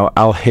choices now,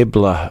 Al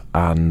Hibbler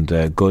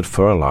and Good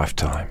for a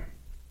Lifetime.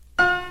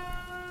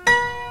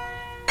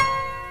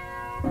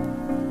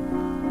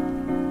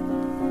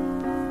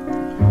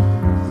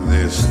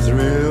 This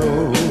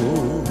thrill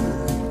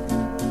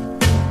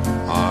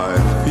I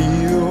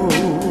feel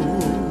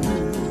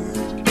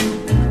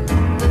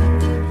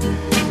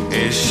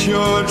is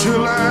sure to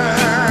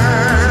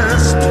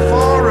last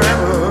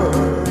forever,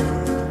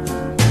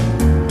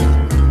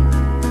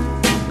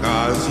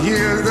 'cause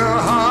here's the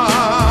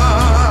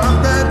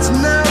heart that's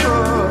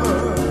never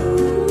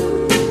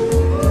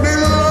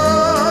been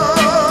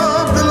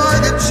loved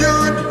like it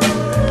should,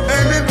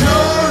 and it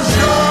knows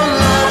your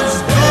love's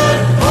good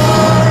for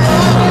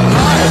a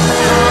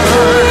lifetime.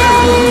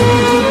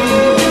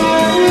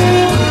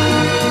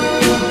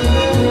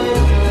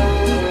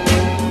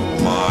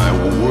 My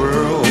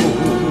world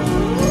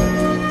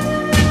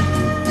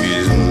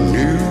is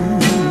new.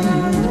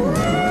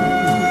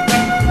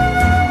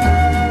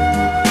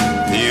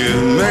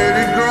 You've made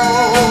it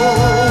grow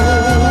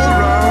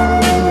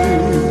around me.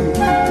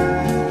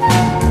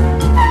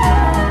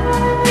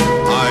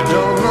 I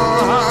don't know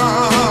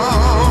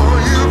how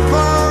you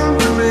found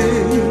me,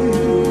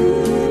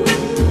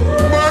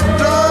 but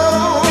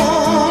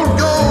don't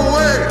go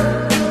away,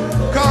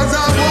 'cause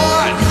I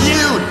want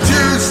you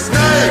to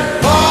stay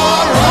for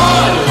a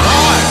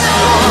lifetime.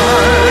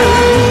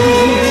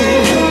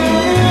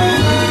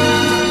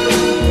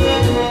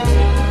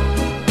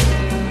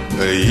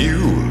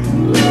 You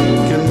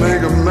can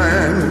make a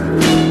man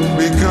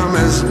become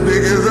as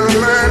big as a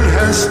man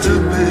has to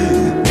be,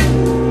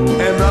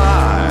 and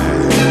I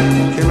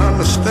can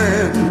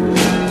understand,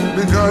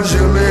 because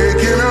you're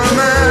making a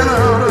man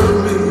out of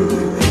me.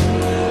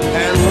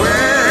 And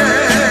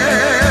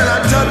when I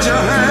touch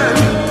your hand,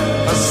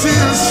 I see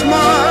a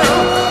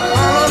smile,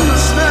 I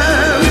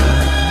understand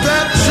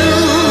that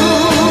true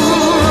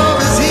love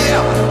is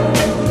here,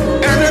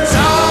 and it's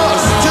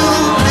ours to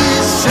be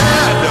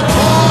shared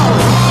for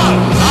a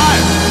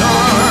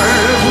lifetime.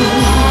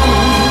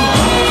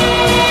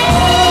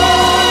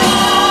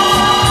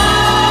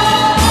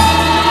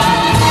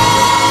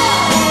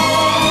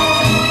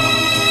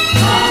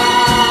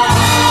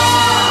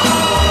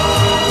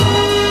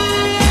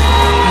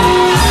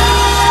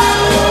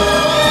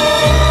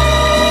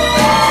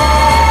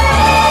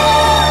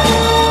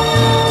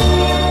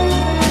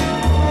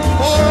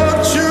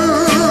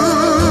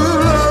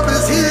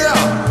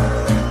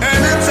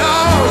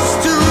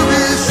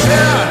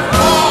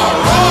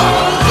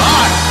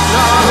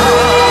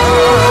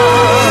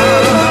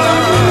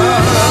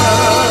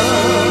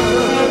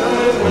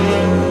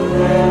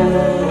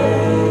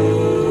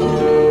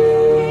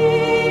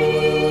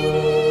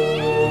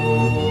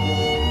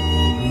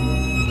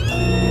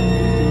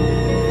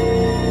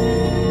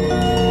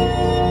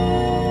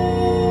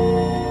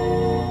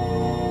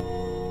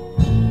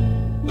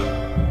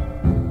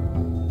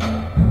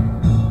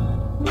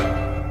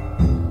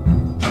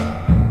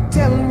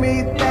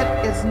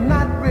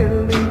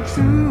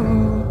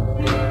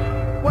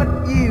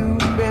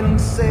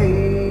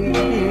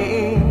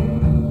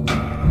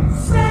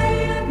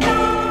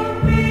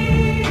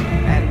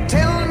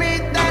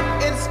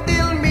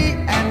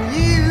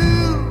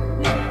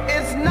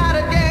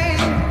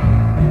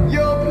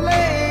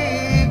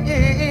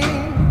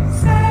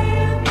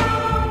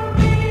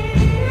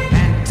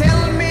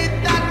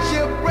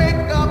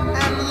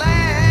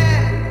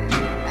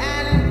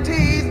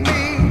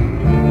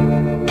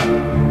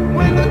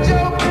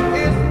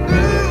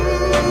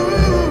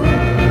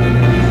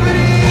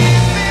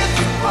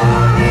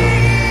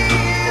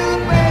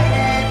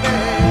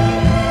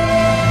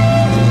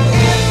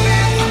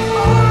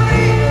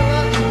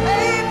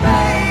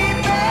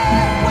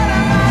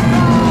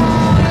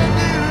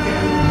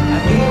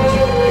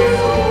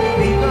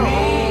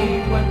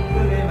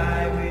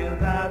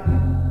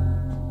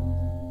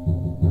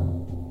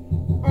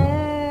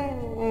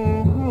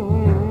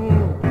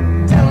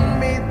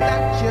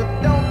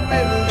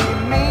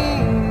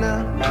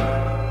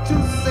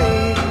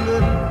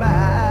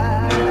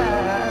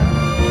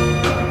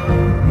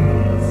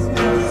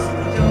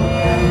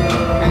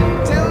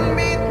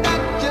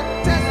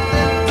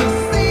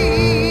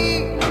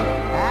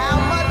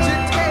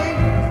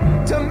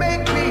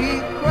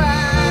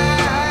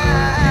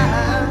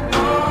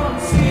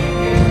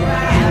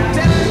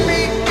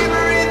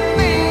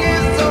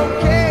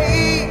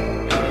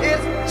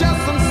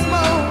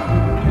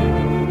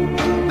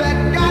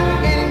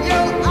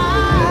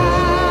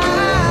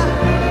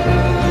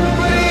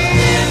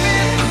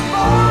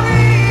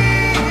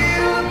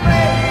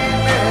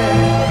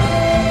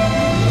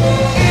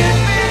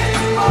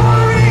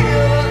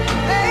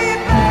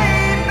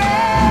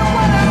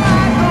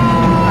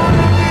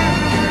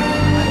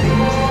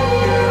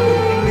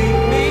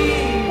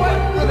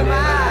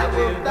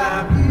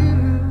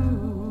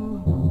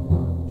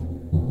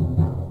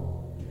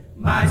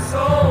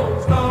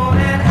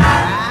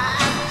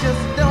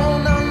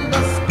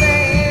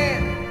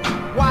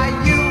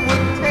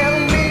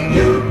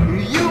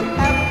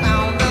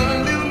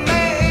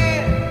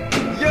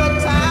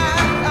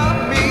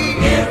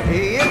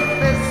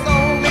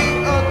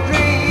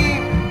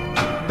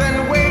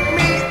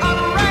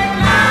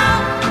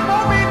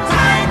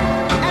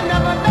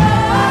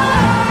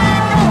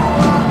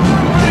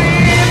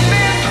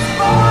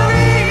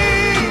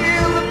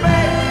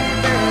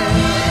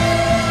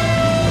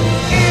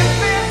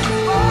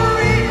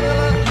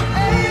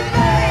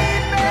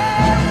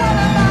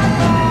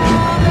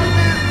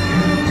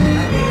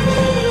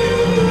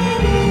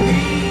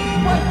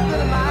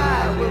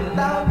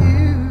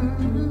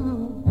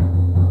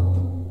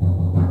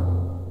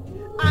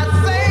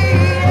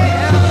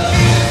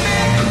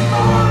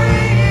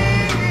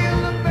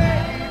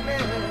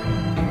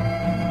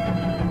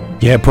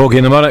 Yeah, Porgy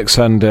and the Monarchs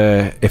and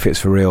If It's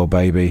For Real,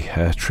 Baby,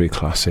 true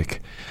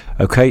classic.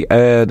 Okay,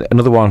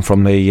 another one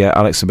from the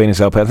Alex Sabinas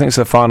LP. I think it's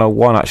the final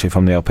one actually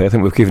from the LP. I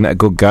think we've given it a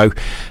good go.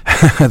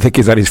 I think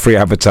he's had his free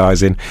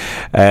advertising.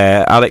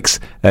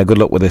 Alex, good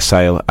luck with this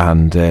sale,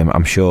 and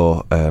I'm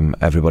sure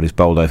everybody's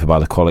bowled over by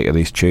the quality of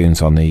these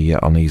tunes on these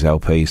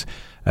LPs.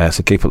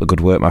 So keep up the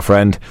good work, my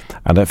friend,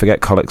 and don't forget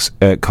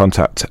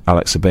contact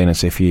Alex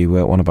Sabinas if you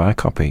want to buy a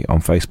copy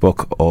on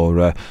Facebook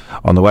or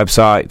on the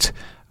website.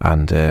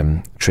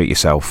 And treat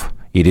yourself.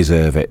 You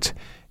deserve it.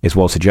 It's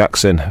Walter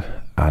Jackson,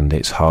 and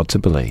It's Hard to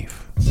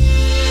Believe.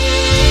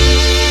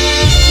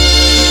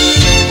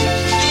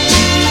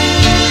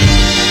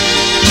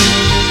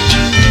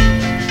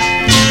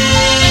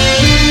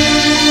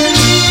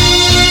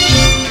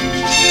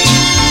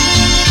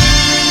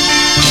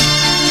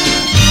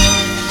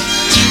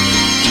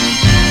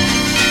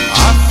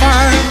 I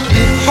find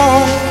it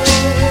hard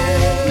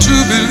to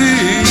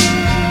believe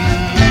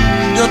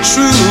you're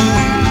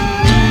true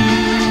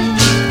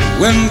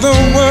when the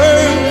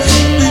words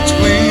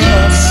between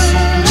us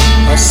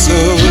are so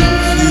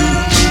few,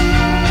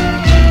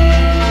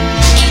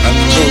 and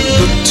though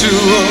the two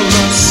of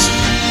us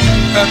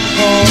at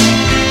home,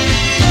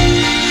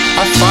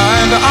 I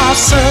find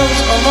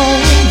ourselves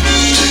alone,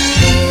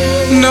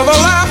 never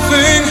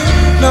laughing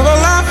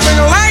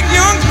like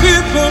young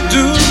people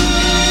do.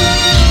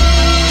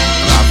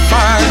 And I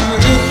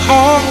find it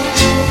hard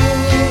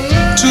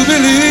to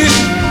believe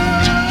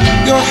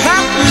you're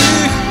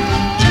happy,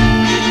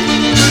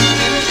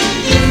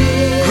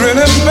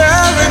 grinning,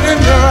 bearing in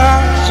your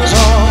eyes is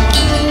all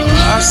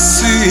I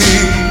see.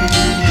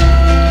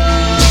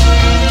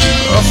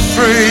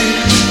 Afraid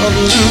of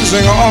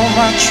losing all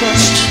my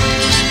trust,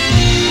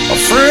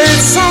 afraid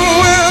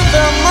somewhere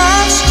there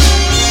must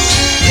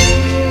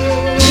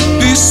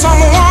be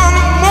someone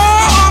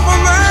more of a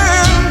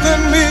man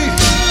than me.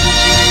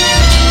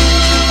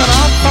 And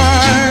I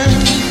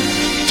find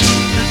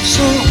it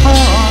so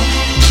hard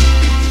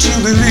to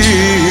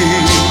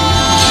believe.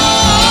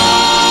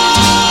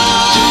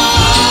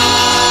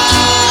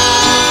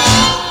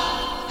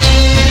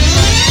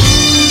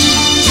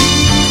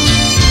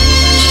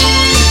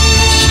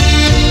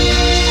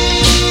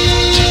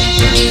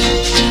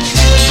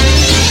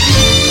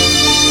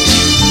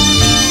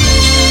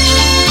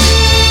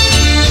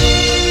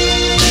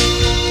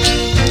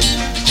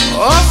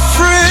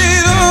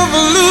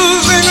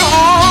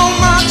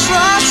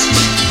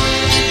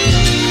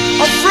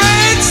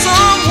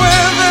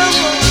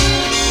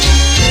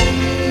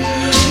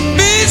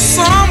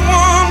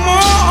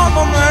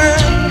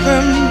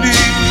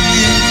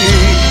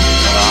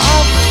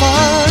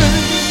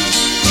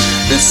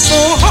 It's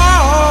so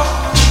hard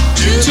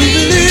to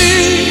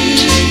believe,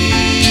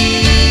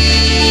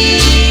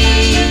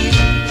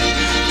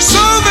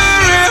 so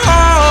very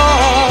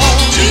hard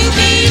to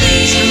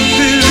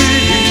believe,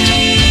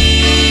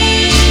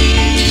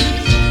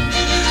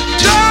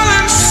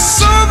 darling,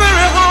 so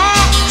very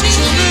hard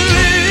to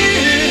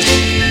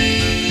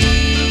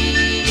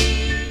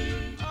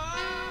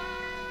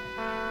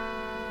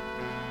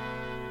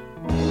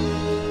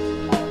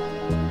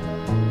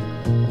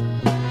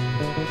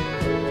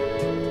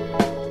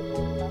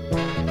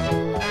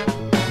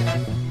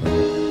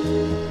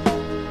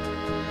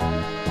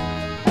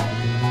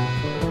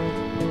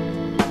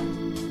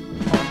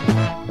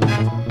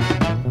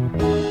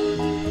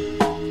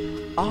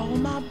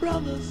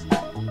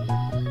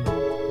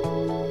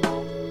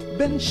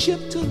been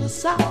shipped to the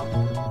south,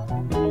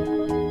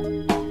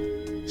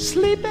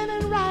 sleeping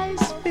in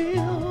rice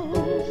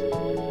fields,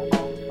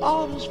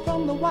 orders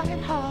from the White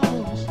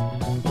House.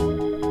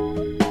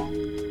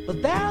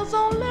 But there's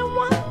only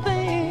one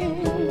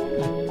thing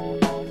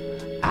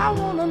I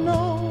wanna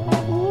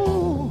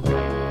know.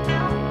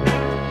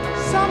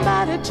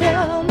 Somebody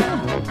tell me,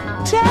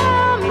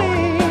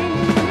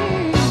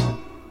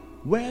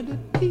 where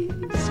did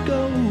peace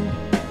go?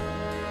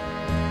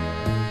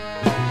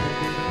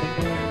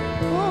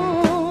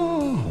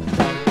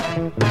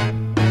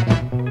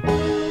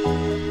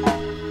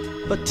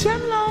 For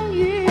 10 long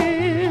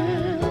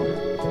years,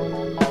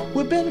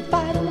 we've been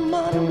fighting a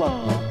money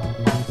war.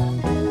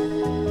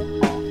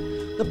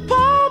 The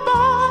poor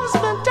boy's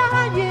been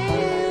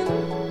dying.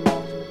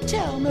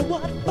 Tell me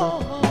what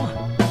for?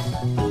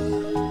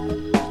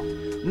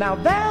 Now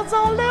there's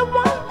only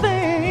one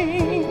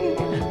thing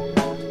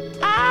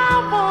I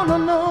wanna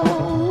know.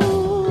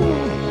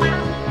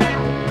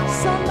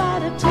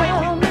 Somebody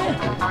tell me,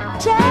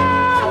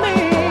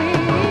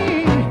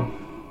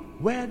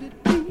 where did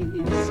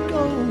peace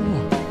go?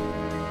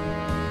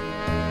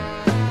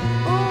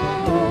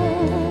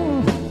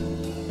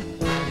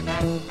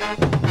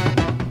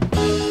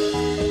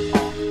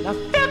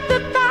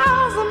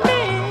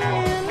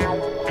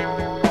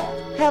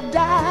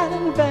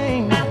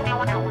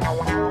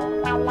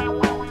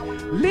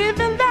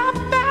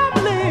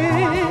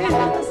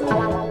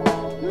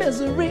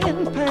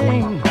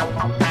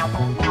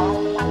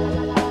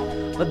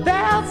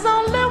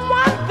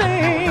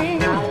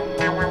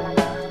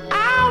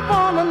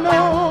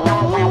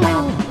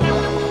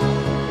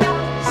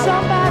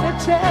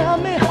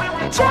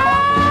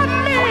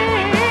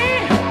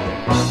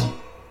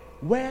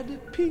 Where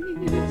did peace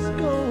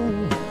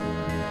go?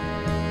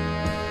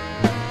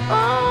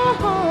 Oh,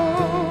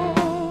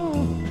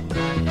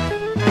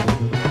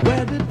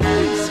 where did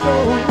peace go?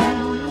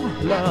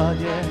 Lord,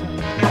 yeah.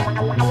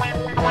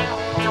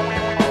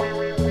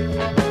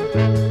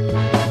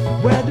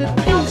 Where did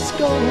peace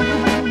go?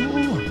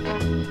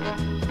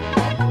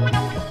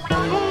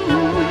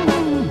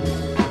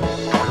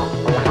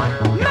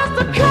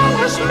 Mr.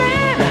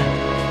 Congressman,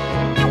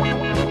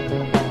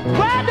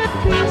 where did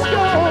peace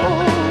go?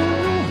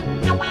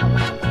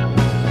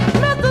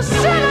 Mr.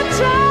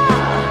 Senator,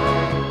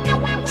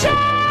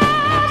 tell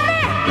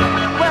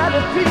me, where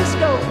did peace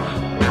go?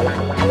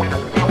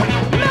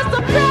 Mr.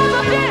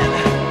 President,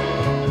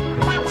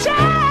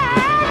 tell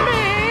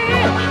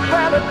me,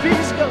 where did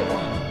peace go?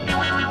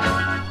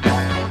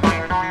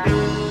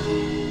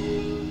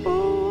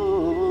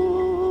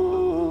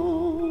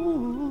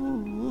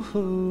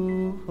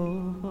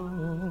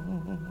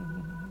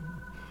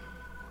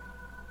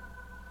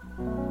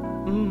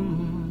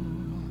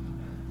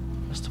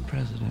 Mr.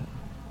 President,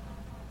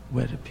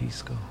 where did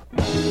peace go?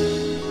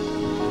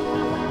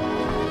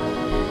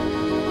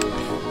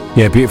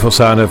 Yeah, beautiful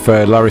sound of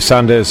Larry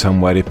Sanders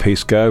and Where Did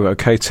Peace Go?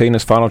 Okay,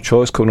 Tina's final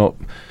choice coming up.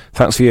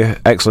 Thanks for your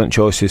excellent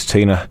choices,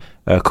 Tina.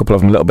 A couple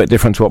of them a little bit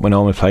different to what we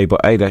normally play,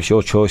 but hey, that's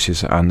your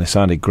choices and they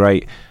sounded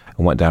great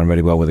and went down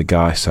really well with the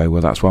guy.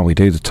 So that's why we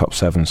do the top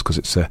sevens, because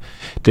it's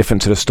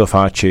different to the stuff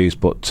I choose,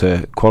 but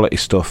quality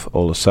stuff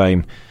all the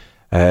same.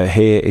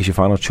 Here is your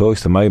final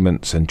choice, The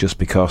Moments, and Just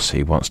Because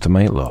He Wants to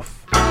Make Love.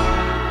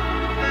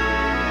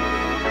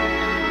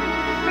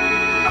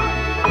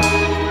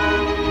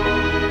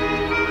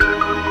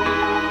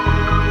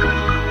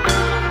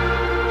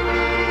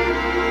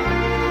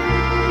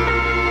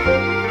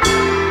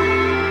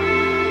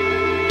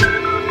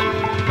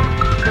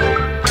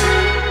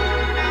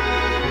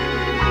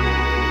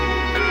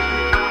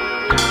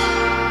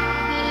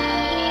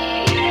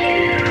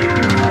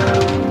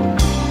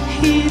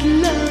 He'd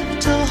love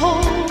to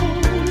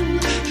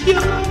hold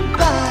your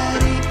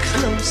body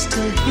close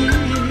to his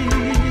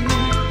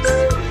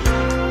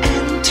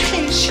and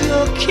taste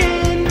your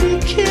candy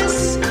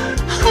kiss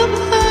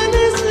upon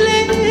his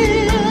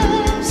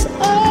lips.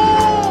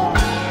 Oh,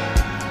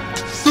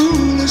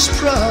 foolish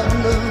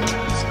problems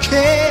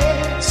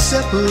can't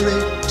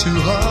separate two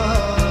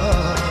hearts.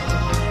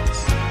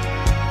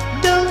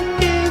 Don't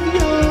give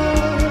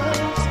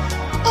yours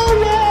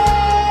away.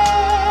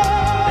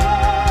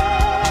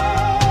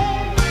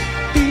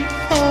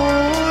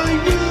 Before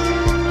you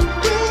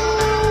go,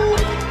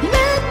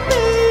 let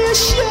me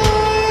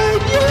assure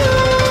you,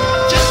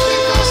 just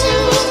because he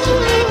wants to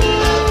make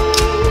love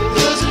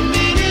doesn't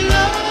mean he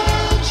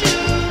loves you.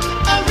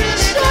 I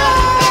really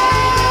don't.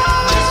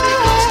 Just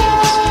because he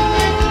wants to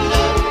make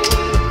love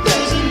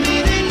doesn't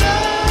mean he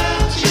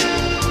loves you.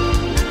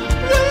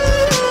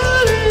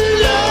 Really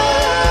loves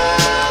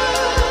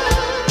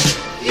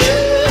you.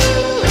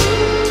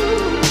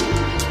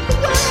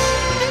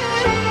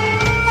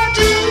 I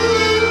do.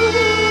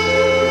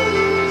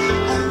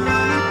 I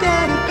really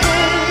got it,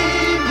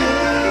 baby.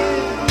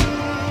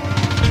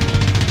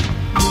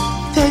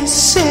 They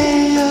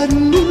say a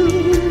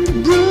new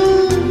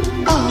broom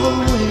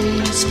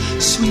always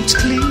sweeps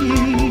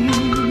clean.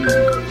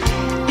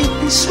 If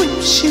it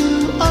sweeps you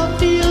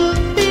off your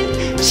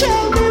feet,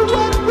 tell me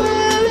what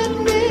will it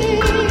mean?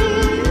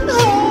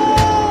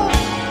 Oh,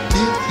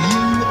 if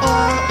you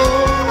are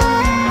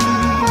only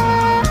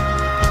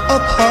a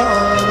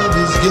part of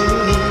his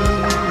game,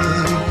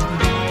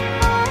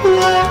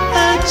 what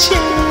a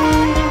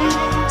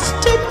chance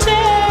to tell.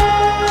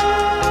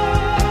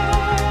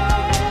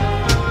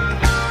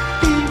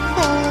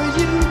 Before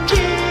you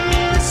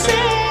kiss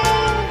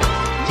him,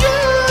 you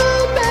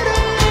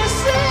better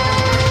listen.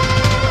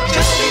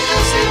 Just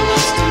because he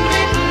wants to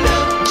make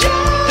love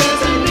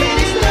doesn't mean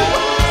he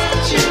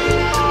loves you.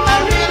 I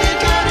really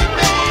got it,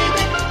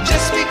 baby.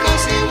 Just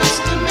because he wants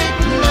to make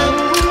love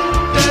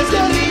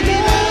doesn't mean he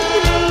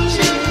loves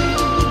you.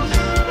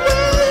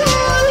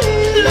 Well,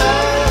 he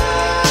loves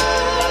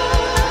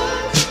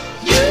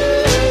you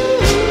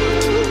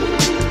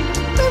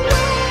the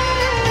way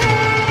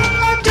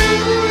I do.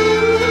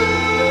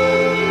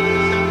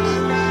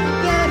 I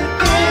got it,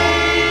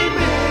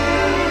 baby.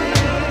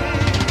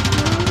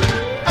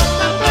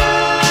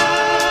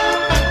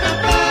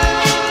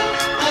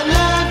 I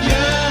love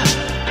you.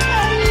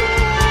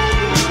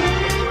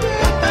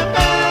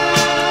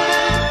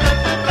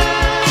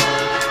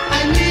 I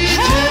need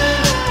you.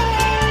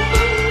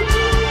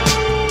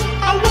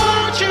 I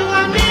want you.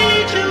 I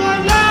need you. I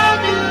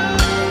love you,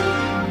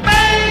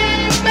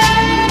 baby.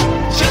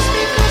 Just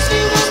because he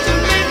wants to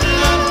make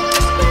love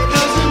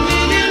doesn't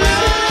mean he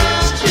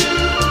loves you.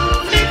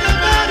 Think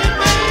about it,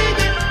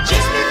 baby.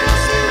 Just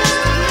because he wants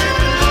to make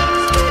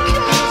love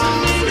doesn't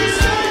mean he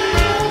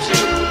loves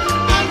you.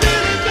 I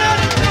really got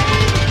it,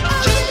 baby.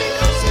 Just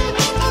because he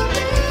wants to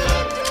make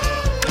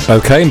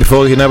love. Okay, and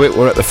before you know it,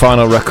 we're at the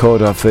final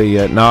record of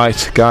the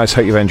night. Guys,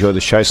 hope you've enjoyed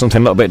the show.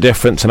 Something a little bit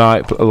different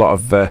tonight. A lot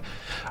of, I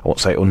won't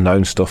say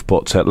unknown stuff,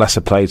 but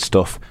lesser played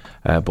stuff.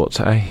 But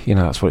hey,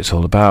 that's what it's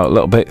all about. A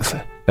little bit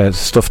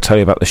stuff to tell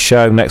you about the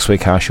show. Next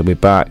week I shall be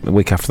back. The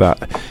week after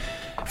that,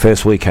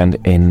 first weekend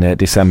in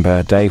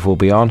December, Dave will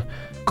be on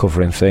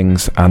covering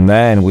things, and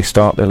then we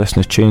start the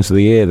Listeners' Tunes of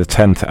the Year, the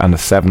 10th and the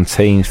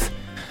 17th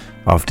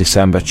of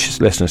December,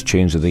 Listeners'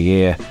 Tunes of the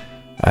Year.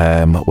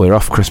 We're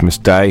off Christmas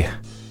Day.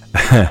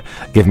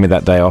 Give me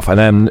that day off, and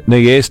then New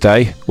Year's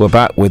Day we're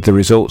back with the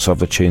results of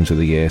the Tunes of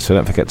the Year, so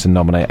don't forget to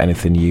nominate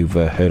anything you've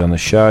heard on the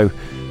show.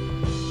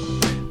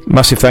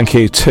 Massive thank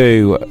you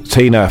to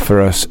Tina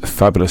for her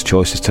fabulous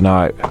choices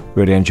tonight.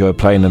 Really enjoyed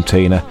playing them,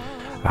 Tina,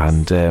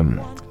 and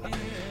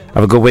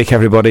have a good week,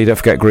 everybody. Don't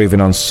forget grooving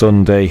on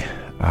Sunday,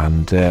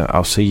 and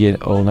I'll see you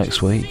all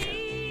next week.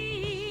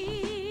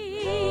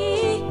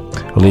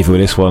 I'll leave you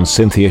with this one,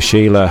 Cynthia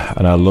Sheila,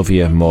 and I love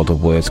you more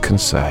than words can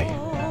say.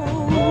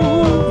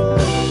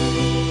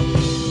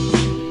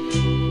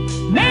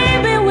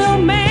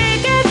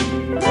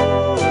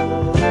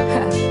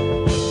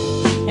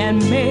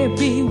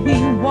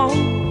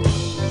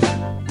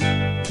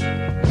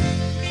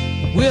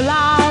 Will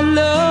our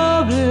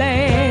love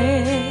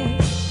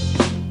last?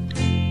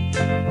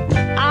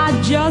 I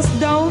just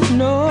don't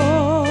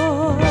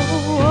know.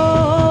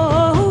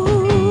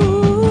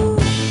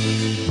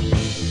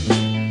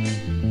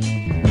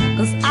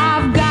 'Cause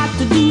I've got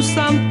to do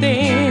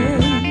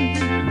something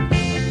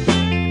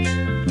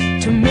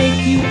to make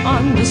you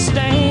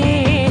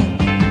understand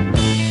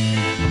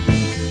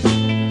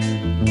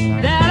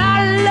that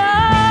I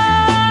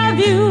love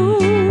you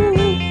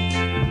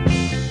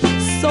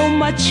so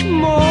much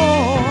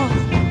more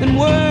than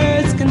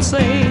words can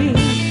say.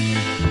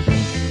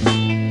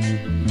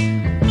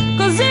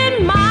 'Cause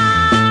in my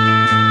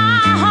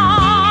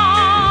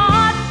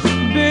heart,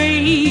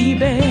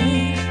 baby,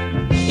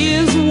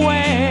 is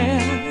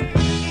where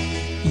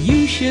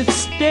you should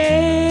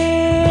stay.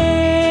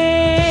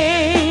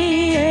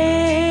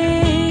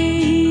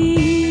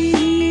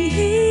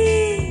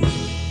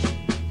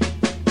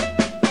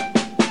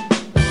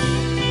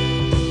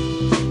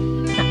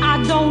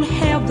 I don't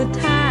have the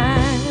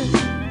time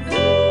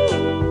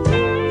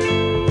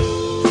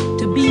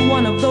to be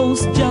one of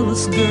those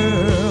jealous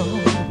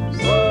girls,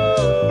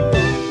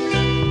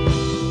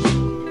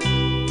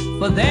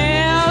 but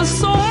there's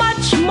so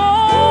much more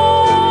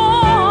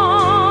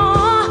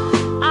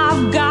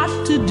I've got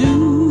to do.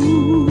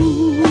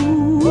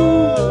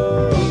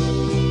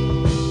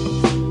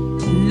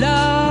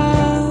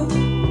 Love,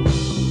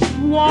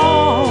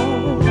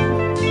 warmth,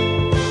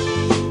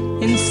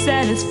 and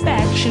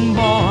satisfaction,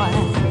 boy.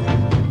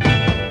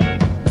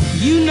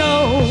 You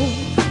know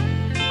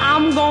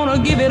I'm gonna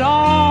give it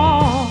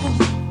all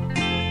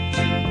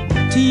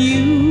to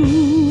you.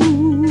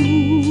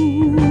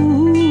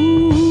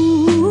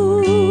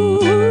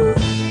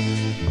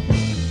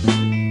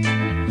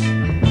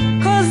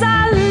 'Cause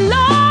I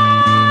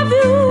love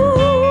you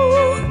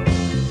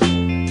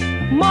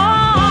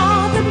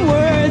more than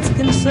words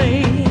can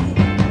say.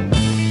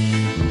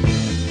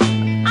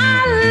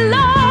 I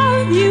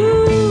love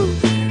you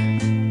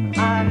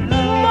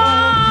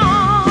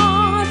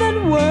more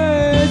than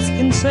words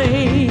can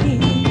say.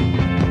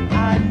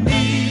 I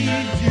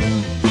need you.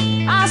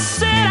 I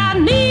said I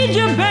need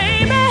you,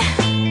 baby,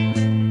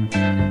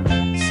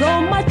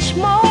 so much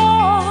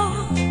more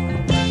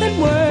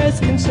than words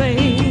can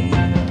say.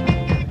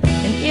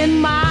 And in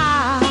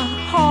my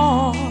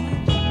heart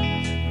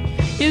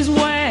is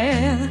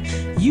where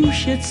you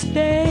should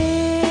stay.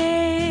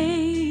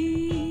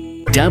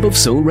 Dab of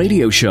Soul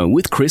Radio Show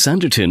with Chris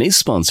Anderton is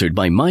sponsored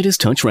by Midas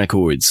Touch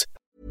Records.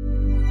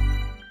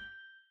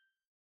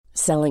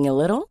 Selling a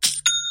little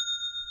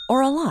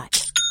or a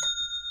lot?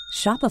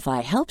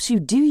 Shopify helps you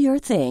do your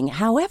thing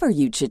however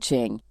you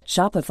cha-ching.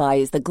 Shopify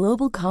is the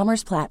global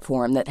commerce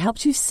platform that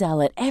helps you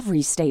sell at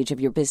every stage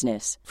of your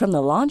business. From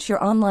the launch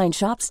your online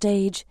shop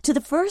stage to the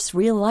first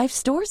real-life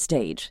store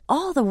stage,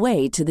 all the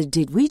way to the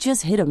did we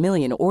just hit a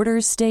million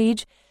orders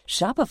stage.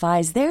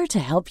 Shopify's there to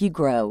help you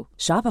grow.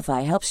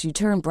 Shopify helps you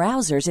turn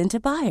browsers into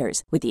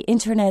buyers with the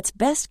internet's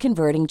best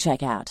converting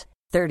checkout.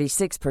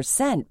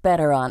 36%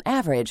 better on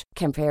average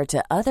compared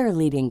to other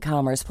leading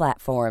commerce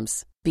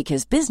platforms.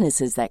 Because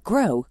businesses that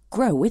grow,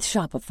 grow with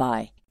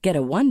Shopify. Get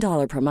a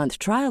 $1 per month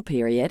trial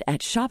period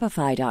at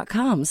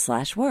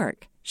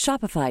shopify.com/work.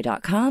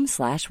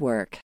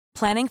 Shopify.com/work.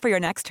 Planning for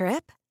your next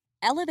trip?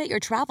 Elevate your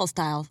travel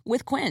style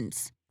with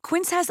Quince.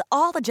 Quince has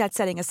all the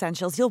jet-setting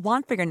essentials you'll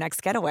want for your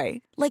next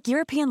getaway, like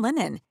European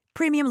linen,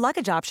 premium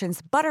luggage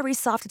options, buttery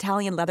soft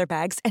Italian leather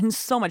bags, and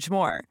so much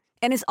more.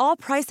 And is all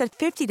priced at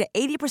 50 to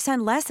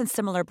 80% less than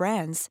similar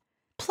brands.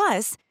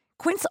 Plus,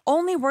 Quince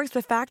only works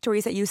with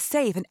factories that use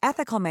safe and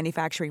ethical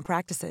manufacturing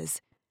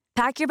practices.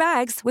 Pack your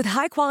bags with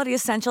high-quality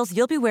essentials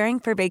you'll be wearing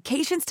for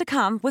vacations to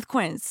come with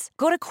Quince.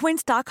 Go to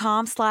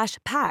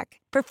quince.com/pack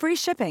for free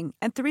shipping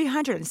and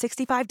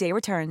 365-day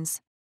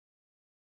returns.